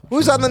that off.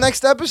 Who's on the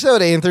next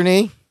episode,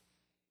 Anthony?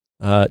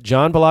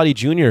 John Bellotti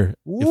Jr.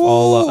 If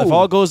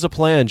all goes to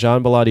plan,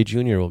 John Bellotti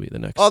Jr. will be the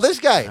next. Oh, this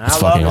guy. How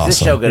long is this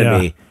show going to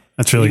be?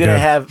 That's really you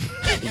gonna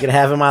good. You gonna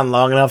have him on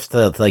long enough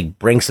to like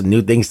bring some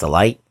new things to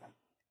light?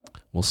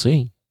 We'll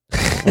see.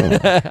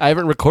 I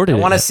haven't recorded I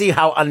it want to yet. see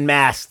how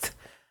unmasked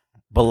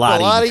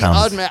Bellotti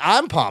becomes.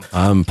 I'm pumped.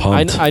 I'm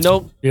pumped. I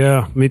know.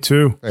 Yeah, me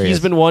too. He's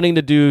been wanting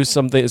to do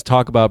something,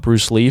 talk about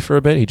Bruce Lee for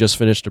a bit. He just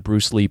finished a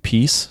Bruce Lee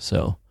piece,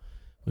 so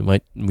we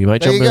might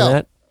jump into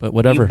that. But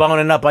whatever. You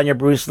boning up on your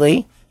Bruce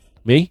Lee?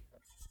 Me?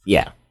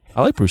 Yeah,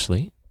 I like Bruce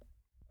Lee.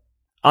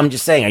 I'm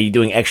just saying, are you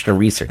doing extra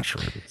research?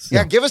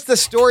 Yeah, give us the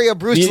story of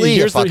Bruce Lee.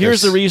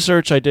 Here's the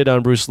research I did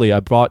on Bruce Lee. I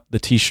bought the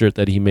T-shirt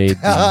that he made.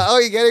 Oh,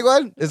 you getting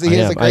one? He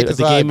has a great the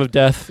design. Game of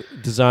Death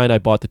design. I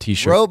bought the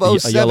T-shirt. Robo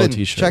a yellow 7.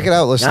 T-shirt. Check it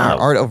out, listener. No.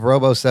 Art of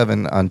Robo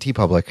 7 on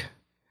TeePublic.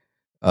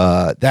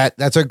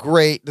 That's a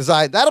great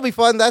design. That'll be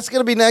fun. That's going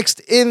to be next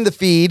in the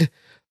feed.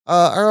 We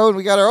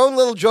got our own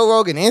little Joe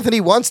Rogan.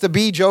 Anthony wants to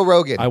be Joe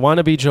Rogan. I want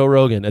to be Joe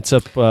Rogan,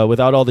 except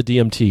without all the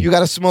DMT. You got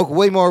to smoke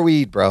way more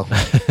weed, bro.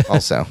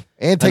 Also,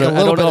 and take a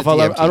little bit of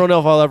DMT. I don't know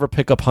if I'll ever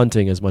pick up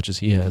hunting as much as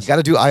he has. You got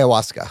to do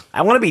ayahuasca.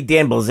 I want to be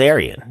Dan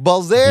Bilzerian.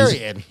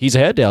 Bilzerian. He's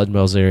had Dan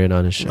Bilzerian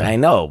on his show. I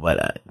know,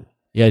 but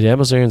yeah, Dan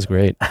Bilzerian's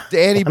great.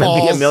 Danny I'm gonna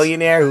be Balls. a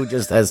millionaire who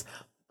just has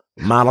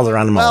models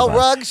around him. Well, all the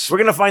time. Rugs. We're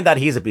gonna find out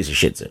he's a piece of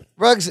shit soon.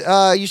 Rugs,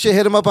 you should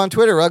hit him up on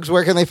Twitter. Rugs,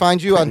 where can they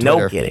find you on Twitter?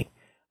 No kidding.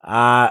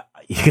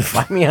 You can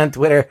find me on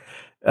Twitter,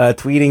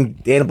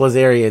 tweeting Dan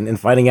Bilzerian and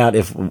finding out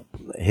if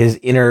his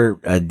inner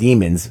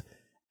demons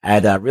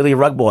at Really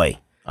Rug Boy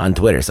on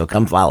Twitter. So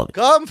come follow me.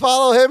 Come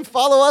follow him.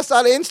 Follow us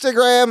on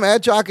Instagram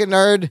at Jock and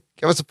Nerd.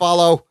 Give us a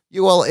follow.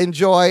 You will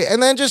enjoy.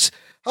 And then just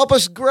help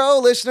us grow,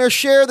 listener.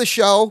 Share the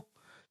show.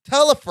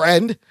 Tell a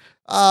friend.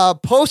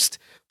 Post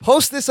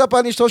this up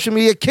on your social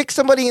media. Kick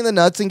somebody in the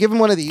nuts and give them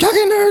one of these. Jock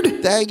and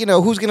Nerd.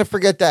 That, who's going to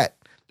forget that?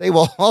 They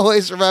will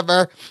always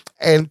remember.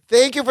 And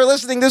thank you for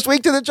listening this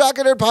week to the Jock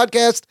and Nerd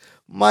podcast.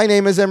 My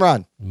name is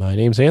Imran. My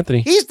name's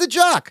Anthony. He's the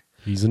Jock.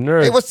 He's a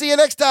nerd. Hey, we'll see you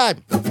next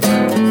time.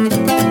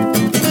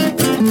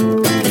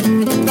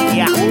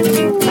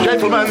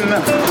 Gentlemen,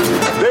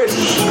 this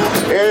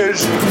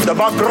is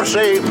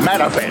Democracy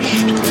Manifest.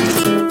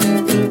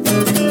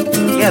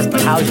 Yes,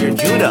 but how's your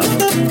judo?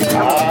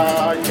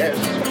 Yes.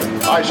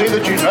 I see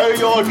that you know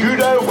your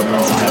judo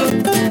well.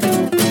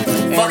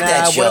 Fuck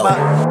that show. What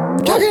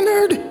about... Jock and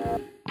Nerd.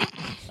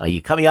 Oh,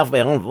 you cut me off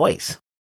with my own voice.